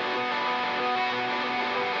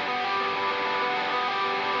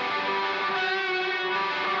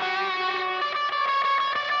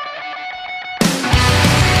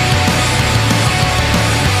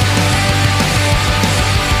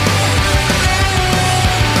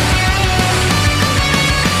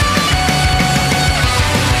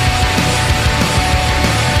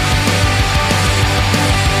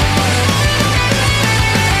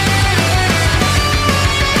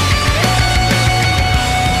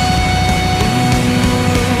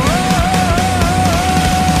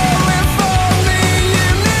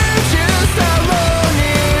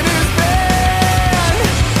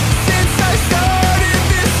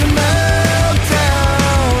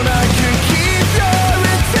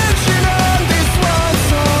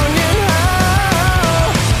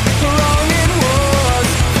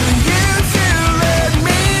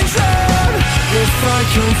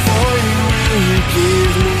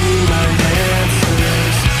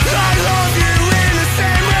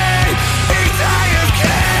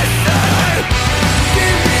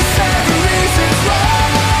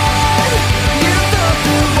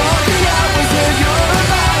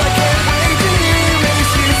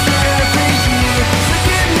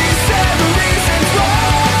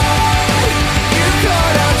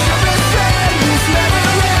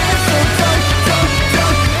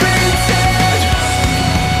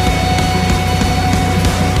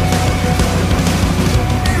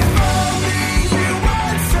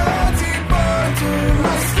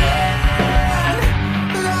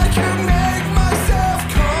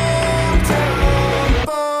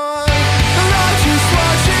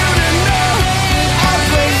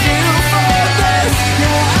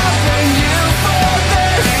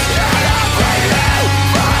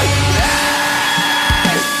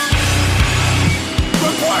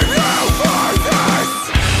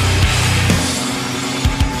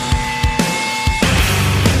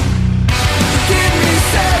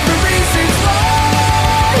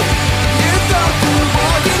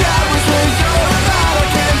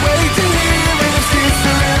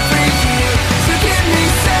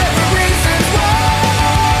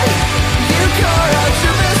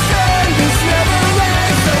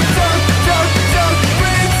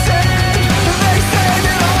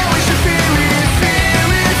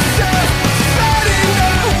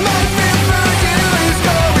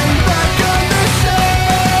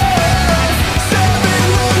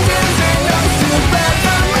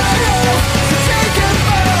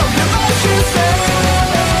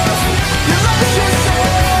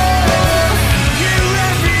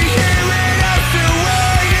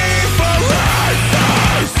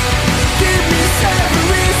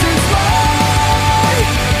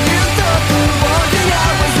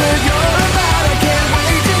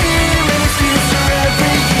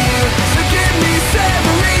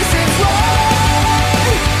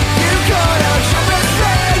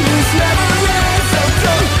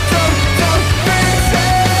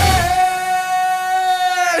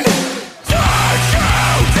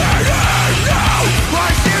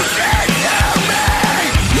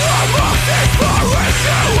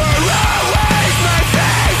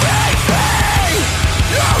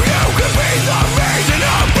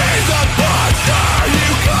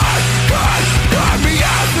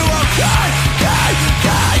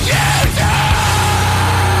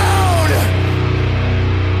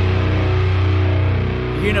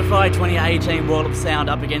 Unify 2018 Wall of Sound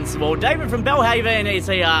up against the wall. David from Belhaven is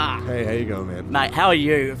here. Hey, how you going, man? Mate, how are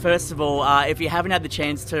you? First of all, if you haven't had the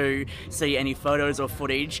chance to see any photos or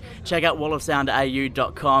footage, check out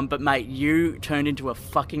wallofsoundau.com. But, mate, you turned into a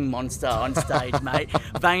fucking monster on stage, mate.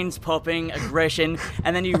 Veins popping, aggression,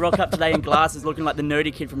 and then you rock up today in glasses looking like the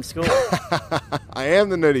nerdy kid from school. I am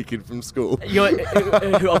the nerdy kid from school.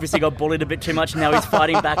 Who obviously got bullied a bit too much, and now he's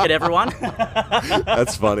fighting back at everyone.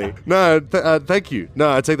 That's funny. No, thank you.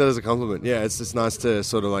 No, I take that as a compliment. Yeah, it's just nice to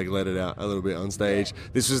sort of like let it out a little bit on stage.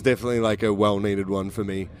 This was definitely like a well-needed one for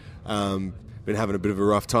me. Been having a bit of a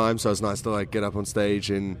rough time, so it's nice to like get up on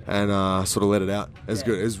stage and sort of let it out. It's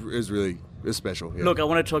good. It was really... It's special. Yeah. Look, I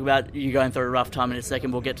want to talk about you going through a rough time in a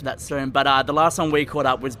second. We'll get to that soon. But the last time we caught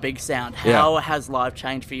up was Big Sound. How has life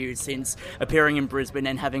changed for you since appearing in Brisbane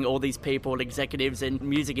and having all these people, executives and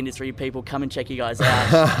music industry people come and check you guys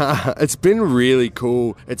out? It's been really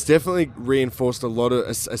cool. It's definitely reinforced a lot of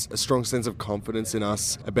a strong sense of confidence in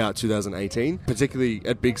us about 2018, particularly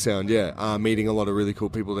at Big Sound. Meeting a lot of really cool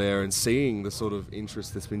people there and seeing the sort of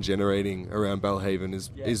interest that's been generating around Belhaven is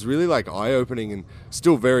really like eye-opening and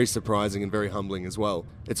still very surprising and very humbling as well.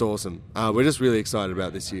 It's awesome. We're just really excited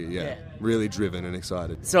about this year. Really driven and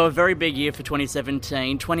excited. So a very big year for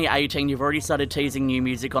 2017. 2018, you've already started teasing new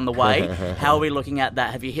music on the way. How are we looking at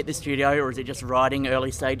that? Have you hit the studio, or is it just writing,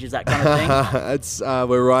 early stages, that kind of thing?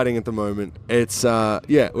 We're writing at the moment. It's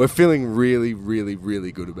we're feeling really, really,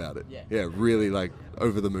 really good about it. Really like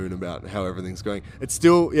over the moon about how everything's going. It's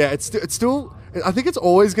still I think it's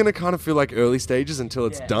always going to kind of feel like early stages until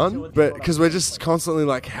it's done, but because we're just constantly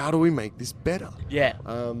like, how do we make this better?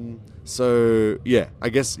 I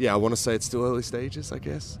guess I want to say it's still early stages, I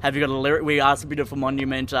guess. Have you got a lyric? We asked a Beautiful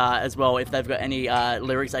Monument as well if they've got any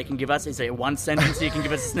lyrics they can give us. Is there one sentence you can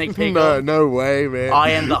give us a sneak peek of? No way, man.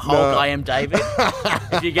 I am the Hulk, I am David.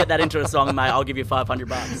 If you get that into a song, mate, I'll give you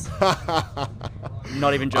 $500.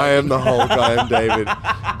 Not even joking. I am the Hulk, I am David.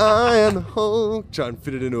 I am the Hulk. Try and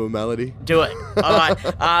fit it into a melody. Do it. All right.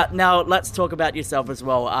 Now, let's talk about yourself as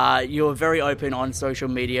well. You're very open on social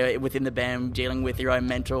media within the band, dealing with your own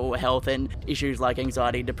mental health and issues like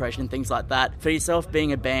anxiety, depression, things like that. For yourself,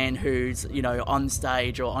 being a band who's, on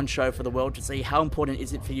stage or on show for the world to see, how important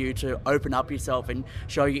is it for you to open up yourself and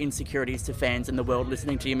show your insecurities to fans in the world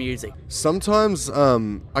listening to your music? Sometimes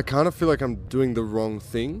I kind of feel like I'm doing the wrong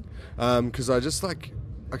thing because I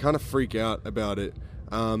kind of freak out about it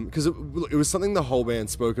because it was something the whole band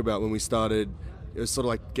spoke about when we started. It was sort of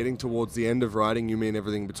like getting towards the end of writing You Mean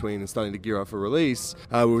Everything Between and starting to gear up for release.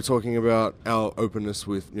 We were talking about our openness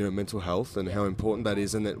with mental health and how important that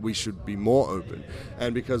is, and that we should be more open.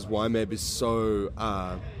 And because YMEB is so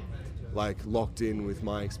locked in with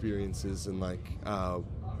my experiences and my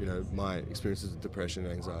experiences with depression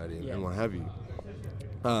and anxiety and what have you,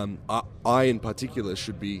 I in particular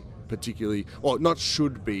should be not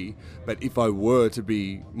should be, but if I were to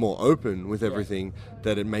be more open with everything,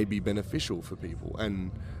 that it may be beneficial for people. And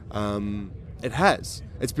it has.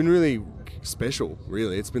 It's been really special,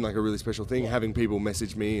 really. It's been like a really special thing, having people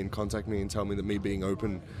message me and contact me and tell me that me being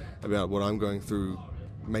open about what I'm going through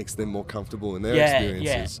makes them more comfortable in their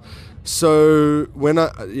experiences. So when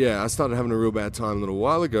I started having a real bad time a little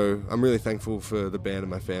while ago, I'm really thankful for the band and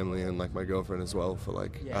my family and like my girlfriend as well for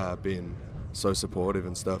being so supportive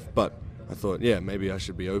and stuff. But I thought, maybe I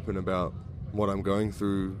should be open about what I'm going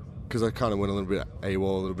through, because I kind of went a little bit AWOL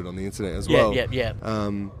a little bit on the internet as well.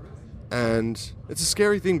 And it's a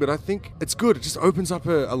scary thing, but I think it's good. It just opens up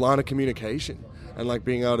a line of communication and like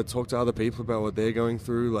being able to talk to other people about what they're going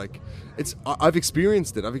through. Like I've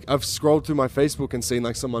experienced it. I've scrolled through my Facebook and seen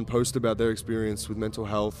like someone post about their experience with mental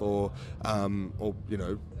health or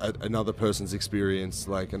another person's experience,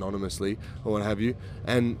 like anonymously or what have you.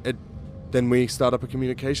 And then we start up a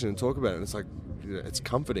communication and talk about it. And it's like, it's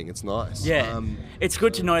comforting. It's nice. It's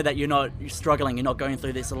good to know that you're not struggling. You're not going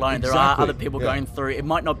through this alone. Exactly. There are other people going through. It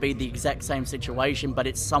might not be the exact same situation, but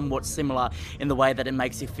it's somewhat similar in the way that it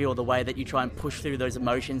makes you feel, the way that you try and push through those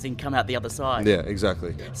emotions and come out the other side. Yeah,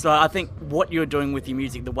 exactly. So I think what you're doing with your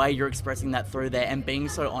music, the way you're expressing that through there and being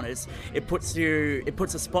so honest, it puts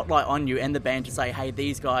a spotlight on you and the band to say, hey,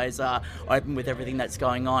 these guys are open with everything that's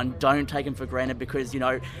going on. Don't take them for granted because,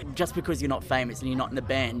 just because you're not famous and you're not in the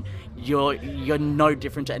band, you're no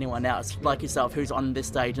different to anyone else like yourself who's on this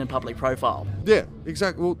stage in a public profile. Yeah,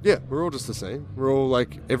 exactly. Well, yeah, we're all just the same. We're all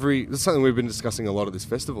like it's something we've been discussing a lot at this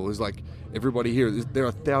festival is like everybody here, there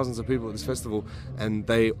are thousands of people at this festival and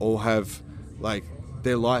they all have like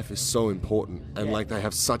their life is so important and like they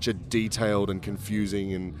have such a detailed and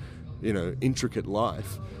confusing and intricate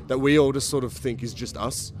life that we all just sort of think is just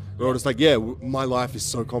us. We're all just like, my life is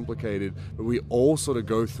so complicated, but we all sort of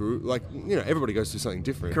go through, like, everybody goes through something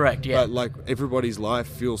different. Correct, yeah. But, like, everybody's life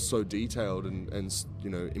feels so detailed and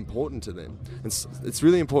important to them. And it's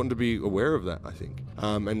really important to be aware of that, I think.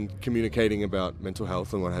 And communicating about mental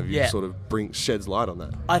health and what have you sort of sheds light on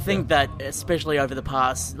that. I think that, especially over the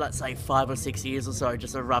past, let's say, 5 or 6 years or so,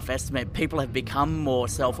 just a rough estimate, people have become more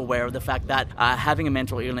self-aware of the fact that having a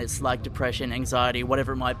mental illness like depression, anxiety,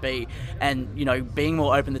 whatever it might be, and, being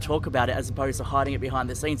more open to talk about it as opposed to hiding it behind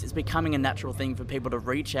the scenes, it's becoming a natural thing for people to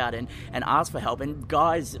reach out and ask for help. And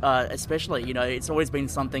guys, especially, it's always been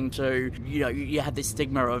something to, you have this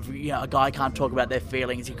stigma of, a guy can't talk about their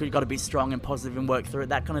feelings, you've got to be strong and positive and work through it,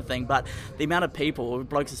 that kind of thing. But the amount of people,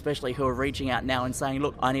 blokes especially, who are reaching out now and saying,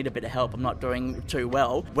 look, I need a bit of help, I'm not doing too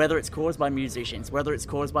well, whether it's caused by musicians, whether it's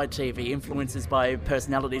caused by TV, influences by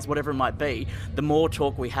personalities, whatever it might be, the more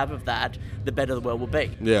talk we have of that, the better the world will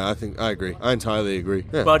be. Yeah, I agree. I entirely agree.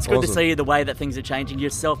 Yeah, well, it's good to see the way that things are changing,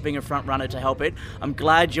 yourself being a front runner to help it. I'm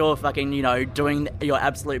glad you're fucking, doing your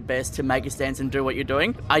absolute best to make a stance and do what you're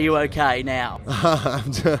doing. Are you okay now?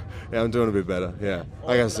 I'm doing a bit better, yeah.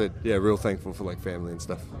 Like I said, real thankful for, like, family and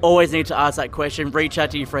stuff. Always need to ask that question. Reach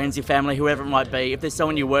out to your friends, your family, whoever it might be. If there's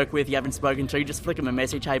someone you work with you haven't spoken to, just flick them a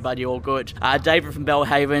message. Hey, bud, you all good? David from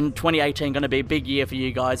Belhaven, 2018 going to be a big year for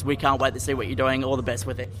you guys. We can't wait to see what you're doing. All the best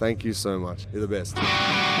with it. Thank you so much. You're the best.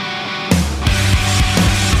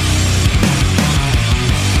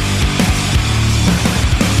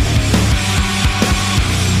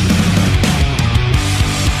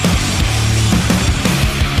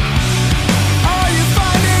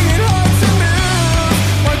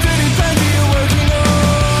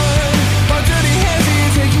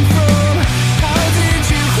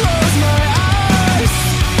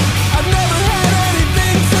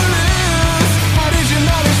 How did you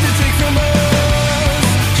manage to take from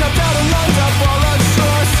us?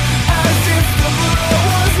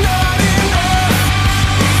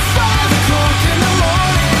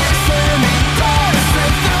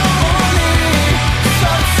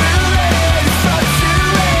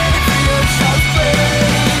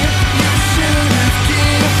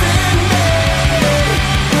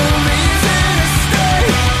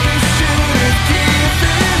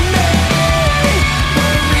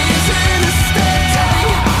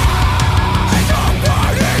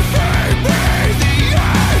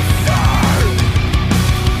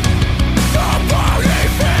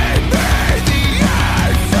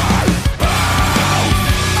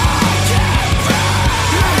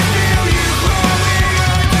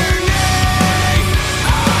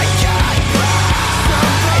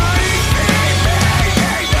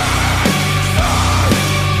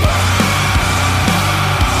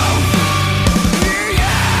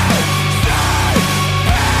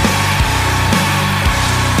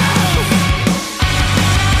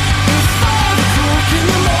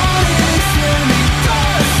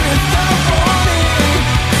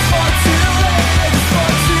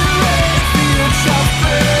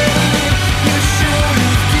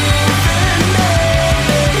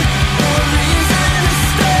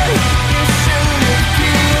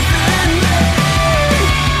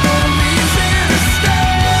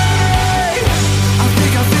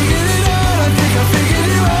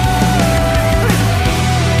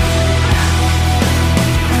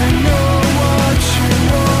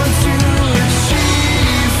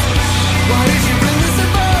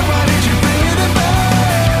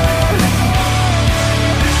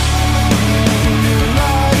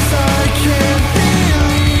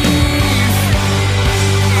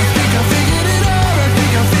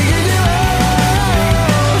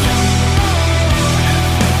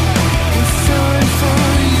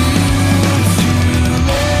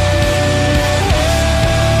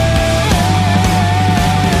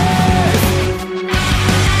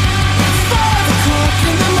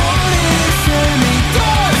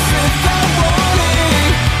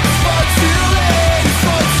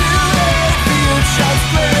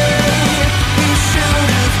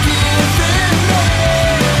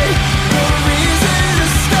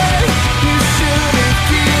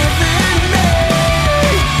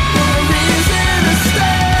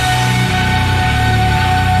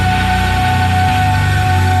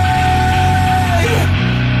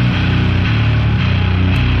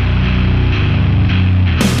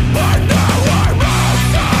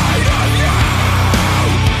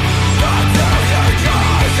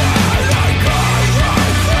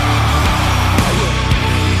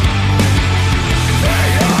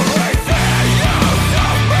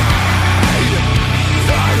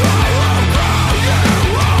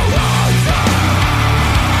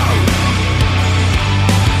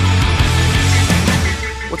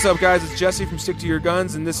 What's up, guys? It's Jesse from Stick to Your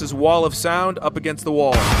Guns, and this is Wall of Sound, Up Against the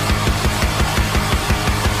Wall.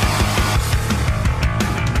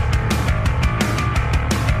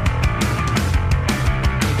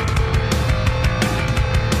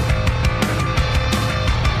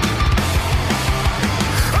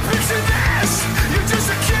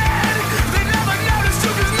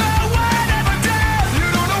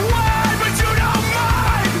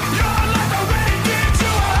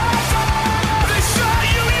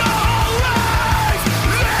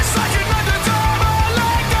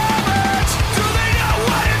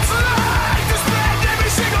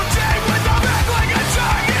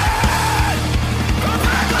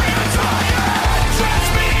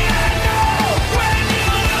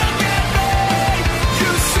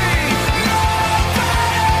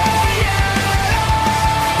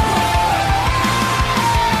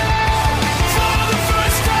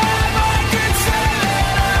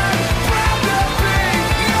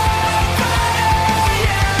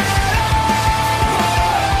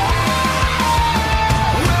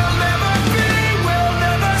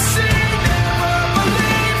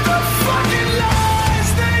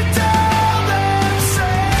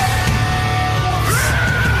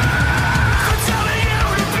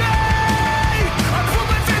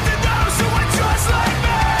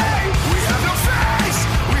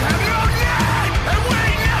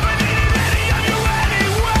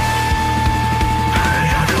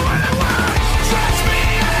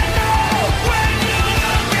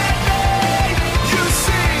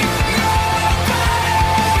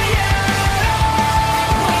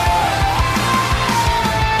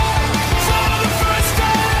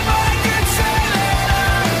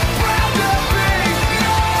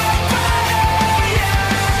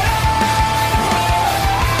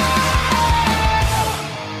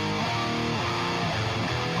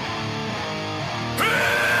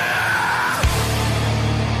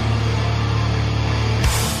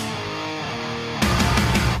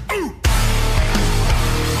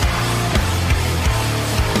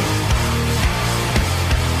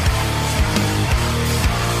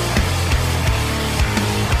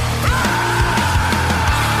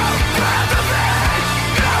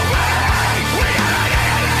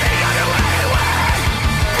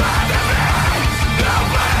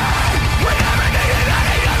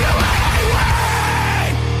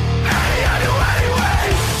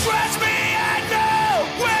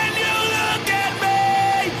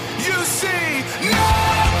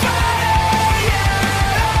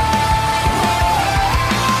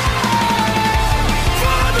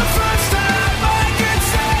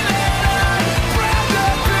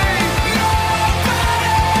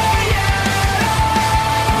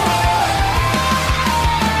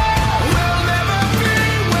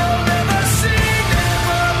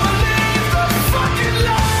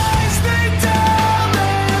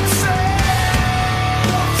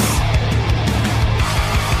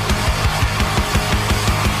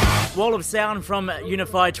 Wall of Sound from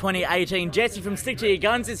Unify 2018. Jesse from Stick to Your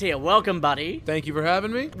Guns is here. Welcome, buddy. Thank you for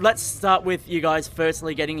having me. Let's start with you guys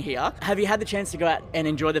firstly getting here. Have you had the chance to go out and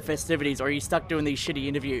enjoy the festivities, or are you stuck doing these shitty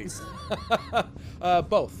interviews?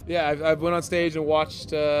 Both. Yeah, I went on stage and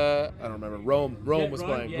watched, I don't remember, Rome was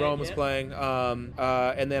playing. Rome was playing.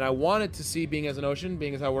 And then I wanted to see Being as an Ocean,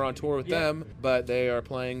 being as how we're on tour with them, but they are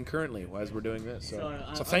playing currently as we're doing this.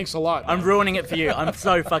 So thanks a lot. I'm ruining it for you. I'm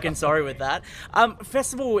so fucking sorry with that.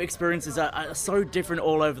 Festival experiences are so different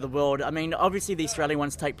all over the world. I mean, obviously the Australian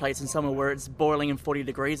ones take place in somewhere where it's boiling and 40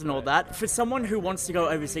 degrees and all that. For someone who wants to go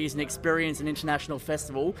overseas and experience an international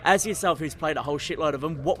festival, as yourself who's played a whole shitload of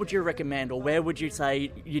them, what would you recommend, or where would you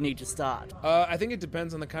say you need to start? I think it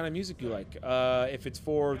depends on the kind of music you like. If it's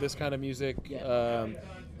for this kind of music,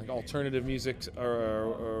 like alternative music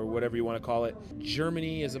or whatever you want to call it,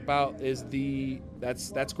 Germany is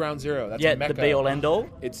that's ground zero. That's a mecca. The be all end all.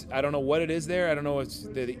 It's, I don't know what it is there. I don't know. It's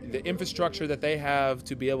the infrastructure that they have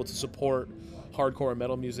to be able to support hardcore and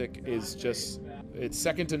metal music is just, it's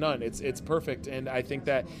second to none. It's perfect, and I think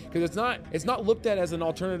that because it's not looked at as an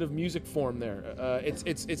alternative music form there.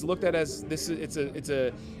 It's looked at as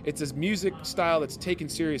it's a music style that's taken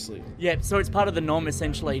seriously. Yeah, so it's part of the norm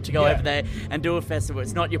essentially to go over there and do a festival.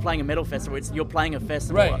 It's not you're playing a metal festival. It's you're playing a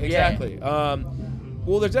festival. Right. Exactly. Yeah.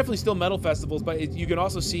 Well, there's definitely still metal festivals, but you can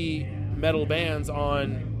also see metal bands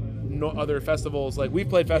on other festivals. Like we've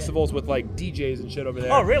played festivals with like DJs and shit over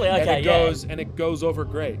there. Oh, really? Okay. And it goes over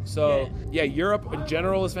great. So yeah, Europe in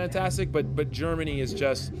general is fantastic, but Germany is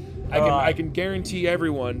just I can guarantee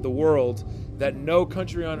everyone, the world, that no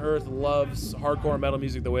country on earth loves hardcore metal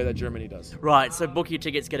music the way that Germany does. Right, so book your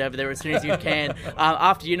tickets, get over there as soon as you can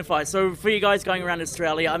after Unify. So for you guys going around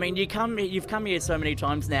Australia, I mean, you've come here so many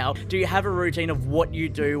times now. Do you have a routine of what you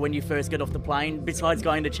do when you first get off the plane, besides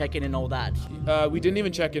going to check in and all that? We didn't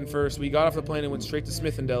even check in first. We got off the plane and went straight to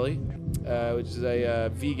Smith & Deli, which is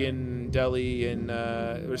a vegan deli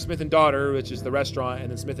or Smith & Daughter, which is the restaurant,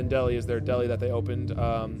 and then Smith & Deli is their deli that they opened.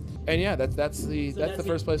 And yeah, that's the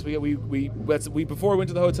first place we before we went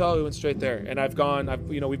to the hotel, we went straight there. And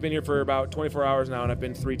we've been here for about 24 hours now, and I've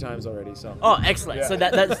been 3 times already. So. Oh, excellent. Yeah. So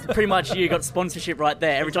that's pretty much you got sponsorship right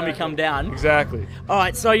there every time you come down. Exactly. All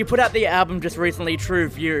right, so you put out the album just recently, True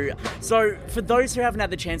View. So for those who haven't had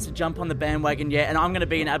the chance to jump on the bandwagon yet, and I'm going to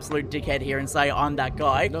be an absolute dickhead here and say I'm that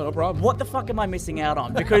guy. No problem. What the fuck am I missing out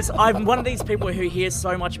on? Because I'm one of these people who hears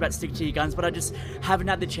so much about Stick to Your Guns, but I just haven't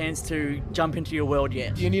had the chance to jump into your world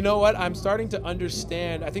yet. And you know what? I'm starting to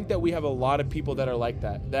understand. I think that we have a lot of people that are like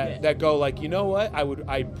that go like, you know what?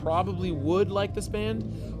 I probably would like this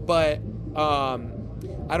band, but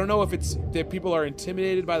I don't know if it's that people are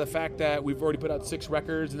intimidated by the fact that we've already put out 6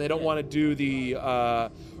 records and they don't want to do the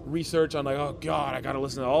research on like, oh God, I got to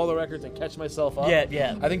listen to all the records and catch myself up.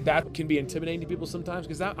 Yeah. I think that can be intimidating to people sometimes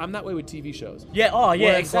because I'm that way with TV shows. Yeah, oh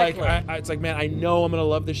yeah, exactly. It's like, man, I know I'm going to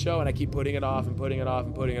love this show and I keep putting it off and putting it off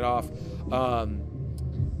and putting it off.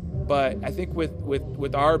 But I think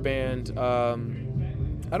with our band,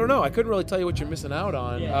 I don't know. I couldn't really tell you what you're missing out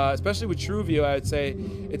on, especially with True View. I would say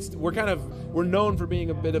we're known for being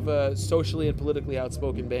a bit of a socially and politically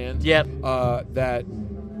outspoken band. Yep. That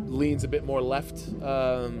leans a bit more left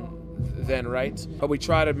than right, but we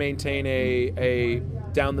try to maintain a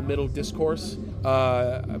down the middle discourse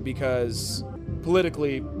because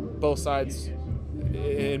politically, both sides,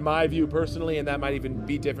 in my view personally, and that might even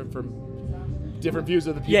be different from different views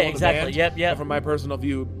of the people in the band. Yep. But from my personal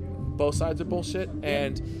view, both sides are bullshit,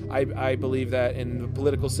 and I believe that in the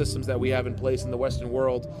political systems that we have in place in the Western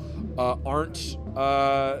world are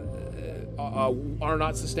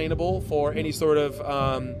not sustainable for any sort of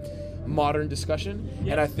modern discussion,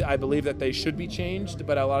 and I believe that they should be changed,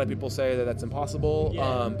 but a lot of people say that that's impossible.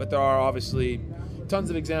 But there are obviously tons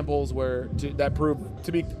of examples that prove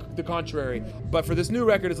to be the contrary. But for this new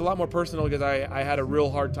record, it's a lot more personal because I had a real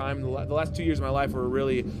hard time. The last 2 years of my life were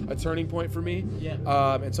really a turning point for me.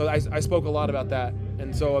 And so I spoke a lot about that.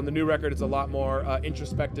 And so on the new record, it's a lot more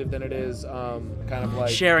introspective than it is kind of like...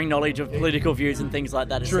 sharing knowledge of political views and things like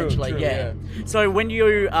that, essentially. True, yeah. So when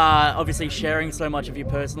you are obviously sharing so much of your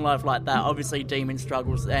personal life like that, obviously demon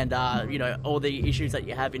struggles and, all the issues that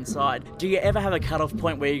you have inside, do you ever have a cutoff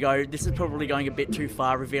point where you go, this is probably going a bit too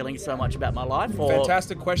far, revealing so much about my life? Or...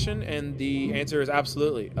 Fantastic question, and the answer is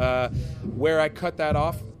absolutely. Where I cut that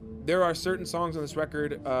off, there are certain songs on this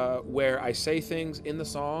record where I say things in the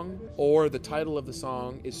song or the title of the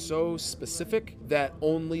song is so specific that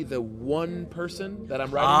only the one person that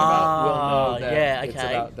I'm writing about will know that it's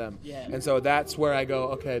about them. Yeah. And so that's where I go,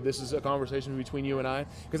 okay, this is a conversation between you and I.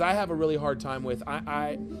 Because I have a really hard time with,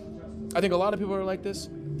 I think a lot of people are like this.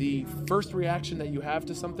 The first reaction that you have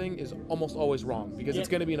to something is almost always wrong because it's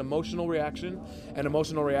going to be an emotional reaction, and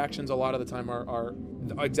emotional reactions a lot of the time are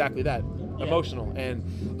exactly that, emotional. And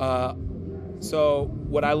so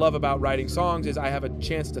what I love about writing songs is I have a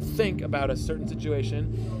chance to think about a certain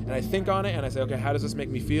situation, and I think on it, and I say, okay, how does this make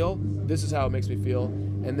me feel? This is how it makes me feel.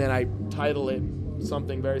 And then I title it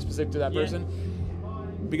something very specific to that person.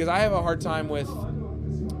 Because I have a hard time with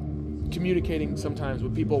communicating sometimes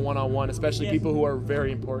with people one-on-one, especially people who are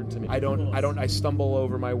very important to me. I stumble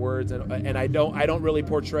over my words, and I don't really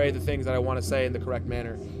portray the things that I want to say in the correct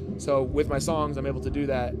manner. So with my songs, I'm able to do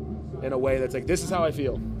that in a way that's like, this is how I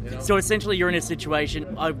feel. You know? So essentially you're in a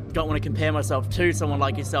situation, I don't want to compare myself to someone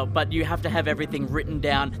like yourself, but you have to have everything written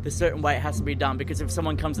down the certain way it has to be done, because if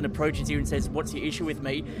someone comes and approaches you and says, what's your issue with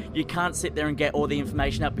me? You can't sit there and get all the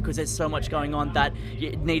information out because there's so much going on that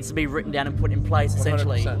it needs to be written down and put in place,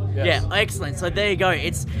 essentially. 100%, yes. Yeah, excellent. So there you go.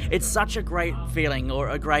 It's such a great feeling, or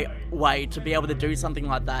a great way to be able to do something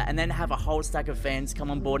like that and then have a whole stack of fans come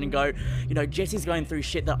on board and go, Jesse's going through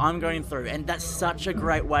shit that I'm going through, and that's such a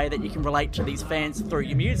great way that you can relate to these fans through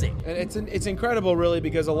your music. And it's incredible, really,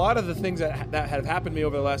 because a lot of the things that have happened to me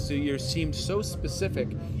over the last 2 years seemed so specific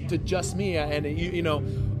to just me. And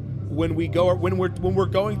when we're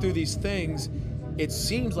going through these things, it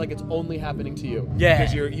seems like it's only happening to you. Yeah.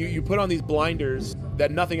 Because you put on these blinders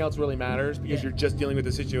that nothing else really matters because you're just dealing with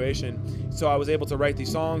the situation. So I was able to write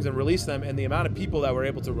these songs and release them, and the amount of people that were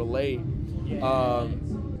able to relate.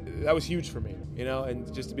 that was huge for me, you know,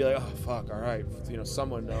 and just to be like, oh fuck, all right, you know,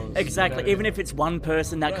 someone knows. Exactly. You know, Even if it's one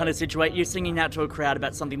person, that kind of situation, you're singing out to a crowd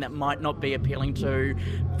about something that might not be appealing to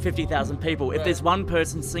 50,000 people. If there's one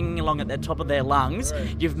person singing along at the top of their lungs,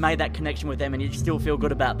 you've made that connection with them, and you still feel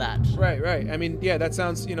good about that. Right. I mean, yeah, that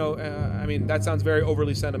sounds, you know, that sounds very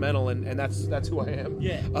overly sentimental, and that's who I am.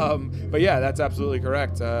 Yeah. But yeah, that's absolutely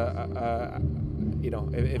correct. You know,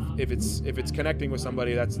 if it's connecting with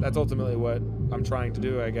somebody, that's ultimately what I'm trying to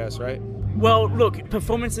do, I guess, right? Well, look,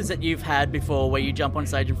 performances that you've had before where you jump on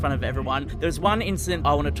stage in front of everyone, there's one incident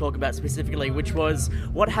I want to talk about specifically, which was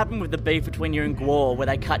what happened with the beef between you and Gwar, where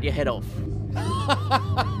they cut your head off.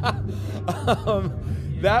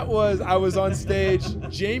 That was, I was on stage,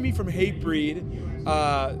 Jamie from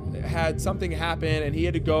Hatebreed had something happen, and he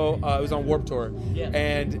had to go, it was on Warped Tour,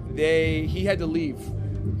 and he had to leave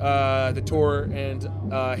the tour, and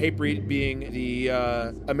Hatebreed being the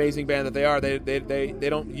amazing band that they are, they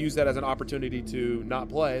don't use that as an opportunity to not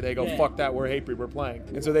play. They go, fuck that, we're Hatebreed, we're playing.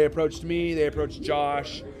 And so they approached me, they approached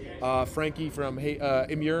Josh, Frankie from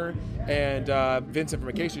Immure, and Vincent from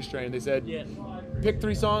Acacia Strain. They said, pick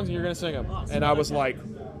 3 songs and you're going to sing them. And I was like,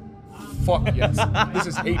 fuck yes, this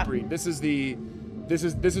is Hatebreed. This is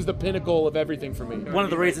the pinnacle of everything for me. One of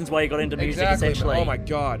the reasons why you got into music, essentially. Oh my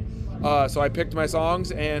God. So I picked my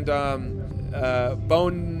songs, and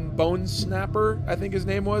Bone Snapper, I think his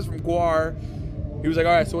name was, from Gwar. He was like,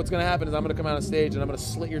 all right, so what's going to happen is I'm going to come out on stage and I'm going to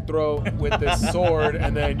slit your throat with this sword,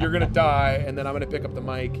 and then you're going to die, and then I'm going to pick up the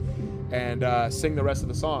mic and sing the rest of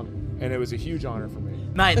the song. And it was a huge honor for me.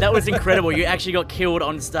 Mate, that was incredible. You actually got killed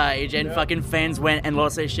on stage, and fucking fans went and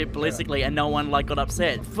lost their shit ballistically, and no one got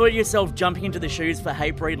upset. For yourself, jumping into the shoes for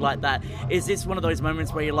Hatebreed like that, is this one of those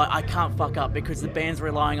moments where you're like, I can't fuck up because the band's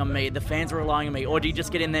relying on me, the fans are relying on me, or do you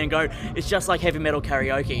just get in there and go, it's just like heavy metal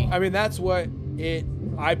karaoke? I mean, that's what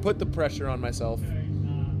I put the pressure on myself.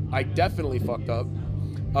 I definitely fucked up.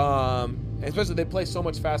 Especially they play so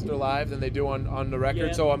much faster live than they do on the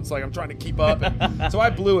record, so I'm trying to keep up. And so I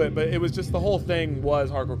blew it, but it was just, the whole thing was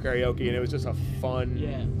hardcore karaoke, and it was just a fun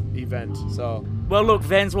event. So. Well, look,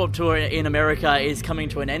 Vans Warped Tour in America is coming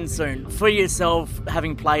to an end soon. For yourself,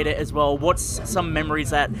 having played it as well, what's some memories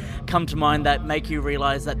that come to mind that make you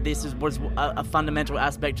realise that this was a fundamental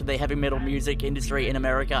aspect to the heavy metal music industry in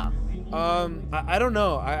America? I don't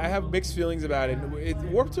know. I have mixed feelings about it.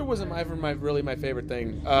 Warped Tour wasn't really my favorite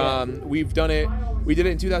thing. We've done it. We did it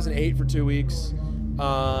in 2008 for 2 weeks,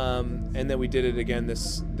 and then we did it again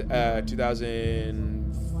this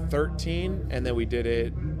 2013, and then we did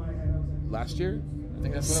it last year. I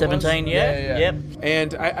think that's what 17, yeah. Yep.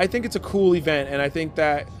 And I think it's a cool event, and I think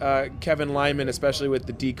that Kevin Lyman, especially with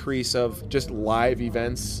the decrease of just live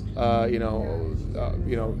events,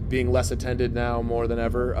 being less attended now more than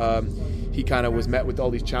ever, he kind of was met with all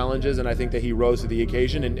these challenges, and I think that he rose to the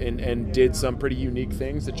occasion and did some pretty unique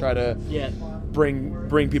things to try to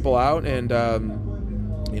bring people out, and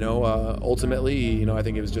ultimately, I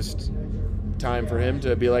think it was just time for him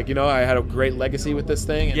to be like, I had a great legacy with this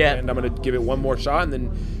thing, and I'm going to give it one more shot and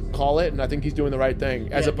then call it, and I think he's doing the right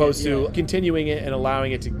thing, as opposed to continuing it and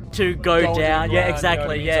allowing it to go down. Yeah,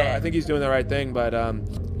 exactly. So I think he's doing the right thing, but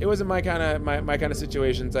it wasn't my kind of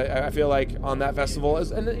situations. I feel like on that festival,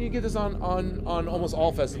 and you get this on almost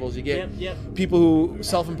all festivals, you get people who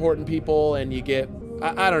self-important people, and you get,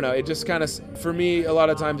 I don't know. It just kind of, for me, a lot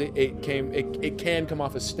of times it can come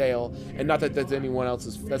off as stale, and not that that's anyone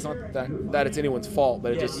else's. That's not that it's anyone's fault,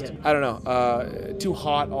 but it just I don't know. Too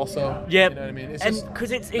hot also. Yeah. You know what I mean? It's and just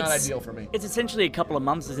because it's not ideal for me. It's essentially a couple of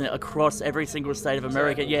months, isn't it, across every single state of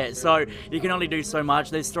America? Yeah. So you can only do so much.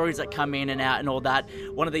 There's stories that come in and out and all that.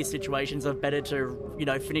 One of these situations are better to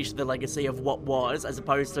finish the legacy of what was, as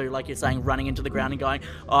opposed to, like you're saying, running into the ground and going,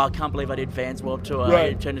 oh, I can't believe I did Vans Warped Tour.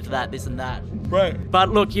 Right. It turned into that, this and that. Right. But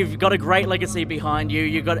look, you've got a great legacy behind you.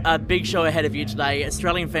 You've got a big show ahead of you today.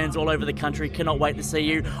 Australian fans all over the country cannot wait to see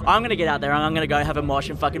you. I'm going to get out there and I'm going to go have a mosh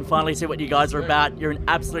and fucking finally see what you guys are about. You're an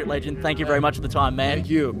absolute legend. Thank you very much for the time, man. Thank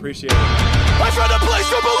you. Appreciate it. I found a place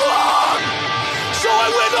to belong, so I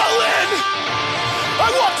went all in.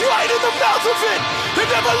 I walked right in the mouth of it and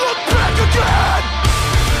never looked back again.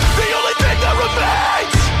 The only thing that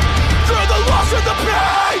remains through the loss and the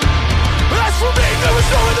pain, as for me, there was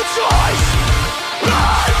no other choice.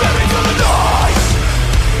 I'm ready for the noise.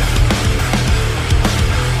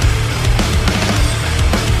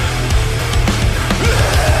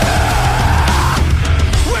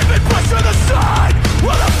 We've been pushed to the side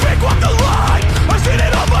while the fake walk the line. I've seen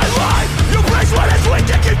it all my life. You brace what is weak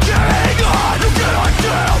and keep carrying on. You cannot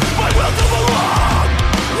kill my will to belong.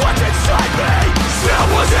 What's inside me still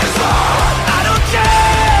was his own. I don't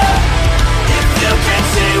care if you can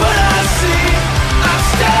see what I see. I'm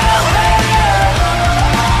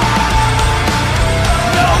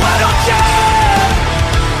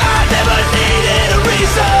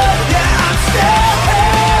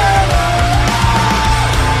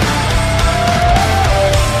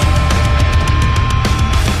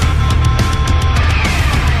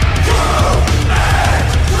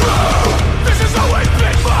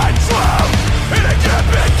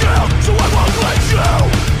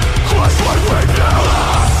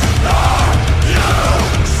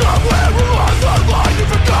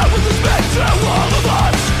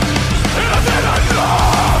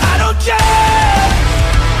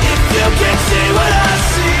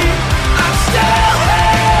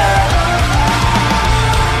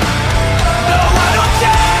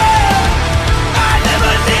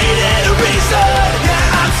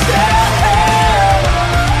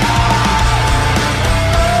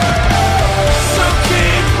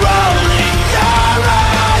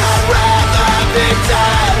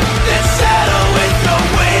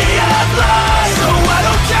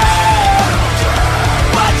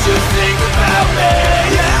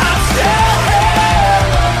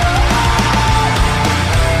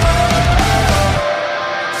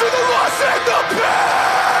and the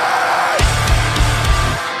pain.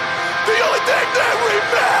 The only thing that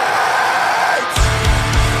remains.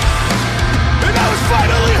 And I was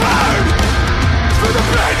finally heard through the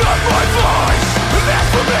pain of my voice. And as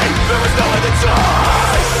for me, there was no other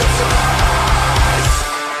choice.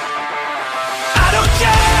 I don't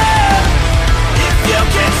care if you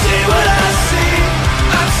can see what I see.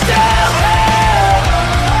 I'm still here.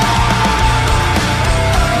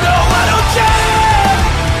 No, I don't care.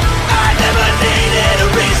 I never needed a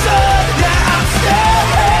reason. Yeah, I'm still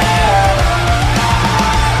here.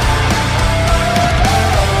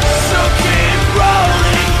 So keep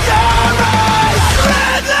rolling your eyes. I'd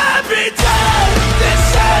rather be dead than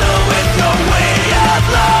settle with your way of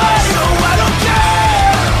life. So I don't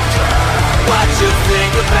care what you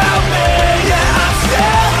think about me. Yeah, I'm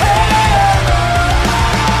still here.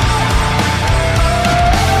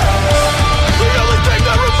 The only thing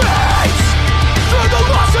that remains through the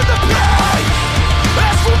loss and the pain.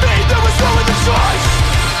 As for me, there was no other choice.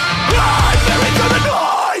 I'm buried to the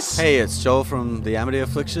noise. Hey, it's Joel from the Amity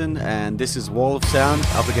Affliction, and this is Wall of Sound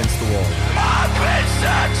up against the wall. I've been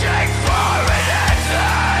searching for an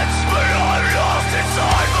essence, but I'm lost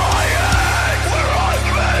inside my head, where I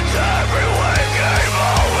spent every waking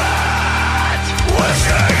moment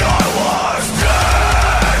wishing I was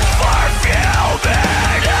dead. For fuming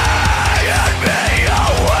and me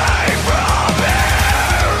away from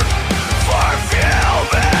here. For fuming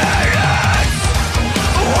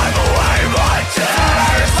wipe away my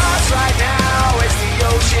tears. Lost right now is the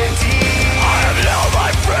ocean deep. I am now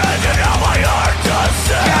my friend and now my heart does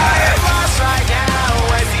say. I am lost right now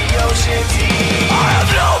as the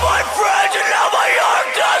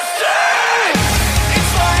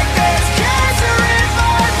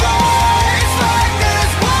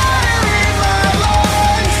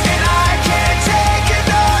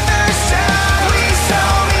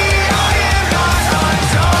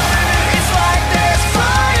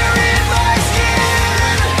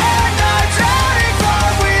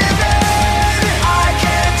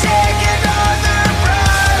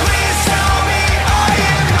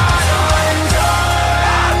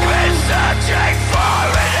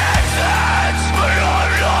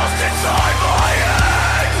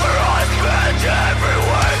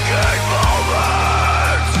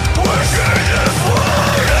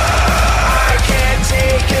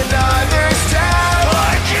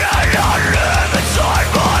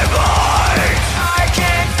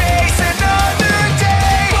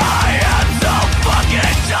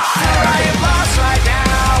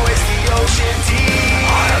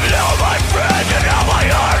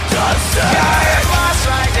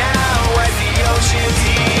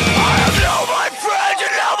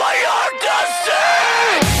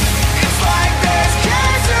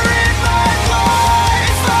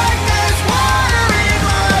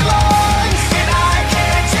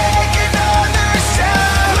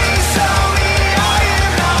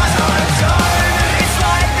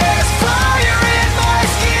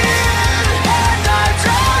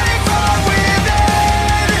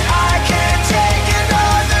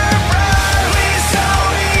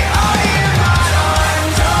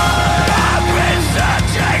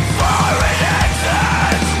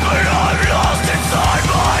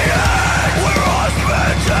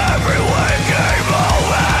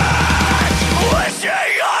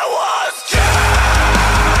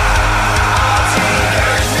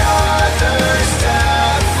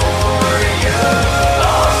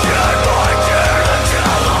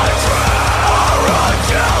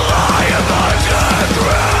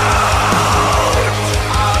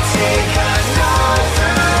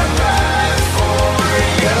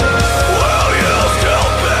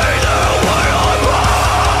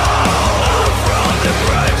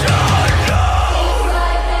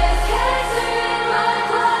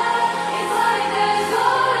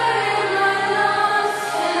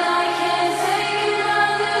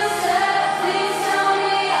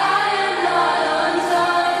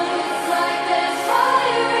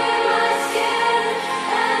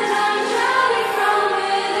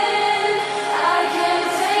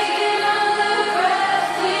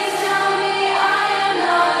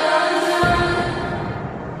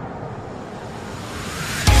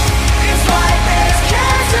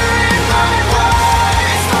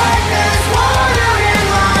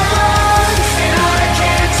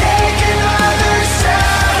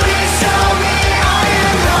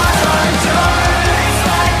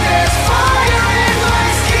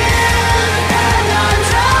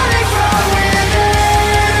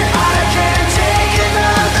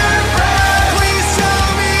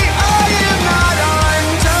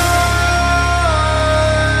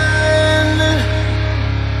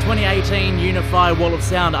Unify Wall of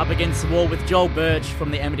Sound up against the wall with JoelBirch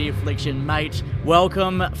from the Amity Affliction. Mate,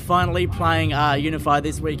 welcome. Finally playing Unify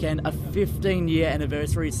this weekend, a 15-year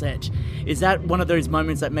anniversary set. Is that one of those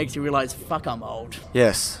moments that makes you realise, fuck, I'm old?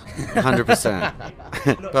 Yes,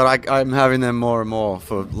 100%. But I'm having them more and more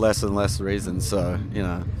for less and less reasons, so, you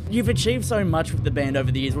know. You've achieved so much with the band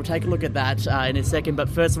over the years. We'll take a look at that in a second. But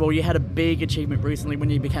first of all, you had a big achievement recently when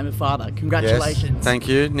you became a father. Congratulations. Yes, thank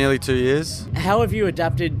you. Nearly 2 years. How have you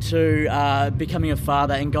adapted to becoming a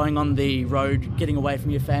father and going on the road, getting away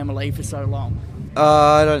from your family for so long?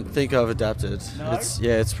 I don't think I've adapted. No?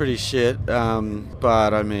 It's pretty shit.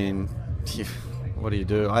 But I mean, what do you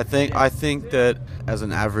do? I think that as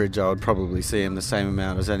an average, I would probably see him the same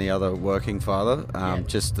amount as any other working father.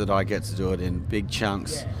 Just that I get to do it in big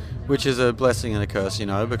chunks, which is a blessing and a curse, you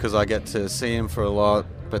know, because I get to see him for a lot,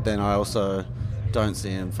 but then I also don't see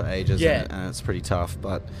him for ages, and it's pretty tough.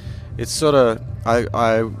 But it's sort of,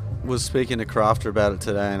 I was speaking to Crafter about it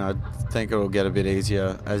today, and I think it'll get a bit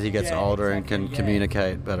easier as he gets older and can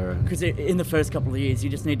communicate better. Because in the first couple of years,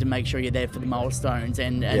 you just need to make sure you're there for the milestones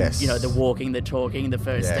and you know, the walking, the talking, the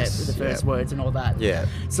first steps, the first words and all that. Yeah.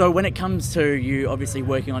 So when it comes to you obviously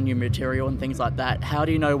working on your material and things like that, how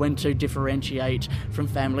do you know when to differentiate from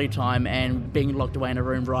family time and being locked away in a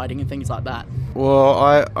room writing and things like that? Well,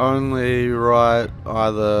 I only write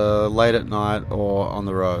either late at night or on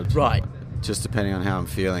the road. Right. Just depending on how I'm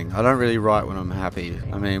feeling. I don't really write when I'm happy.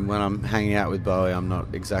 I mean, when I'm hanging out with Bowie, I'm not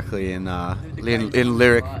exactly in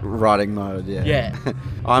lyric writing mode. Yeah.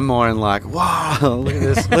 I'm more in like, wow, look at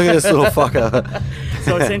this little fucker.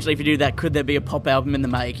 So essentially, if you do that, could there be a pop album in the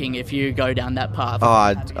making if you go down that path? Oh,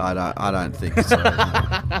 I don't think so.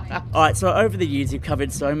 No. All right. So over the years, you've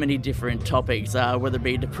covered so many different topics, whether it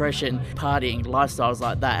be depression, partying, lifestyles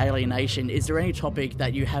like that, alienation. Is there any topic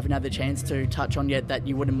that you haven't had the chance to touch on yet that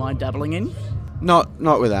you wouldn't mind dabbling in? Not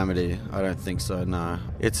with Amity. I don't think so. No,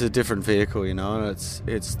 it's a different vehicle, you know. And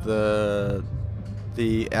it's the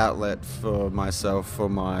outlet for myself, for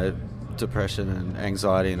my depression and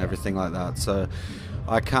anxiety and everything like that. So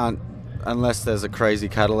I can't, unless there's a crazy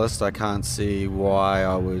catalyst, I can't see why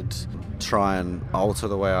I would try and alter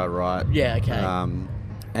the way I write. Yeah. Okay.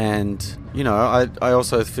 And you know, I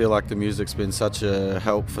also feel like the music's been such a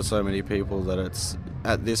help for so many people that it's,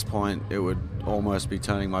 at this point, it would almost be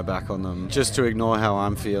turning my back on them just to ignore how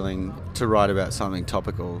I'm feeling to write about something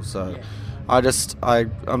topical. So I'm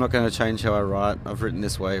not going to change how I write. I've written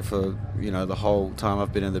this way for, you know, the whole time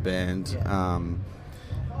I've been in the band.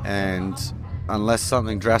 And unless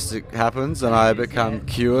something drastic happens and I become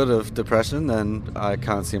cured of depression, then I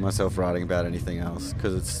can't see myself writing about anything else,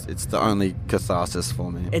 because it's the only catharsis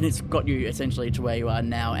for me. And it's got you essentially to where you are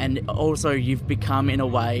now, and also you've become, in a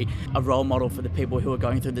way, a role model for the people who are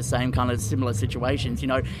going through the same kind of similar situations. You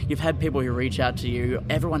know, you've had people who reach out to you,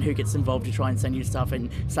 everyone who gets involved to try and send you stuff and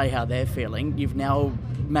say how they're feeling. You've now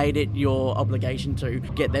made it your obligation to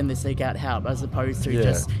get them to seek out help, as opposed to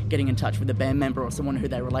just getting in touch with a band member or someone who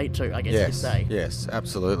they relate to, I guess you could say. Yes,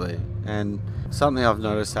 absolutely. And something I've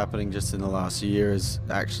noticed happening just in the last year is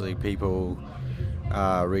actually people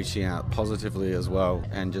reaching out positively as well,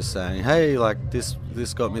 and just saying, hey, like this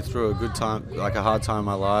got me through a good time, like a hard time in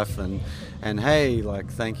my life, and hey,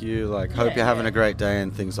 like, thank you, like, hope you're having a great day,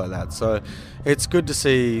 and things like that. So it's good to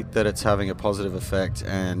see that it's having a positive effect,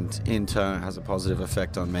 and in turn it has a positive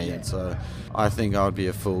effect on me. And so I think I would be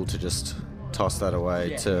a fool to just toss that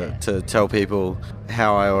away to tell people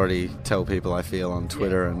how I already tell people I feel on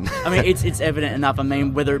Twitter. And I mean, it's evident enough. I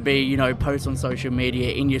mean, whether it be, you know, posts on social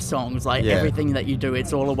media, in your songs, like everything that you do,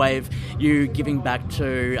 it's all a way of you giving back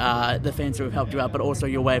to the fans who have helped you out, but also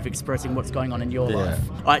your way of expressing what's going on in your life.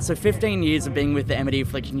 All right, so 15 years of being with the Amity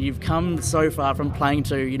Affliction, you've come so far from playing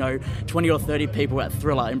to, you know, 20 or 30 people at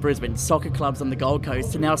Thriller in Brisbane, soccer clubs on the Gold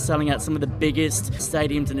Coast, to now selling out some of the biggest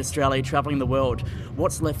stadiums in Australia, travelling the world.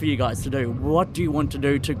 What's left for you guys to do? What do you want to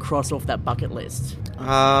do to cross off that bucket list?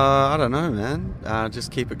 I don't know, man.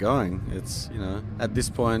 Just keep it going. It's, you know, at this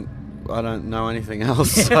point, I don't know anything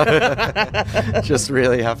else. So just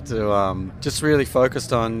really have to, just really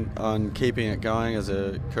focused on keeping it going as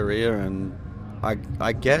a career. And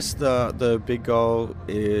I guess the big goal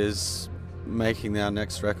is making our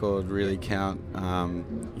next record really count.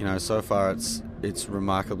 You know, so far it's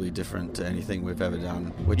remarkably different to anything we've ever done,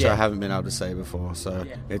 which I haven't been able to say before. So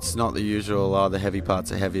it's not the usual, the heavy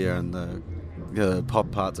parts are heavier and the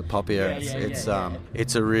pop parts are poppier.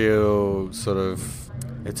 It's a real sort of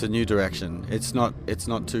It's a new direction. It's not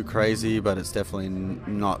too crazy, but it's definitely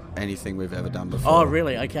not anything we've ever done before. Oh,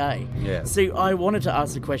 really? Okay. Yeah. See, I wanted to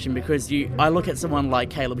ask the question because I look at someone like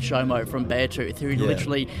Caleb Shomo from Beartooth, who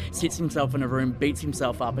literally sits himself in a room, beats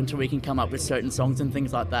himself up until he can come up with certain songs and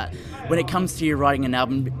things like that. When it comes to you writing an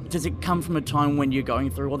album, does it come from a time when you're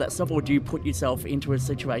going through all that stuff, or do you put yourself into a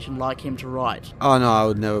situation like him to write? Oh no, I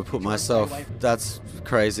would never put myself. That's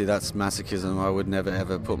crazy. That's masochism. I would never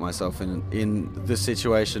ever put myself in the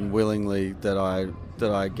situation willingly that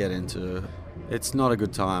I get into. It's not a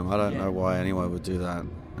good time. I don't know why anyone would do that.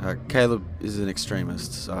 Caleb is an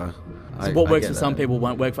extremist, so what works for some people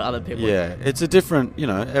won't work for other people. Yeah, it's a different,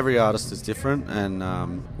 every artist is different,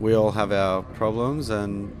 and we all have our problems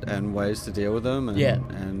and ways to deal with them,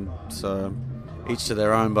 and so each to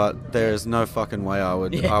their own, but there is no fucking way I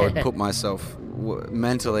would put myself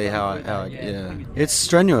mentally it's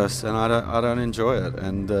strenuous, and I don't enjoy it,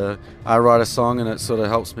 and I write a song and it sort of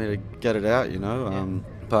helps me to get it out,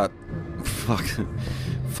 but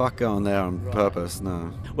fuck going there on purpose,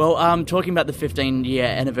 no. Well, talking about the 15-year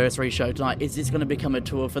anniversary show tonight, is this going to become a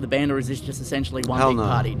tour for the band, or is this just essentially one big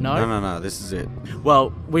party? No, this is it.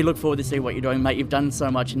 Well, we look forward to see what you're doing, mate. You've done so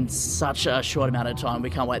much in such a short amount of time. We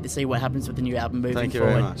can't wait to see what happens with the new album moving forward. Thank you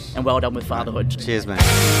very much. And well done with fatherhood. Cheers, man.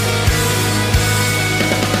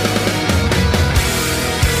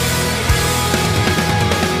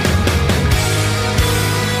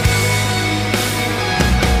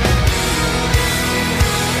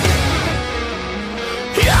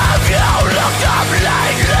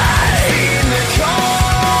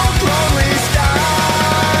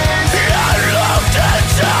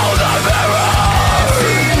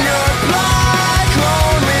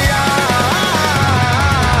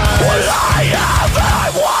 I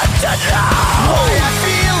want to know. I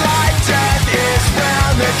feel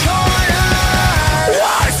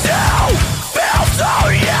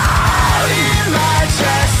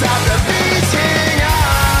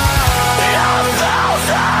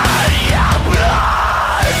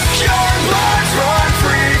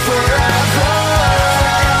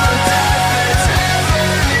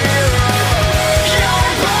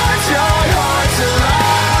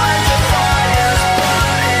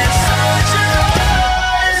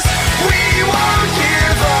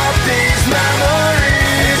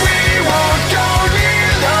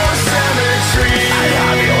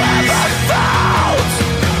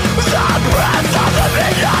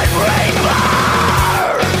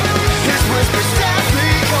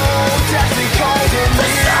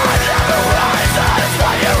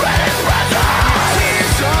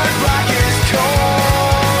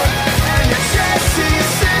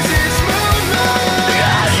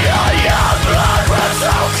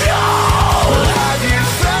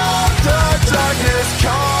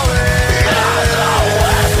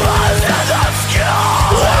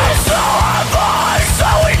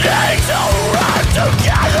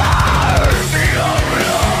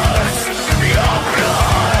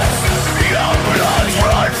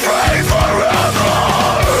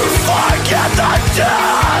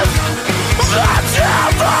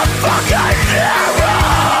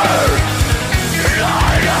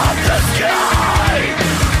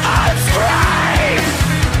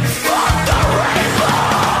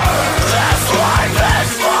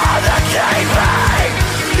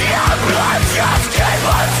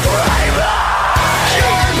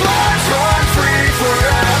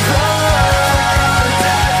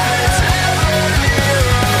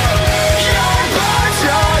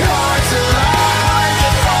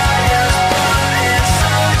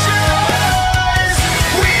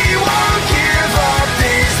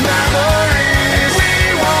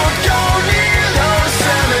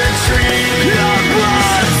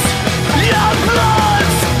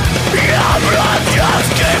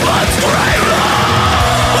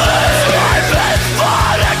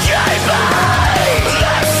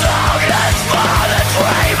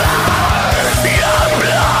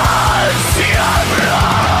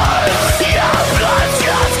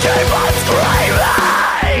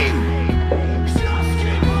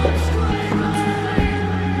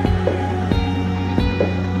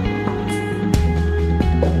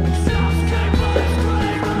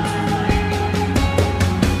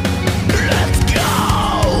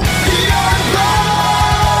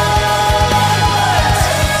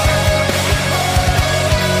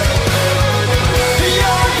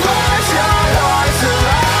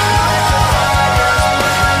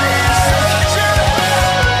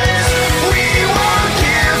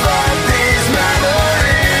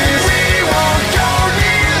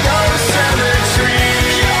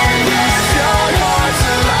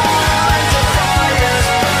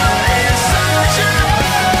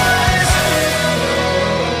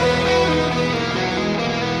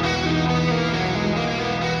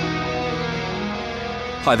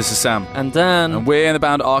Hi, this is Sam. And Dan. And we're in the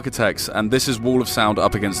band Architects, and this is Wall of Sound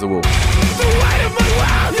Up Against the Wall. The weight of my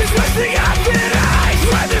world is resting up in ice.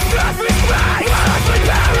 Where the surface breaks, while I find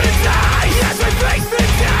paradise. As I face the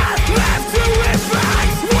death, left to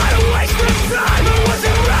reflect. What a waste of time, it was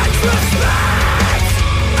in retrospect.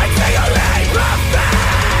 I take a leap of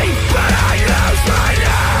faith, but I lose my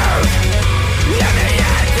nerve. In the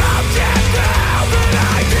end, I'll get the help that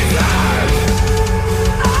I deserve.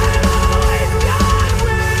 I'm always gone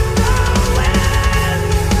with the wind,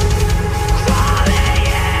 crawling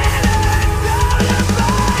in and out of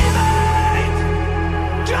my mind.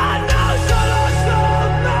 God knows I lost all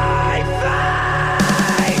my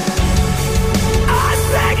faith. A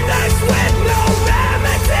sickness with no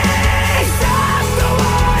remedy, except the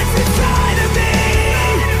ones inside of me.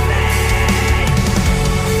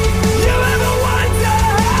 You ever wonder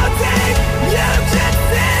how deep you can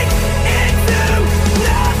sink into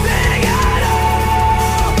nothing at all?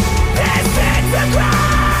 This is a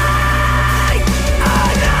cry,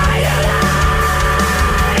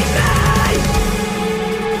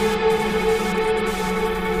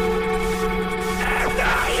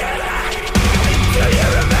 annihilate me. Do you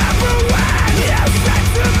remember when you said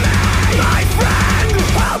to me, my friend,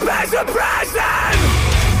 I'll be the present?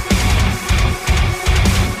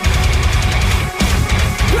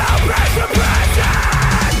 I'll be the present.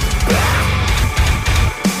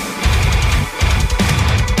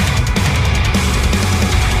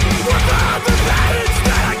 With all the patterns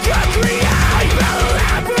that I could create, a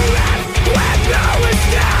labyrinth with no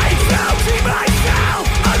escape. Melting myself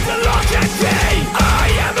under lock and key. I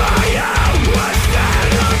am my own, what's that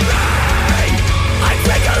of me? I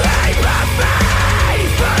take a leap of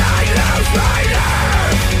faith, but I lose my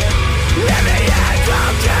nerve. In the end,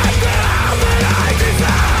 I'll get the help that I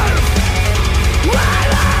deserve.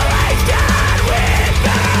 I'll always get with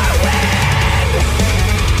the wind,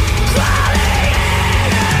 crawling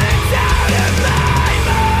in and out of my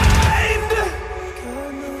mind.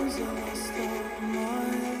 God knows I lost all my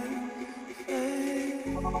faith.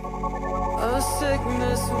 A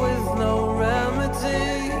sickness with no remedy,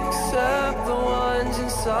 except the ones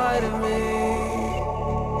inside of me.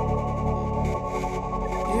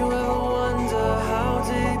 You ever wonder how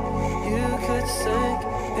deep you could sink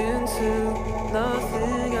into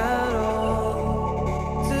nothing at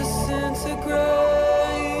all? Disintegrate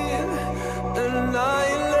and annihilate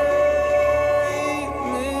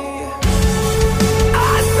me. A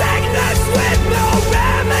sickness with no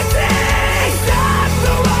remedy, except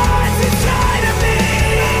the ones inside of me.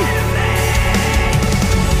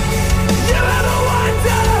 You ever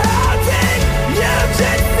wonder how deep you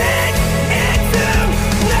can sink into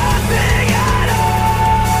nothing at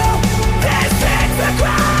all? This is a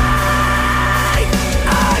cry,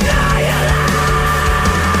 annihilate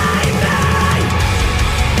me.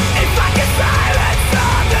 If I can silence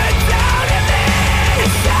all the doubt in me,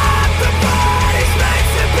 except the body's meant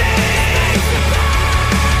to be.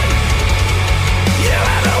 You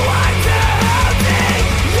ever wonder how deep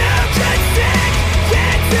you can sink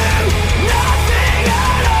into nothing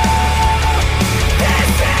at all? This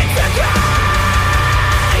is a cry,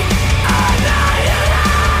 annihilate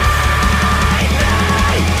me.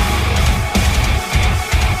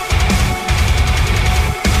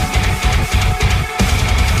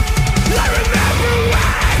 I remember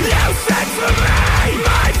when you said to me,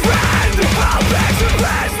 my friend, I'll be the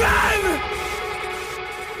present.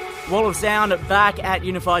 Wall of Sound back at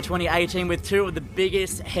Unify 2018 with two of the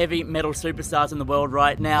biggest heavy metal superstars in the world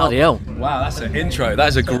right now. Bloody hell. Wow, that's an intro. That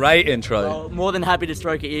is a great intro. Well, more than happy to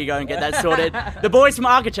stroke your ego and get that sorted. The boys from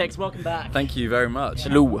Architects, welcome back. Thank you very much.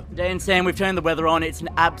 Hello. Dan, Sam, we've turned the weather on. It's an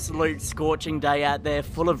absolute scorching day out there,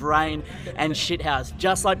 full of rain and shithouse.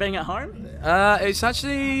 Just like being at home? It's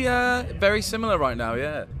actually very similar right now.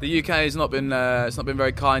 Yeah, the UK has not been it's not been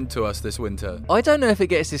very kind to us this winter. I don't know if it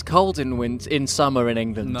gets this cold in summer in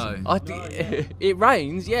England. No. It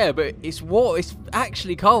rains, yeah, but it's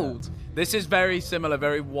actually cold. This is very similar,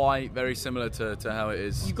 very white, very similar to how it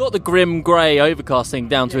is. You got the grim grey overcast thing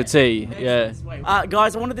down to a T. Yeah.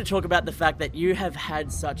 Guys, I wanted to talk about the fact that you have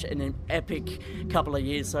had such an epic couple of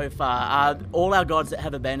years so far. All Our Gods That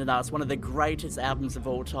Have Abandoned Us, one of the greatest albums of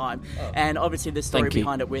all time. And obviously the story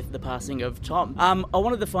behind it with the passing of Tom. I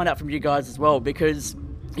wanted to find out from you guys as well, because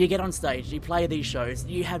you get on stage, you play these shows,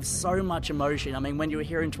 you have so much emotion. I mean, when you were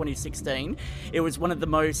here in 2016, it was one of the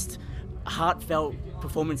most heartfelt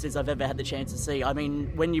performances I've ever had the chance to see. I mean,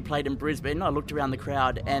 when you played in Brisbane, I looked around the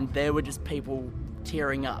crowd and there were just people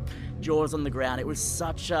tearing up, jaws on the ground. It was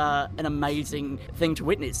such an amazing thing to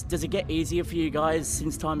witness. Does it get easier for you guys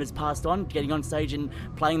since time has passed on, getting on stage and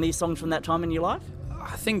playing these songs from that time in your life?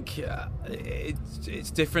 I think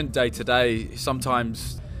it's different day to day.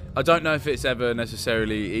 Sometimes I don't know if it's ever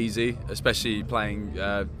necessarily easy, especially playing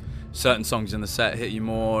certain songs in the set hit you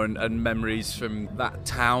more, and memories from that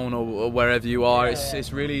town or wherever you are.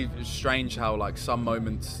 It's really strange how like some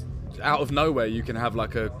moments out of nowhere you can have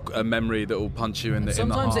like a memory that will punch you in the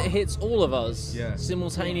Sometimes heart. it hits all of us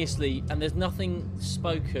simultaneously, and there's nothing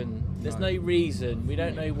spoken. There's no reason. We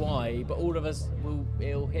don't know why, but all of us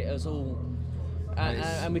it'll hit us all,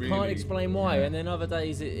 and we can't explain why. And then other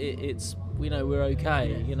days it's we're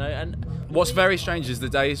okay, And what's very strange is the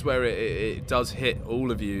days where it does hit all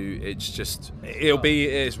of you. It's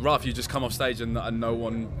rough. You just come off stage and no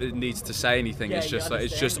one needs to say anything. It's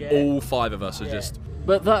just all five of us are just.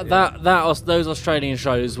 But those Australian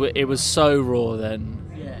shows, it was so raw then.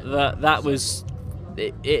 That was.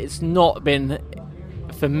 It's not been,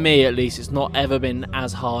 for me at least, it's not ever been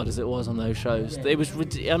as hard as it was on those shows. It was.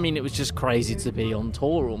 I mean, it was just crazy to be on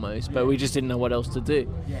tour almost, but we just didn't know what else to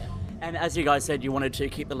do. And as you guys said, you wanted to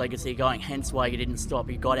keep the legacy going, hence why you didn't stop.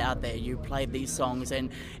 You got out there, you played these songs, and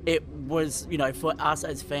it was, for us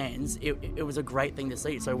as fans, it was a great thing to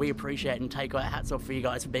see. So we appreciate and take our hats off for you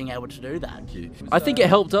guys for being able to do that. Thank you. I think it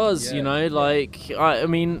helped us, I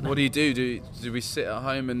mean... What do you do? Do we sit at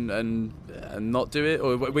home and not do it?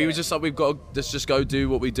 Or we were just like, we've got to just go do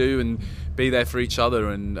what we do and be there for each other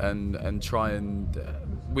and try and...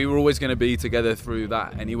 we were always going to be together through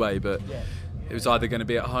that anyway, but... It was either going to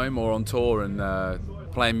be at home or on tour, and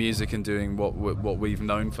playing music and doing what we've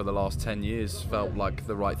known for the last 10 years felt like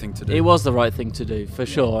the right thing to do. It was the right thing to do, for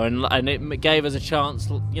sure, and it gave us a chance.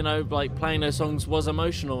 Like playing those songs was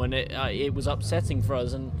emotional, and it was upsetting for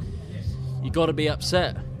us, and you got to be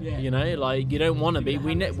upset. Like you don't want to be.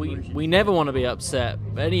 We never want to be upset,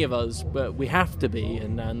 any of us, but we have to be,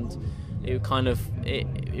 and it kind of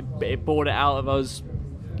it brought it out of us.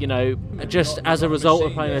 Just as a result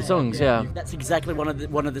of playing their songs, That's exactly what I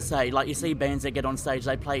wanted to say. Like, you see bands that get on stage,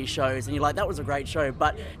 they play shows, and you're like, that was a great show.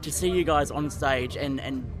 But to see you guys on stage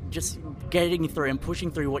and just getting through and pushing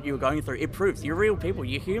through what you were going through, it proves you're real people,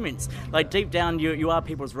 you're humans. Like, deep down, you are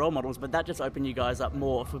people's role models, but that just opened you guys up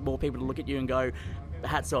more for more people to look at you and go,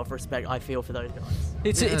 hats off, respect, I feel for those guys.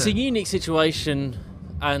 It's a unique situation.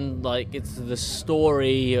 And like it's the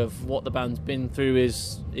story of what the band's been through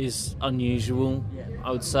is unusual,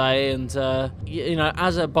 I would say, and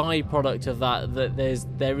as a byproduct of that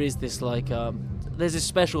there is this like there's this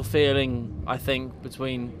special feeling, I think,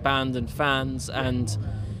 between band and fans, and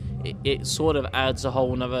it sort of adds a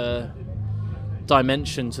whole nother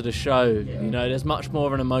dimension to the show. There's much more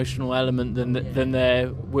of an emotional element than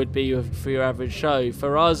there would be for your average show.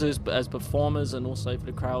 For us as performers, and also for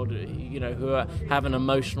the crowd, who have an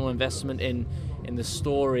emotional investment in the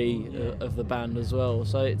story of the band as well.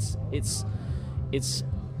 So it's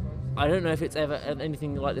I don't know if it's ever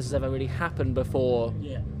anything like this has ever really happened before.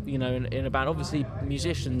 In a band. Obviously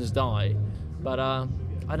musicians die, but I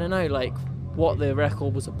don't know like what the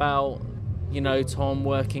record was about. Tom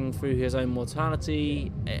working through his own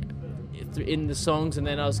mortality in the songs, and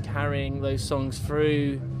then us carrying those songs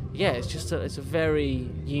through. It's a very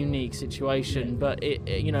unique situation, but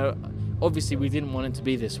obviously we didn't want it to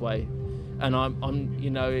be this way. And I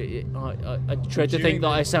dread to think that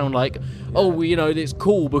I sound like, it's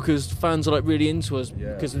cool because fans are like really into us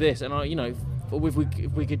because of this, and if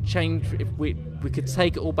we could change, if we could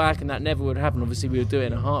take it all back and that never would happen, obviously we would do it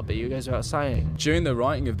in a heartbeat. It goes without saying. During the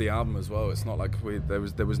writing of the album as well, it's not like there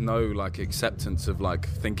was no like acceptance of like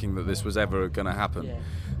thinking that this was ever going to happen.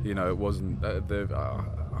 It wasn't.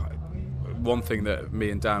 One thing that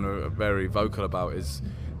me and Dan are very vocal about is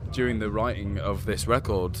during the writing of this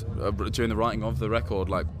record,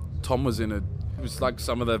 like Tom was it was like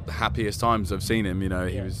some of the happiest times I've seen him. He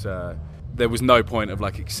was. There was no point of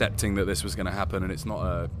like accepting that this was going to happen, and it's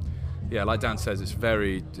not like Dan says, it's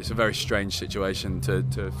a very strange situation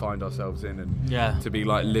to find ourselves in, and to be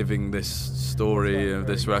like living this story of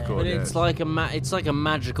this record. But it's like a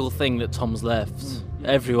magical thing that Tom's left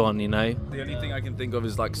everyone. The only thing I can think of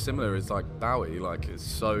is like similar is like Bowie. Like it's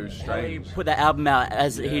so strange. He put that album out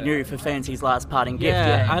as he knew for fans his last parting gift.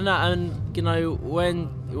 And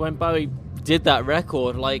when Bowie did that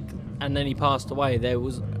record, like, and then he passed away,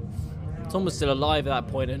 Tom was still alive at that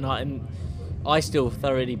point at night, and I still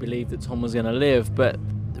thoroughly believed that Tom was going to live. But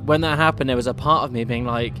when that happened, there was a part of me being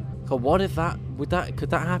like, God, what if could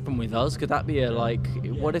that happen with us? Could that be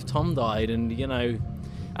what if Tom died? And it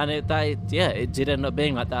did end up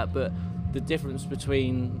being like that. But the difference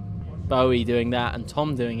between Bowie doing that and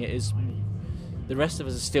Tom doing it is the rest of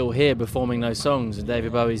us are still here performing those songs, and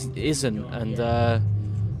David Bowie isn't, and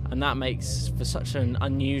that makes for such an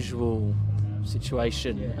unusual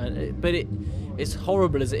situation, but it's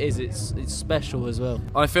horrible as it is. It's special as well.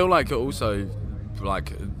 I feel like it also,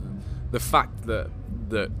 like, the fact that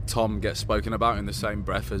Tom gets spoken about in the same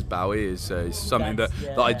breath as Bowie is something that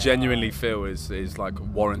I genuinely feel is like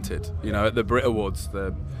warranted. You know, at the Brit Awards,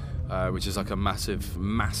 which is like a massive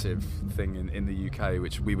thing in the UK,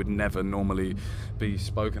 which we would never normally be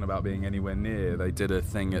spoken about being anywhere near. They did a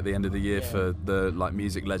thing at the end of the year for the like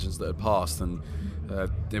music legends that had passed, and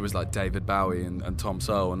it was like David Bowie and Tom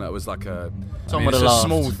Searle, and that was like it's a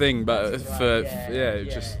small thing, but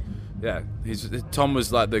Tom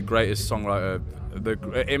was like the greatest songwriter,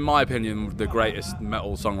 in my opinion, the greatest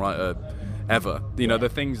metal songwriter ever. You know, the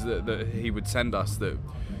things that he would send us that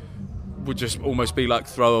would just almost be like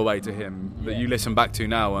throwaway to him, that you listen back to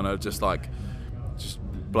now and are just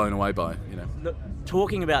blown away by, you know. Look,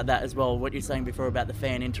 talking about that as well, what you're saying before about the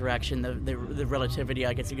fan interaction, the relativity,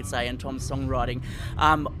 I guess you could say, and Tom's songwriting.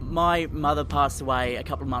 My mother passed away a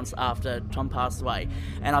couple of months after Tom passed away,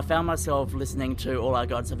 and I found myself listening to All Our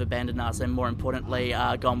Gods Have Abandoned Us, and more importantly,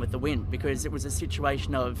 Gone with the Wind, because it was a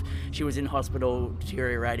situation of she was in hospital,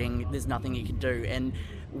 deteriorating, there's nothing you can do. And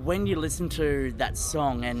when you listen to that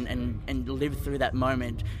song and live through that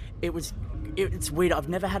moment, it's weird. I've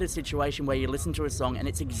never had a situation where you listen to a song and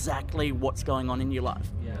it's exactly what's going on in your life.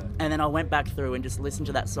 Yeah. And then I went back through and just listened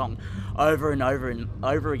to that song over and over and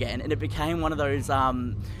over again, and it became one of those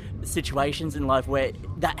situations in life where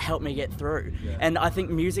that helped me get through. Yeah. And I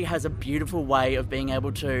think music has a beautiful way of being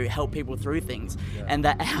able to help people through things. Yeah. And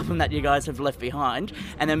that album that you guys have left behind,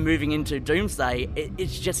 and then moving into Doomsday,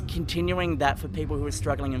 it's just continuing that for people who are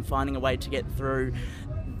struggling and finding a way to get through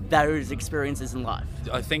those experiences in life.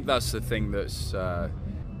 I think that's the thing that's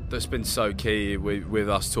been so key with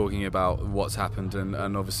us talking about what's happened,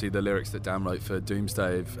 and obviously the lyrics that Dan wrote for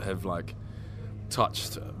Doomsday have like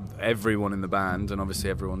touched everyone in the band, and obviously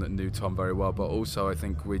everyone that knew Tom very well. But also, I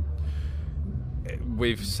think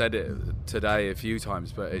we've said it today a few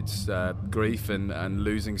times, but it's grief and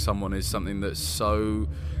losing someone is something that's so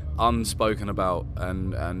unspoken about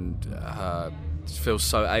and feels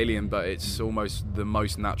so alien, but it's almost the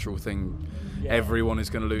most natural thing. Yeah. Everyone is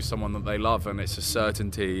going to lose someone that they love, and it's a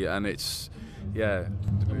certainty, and it's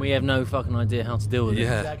and we have no fucking idea how to deal with it.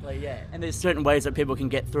 Exactly, yeah. And there's certain ways that people can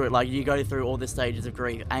get through it. Like, you go through all the stages of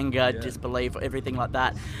grief, anger, disbelief, everything like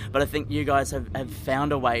that. But I think you guys have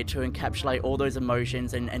found a way to encapsulate all those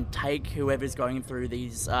emotions and take whoever's going through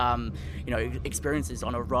these experiences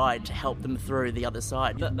on a ride to help them through the other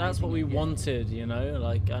side. That's what we wanted, you know.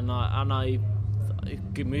 Like, and I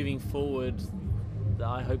moving forward,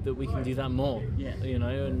 I hope that we can do that more. Yeah. You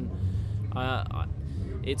know, and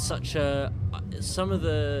it's such a some of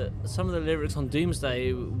the lyrics on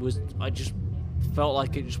Doomsday I just felt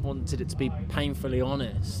like it just wanted it to be painfully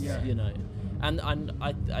honest. Yeah. You know, and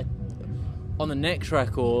I on the next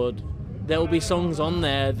record there will be songs on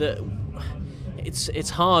there that it's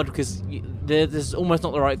hard because there's almost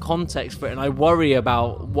not the right context for it, and I worry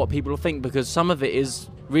about what people will think, because some of it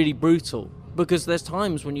is really brutal. Because there's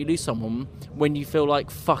times when you lose someone when you feel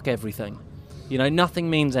like fuck everything, you know, nothing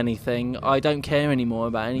means anything, I don't care anymore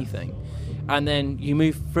about anything, and then you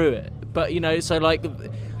move through it. But you know, so like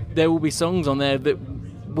there will be songs on there that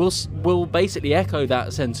will basically echo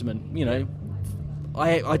that sentiment. You know,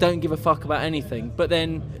 I don't give a fuck about anything. But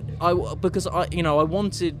then when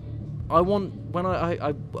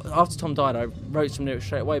I after Tom died, I wrote some lyrics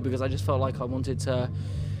straight away because I just felt like I wanted to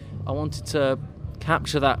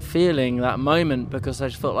capture that feeling, that moment, because I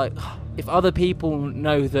just felt like if other people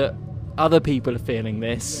know that other people are feeling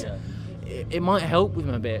this, it might help with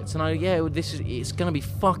them a bit to know, it's going to be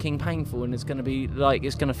fucking painful, and it's going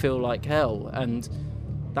to feel like hell, and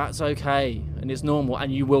that's okay, and it's normal,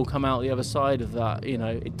 and you will come out the other side of that. You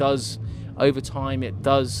know, it does, over time, it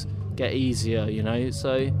does get easier, you know.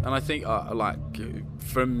 So, and I think like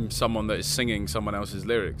from someone that is singing someone else's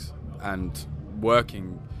lyrics and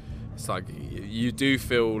working, it's like you do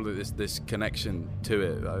feel this connection to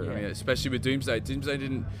it. I mean, especially with Doomsday. Doomsday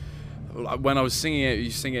didn't. When I was singing it, you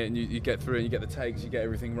sing it and you get through it, and you get the takes, you get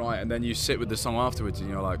everything right, and then you sit with the song afterwards, and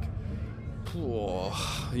you're like,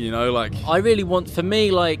 oh, you know, like. I really want, for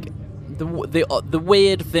me, like the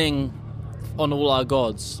weird thing on All Our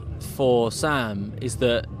Gods for Sam is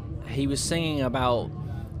that he was singing about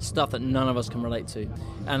stuff that none of us can relate to.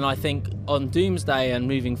 And I think on Doomsday and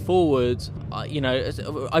moving forward,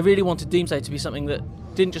 I really wanted Doomsday to be something that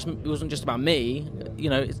it wasn't just about me. You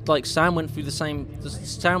know, it's like Sam went through the same.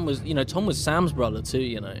 Sam was, Tom was Sam's brother too.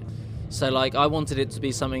 You know, so like I wanted it to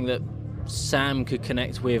be something that Sam could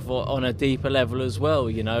connect with on a deeper level as well.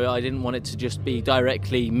 You know, I didn't want it to just be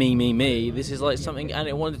directly me. This is like something, and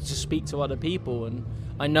I wanted to speak to other people. And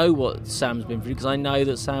I know what Sam's been through because I know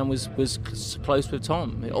that Sam was close with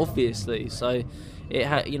Tom, obviously. So it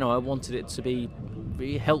had, you know, I wanted it to be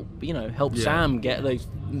help Sam get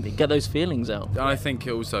those feelings out. And I think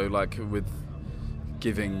also like with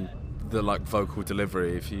giving the like vocal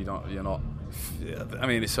delivery, if you're not. I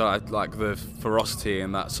mean, it's like the ferocity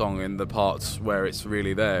in that song, in the parts where it's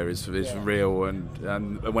really there, is real,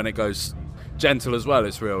 and when it goes gentle as well,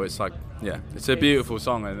 it's real. It's like, it's a beautiful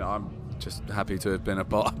song, and I'm just happy to have been a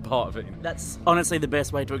part of it. That's honestly the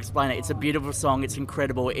best way to explain it. It's a beautiful song. It's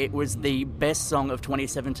incredible. It was the best song of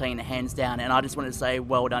 2017, hands down. And I just want to say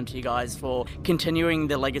well done to you guys for continuing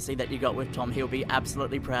the legacy that you got with Tom. He'll be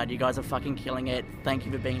absolutely proud. You guys are fucking killing it. Thank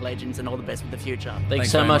you for being legends, and all the best with the future.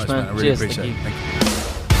 Thanks so much, man. I really Cheers. appreciate it. Thank you.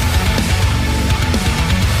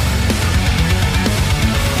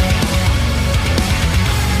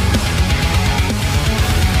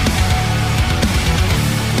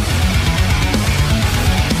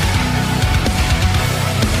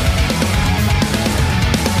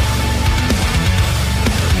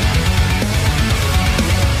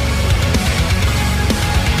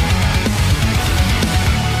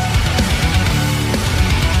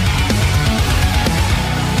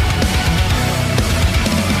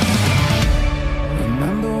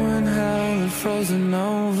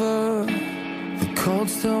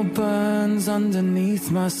 Underneath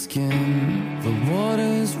my skin, the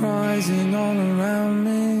water's rising all around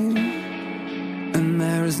me, and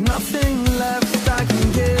there is nothing left I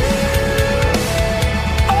can give.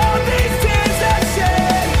 All these tears I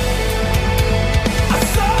shed, I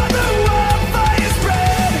saw the wildfire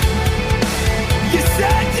spread. You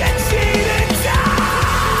said you cheated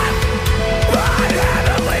time, but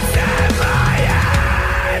heaven was in my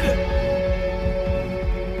head.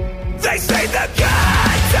 They say the good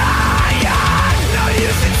time. You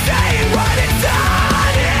should say what it's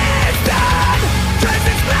done is done, 'cause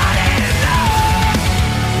it's not enough.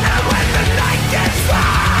 And when the night gets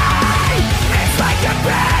light, it's like a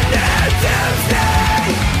brand new Tuesday.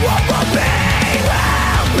 What will be.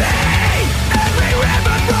 Every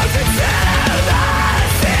river flows into the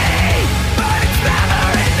sea, but it's never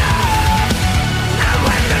enough. And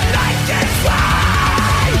when the night gets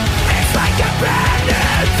light, it's like a brand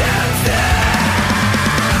new Tuesday.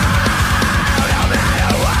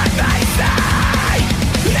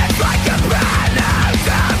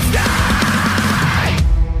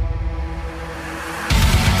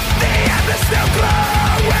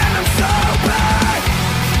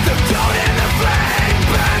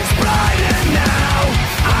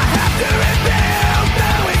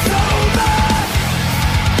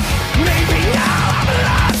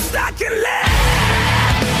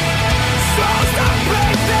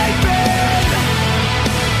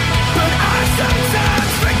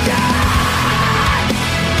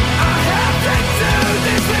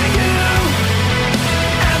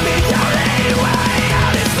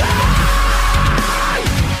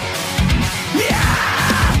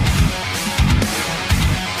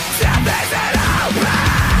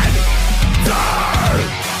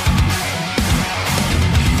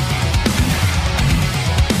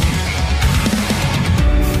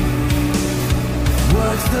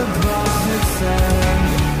 The prophet said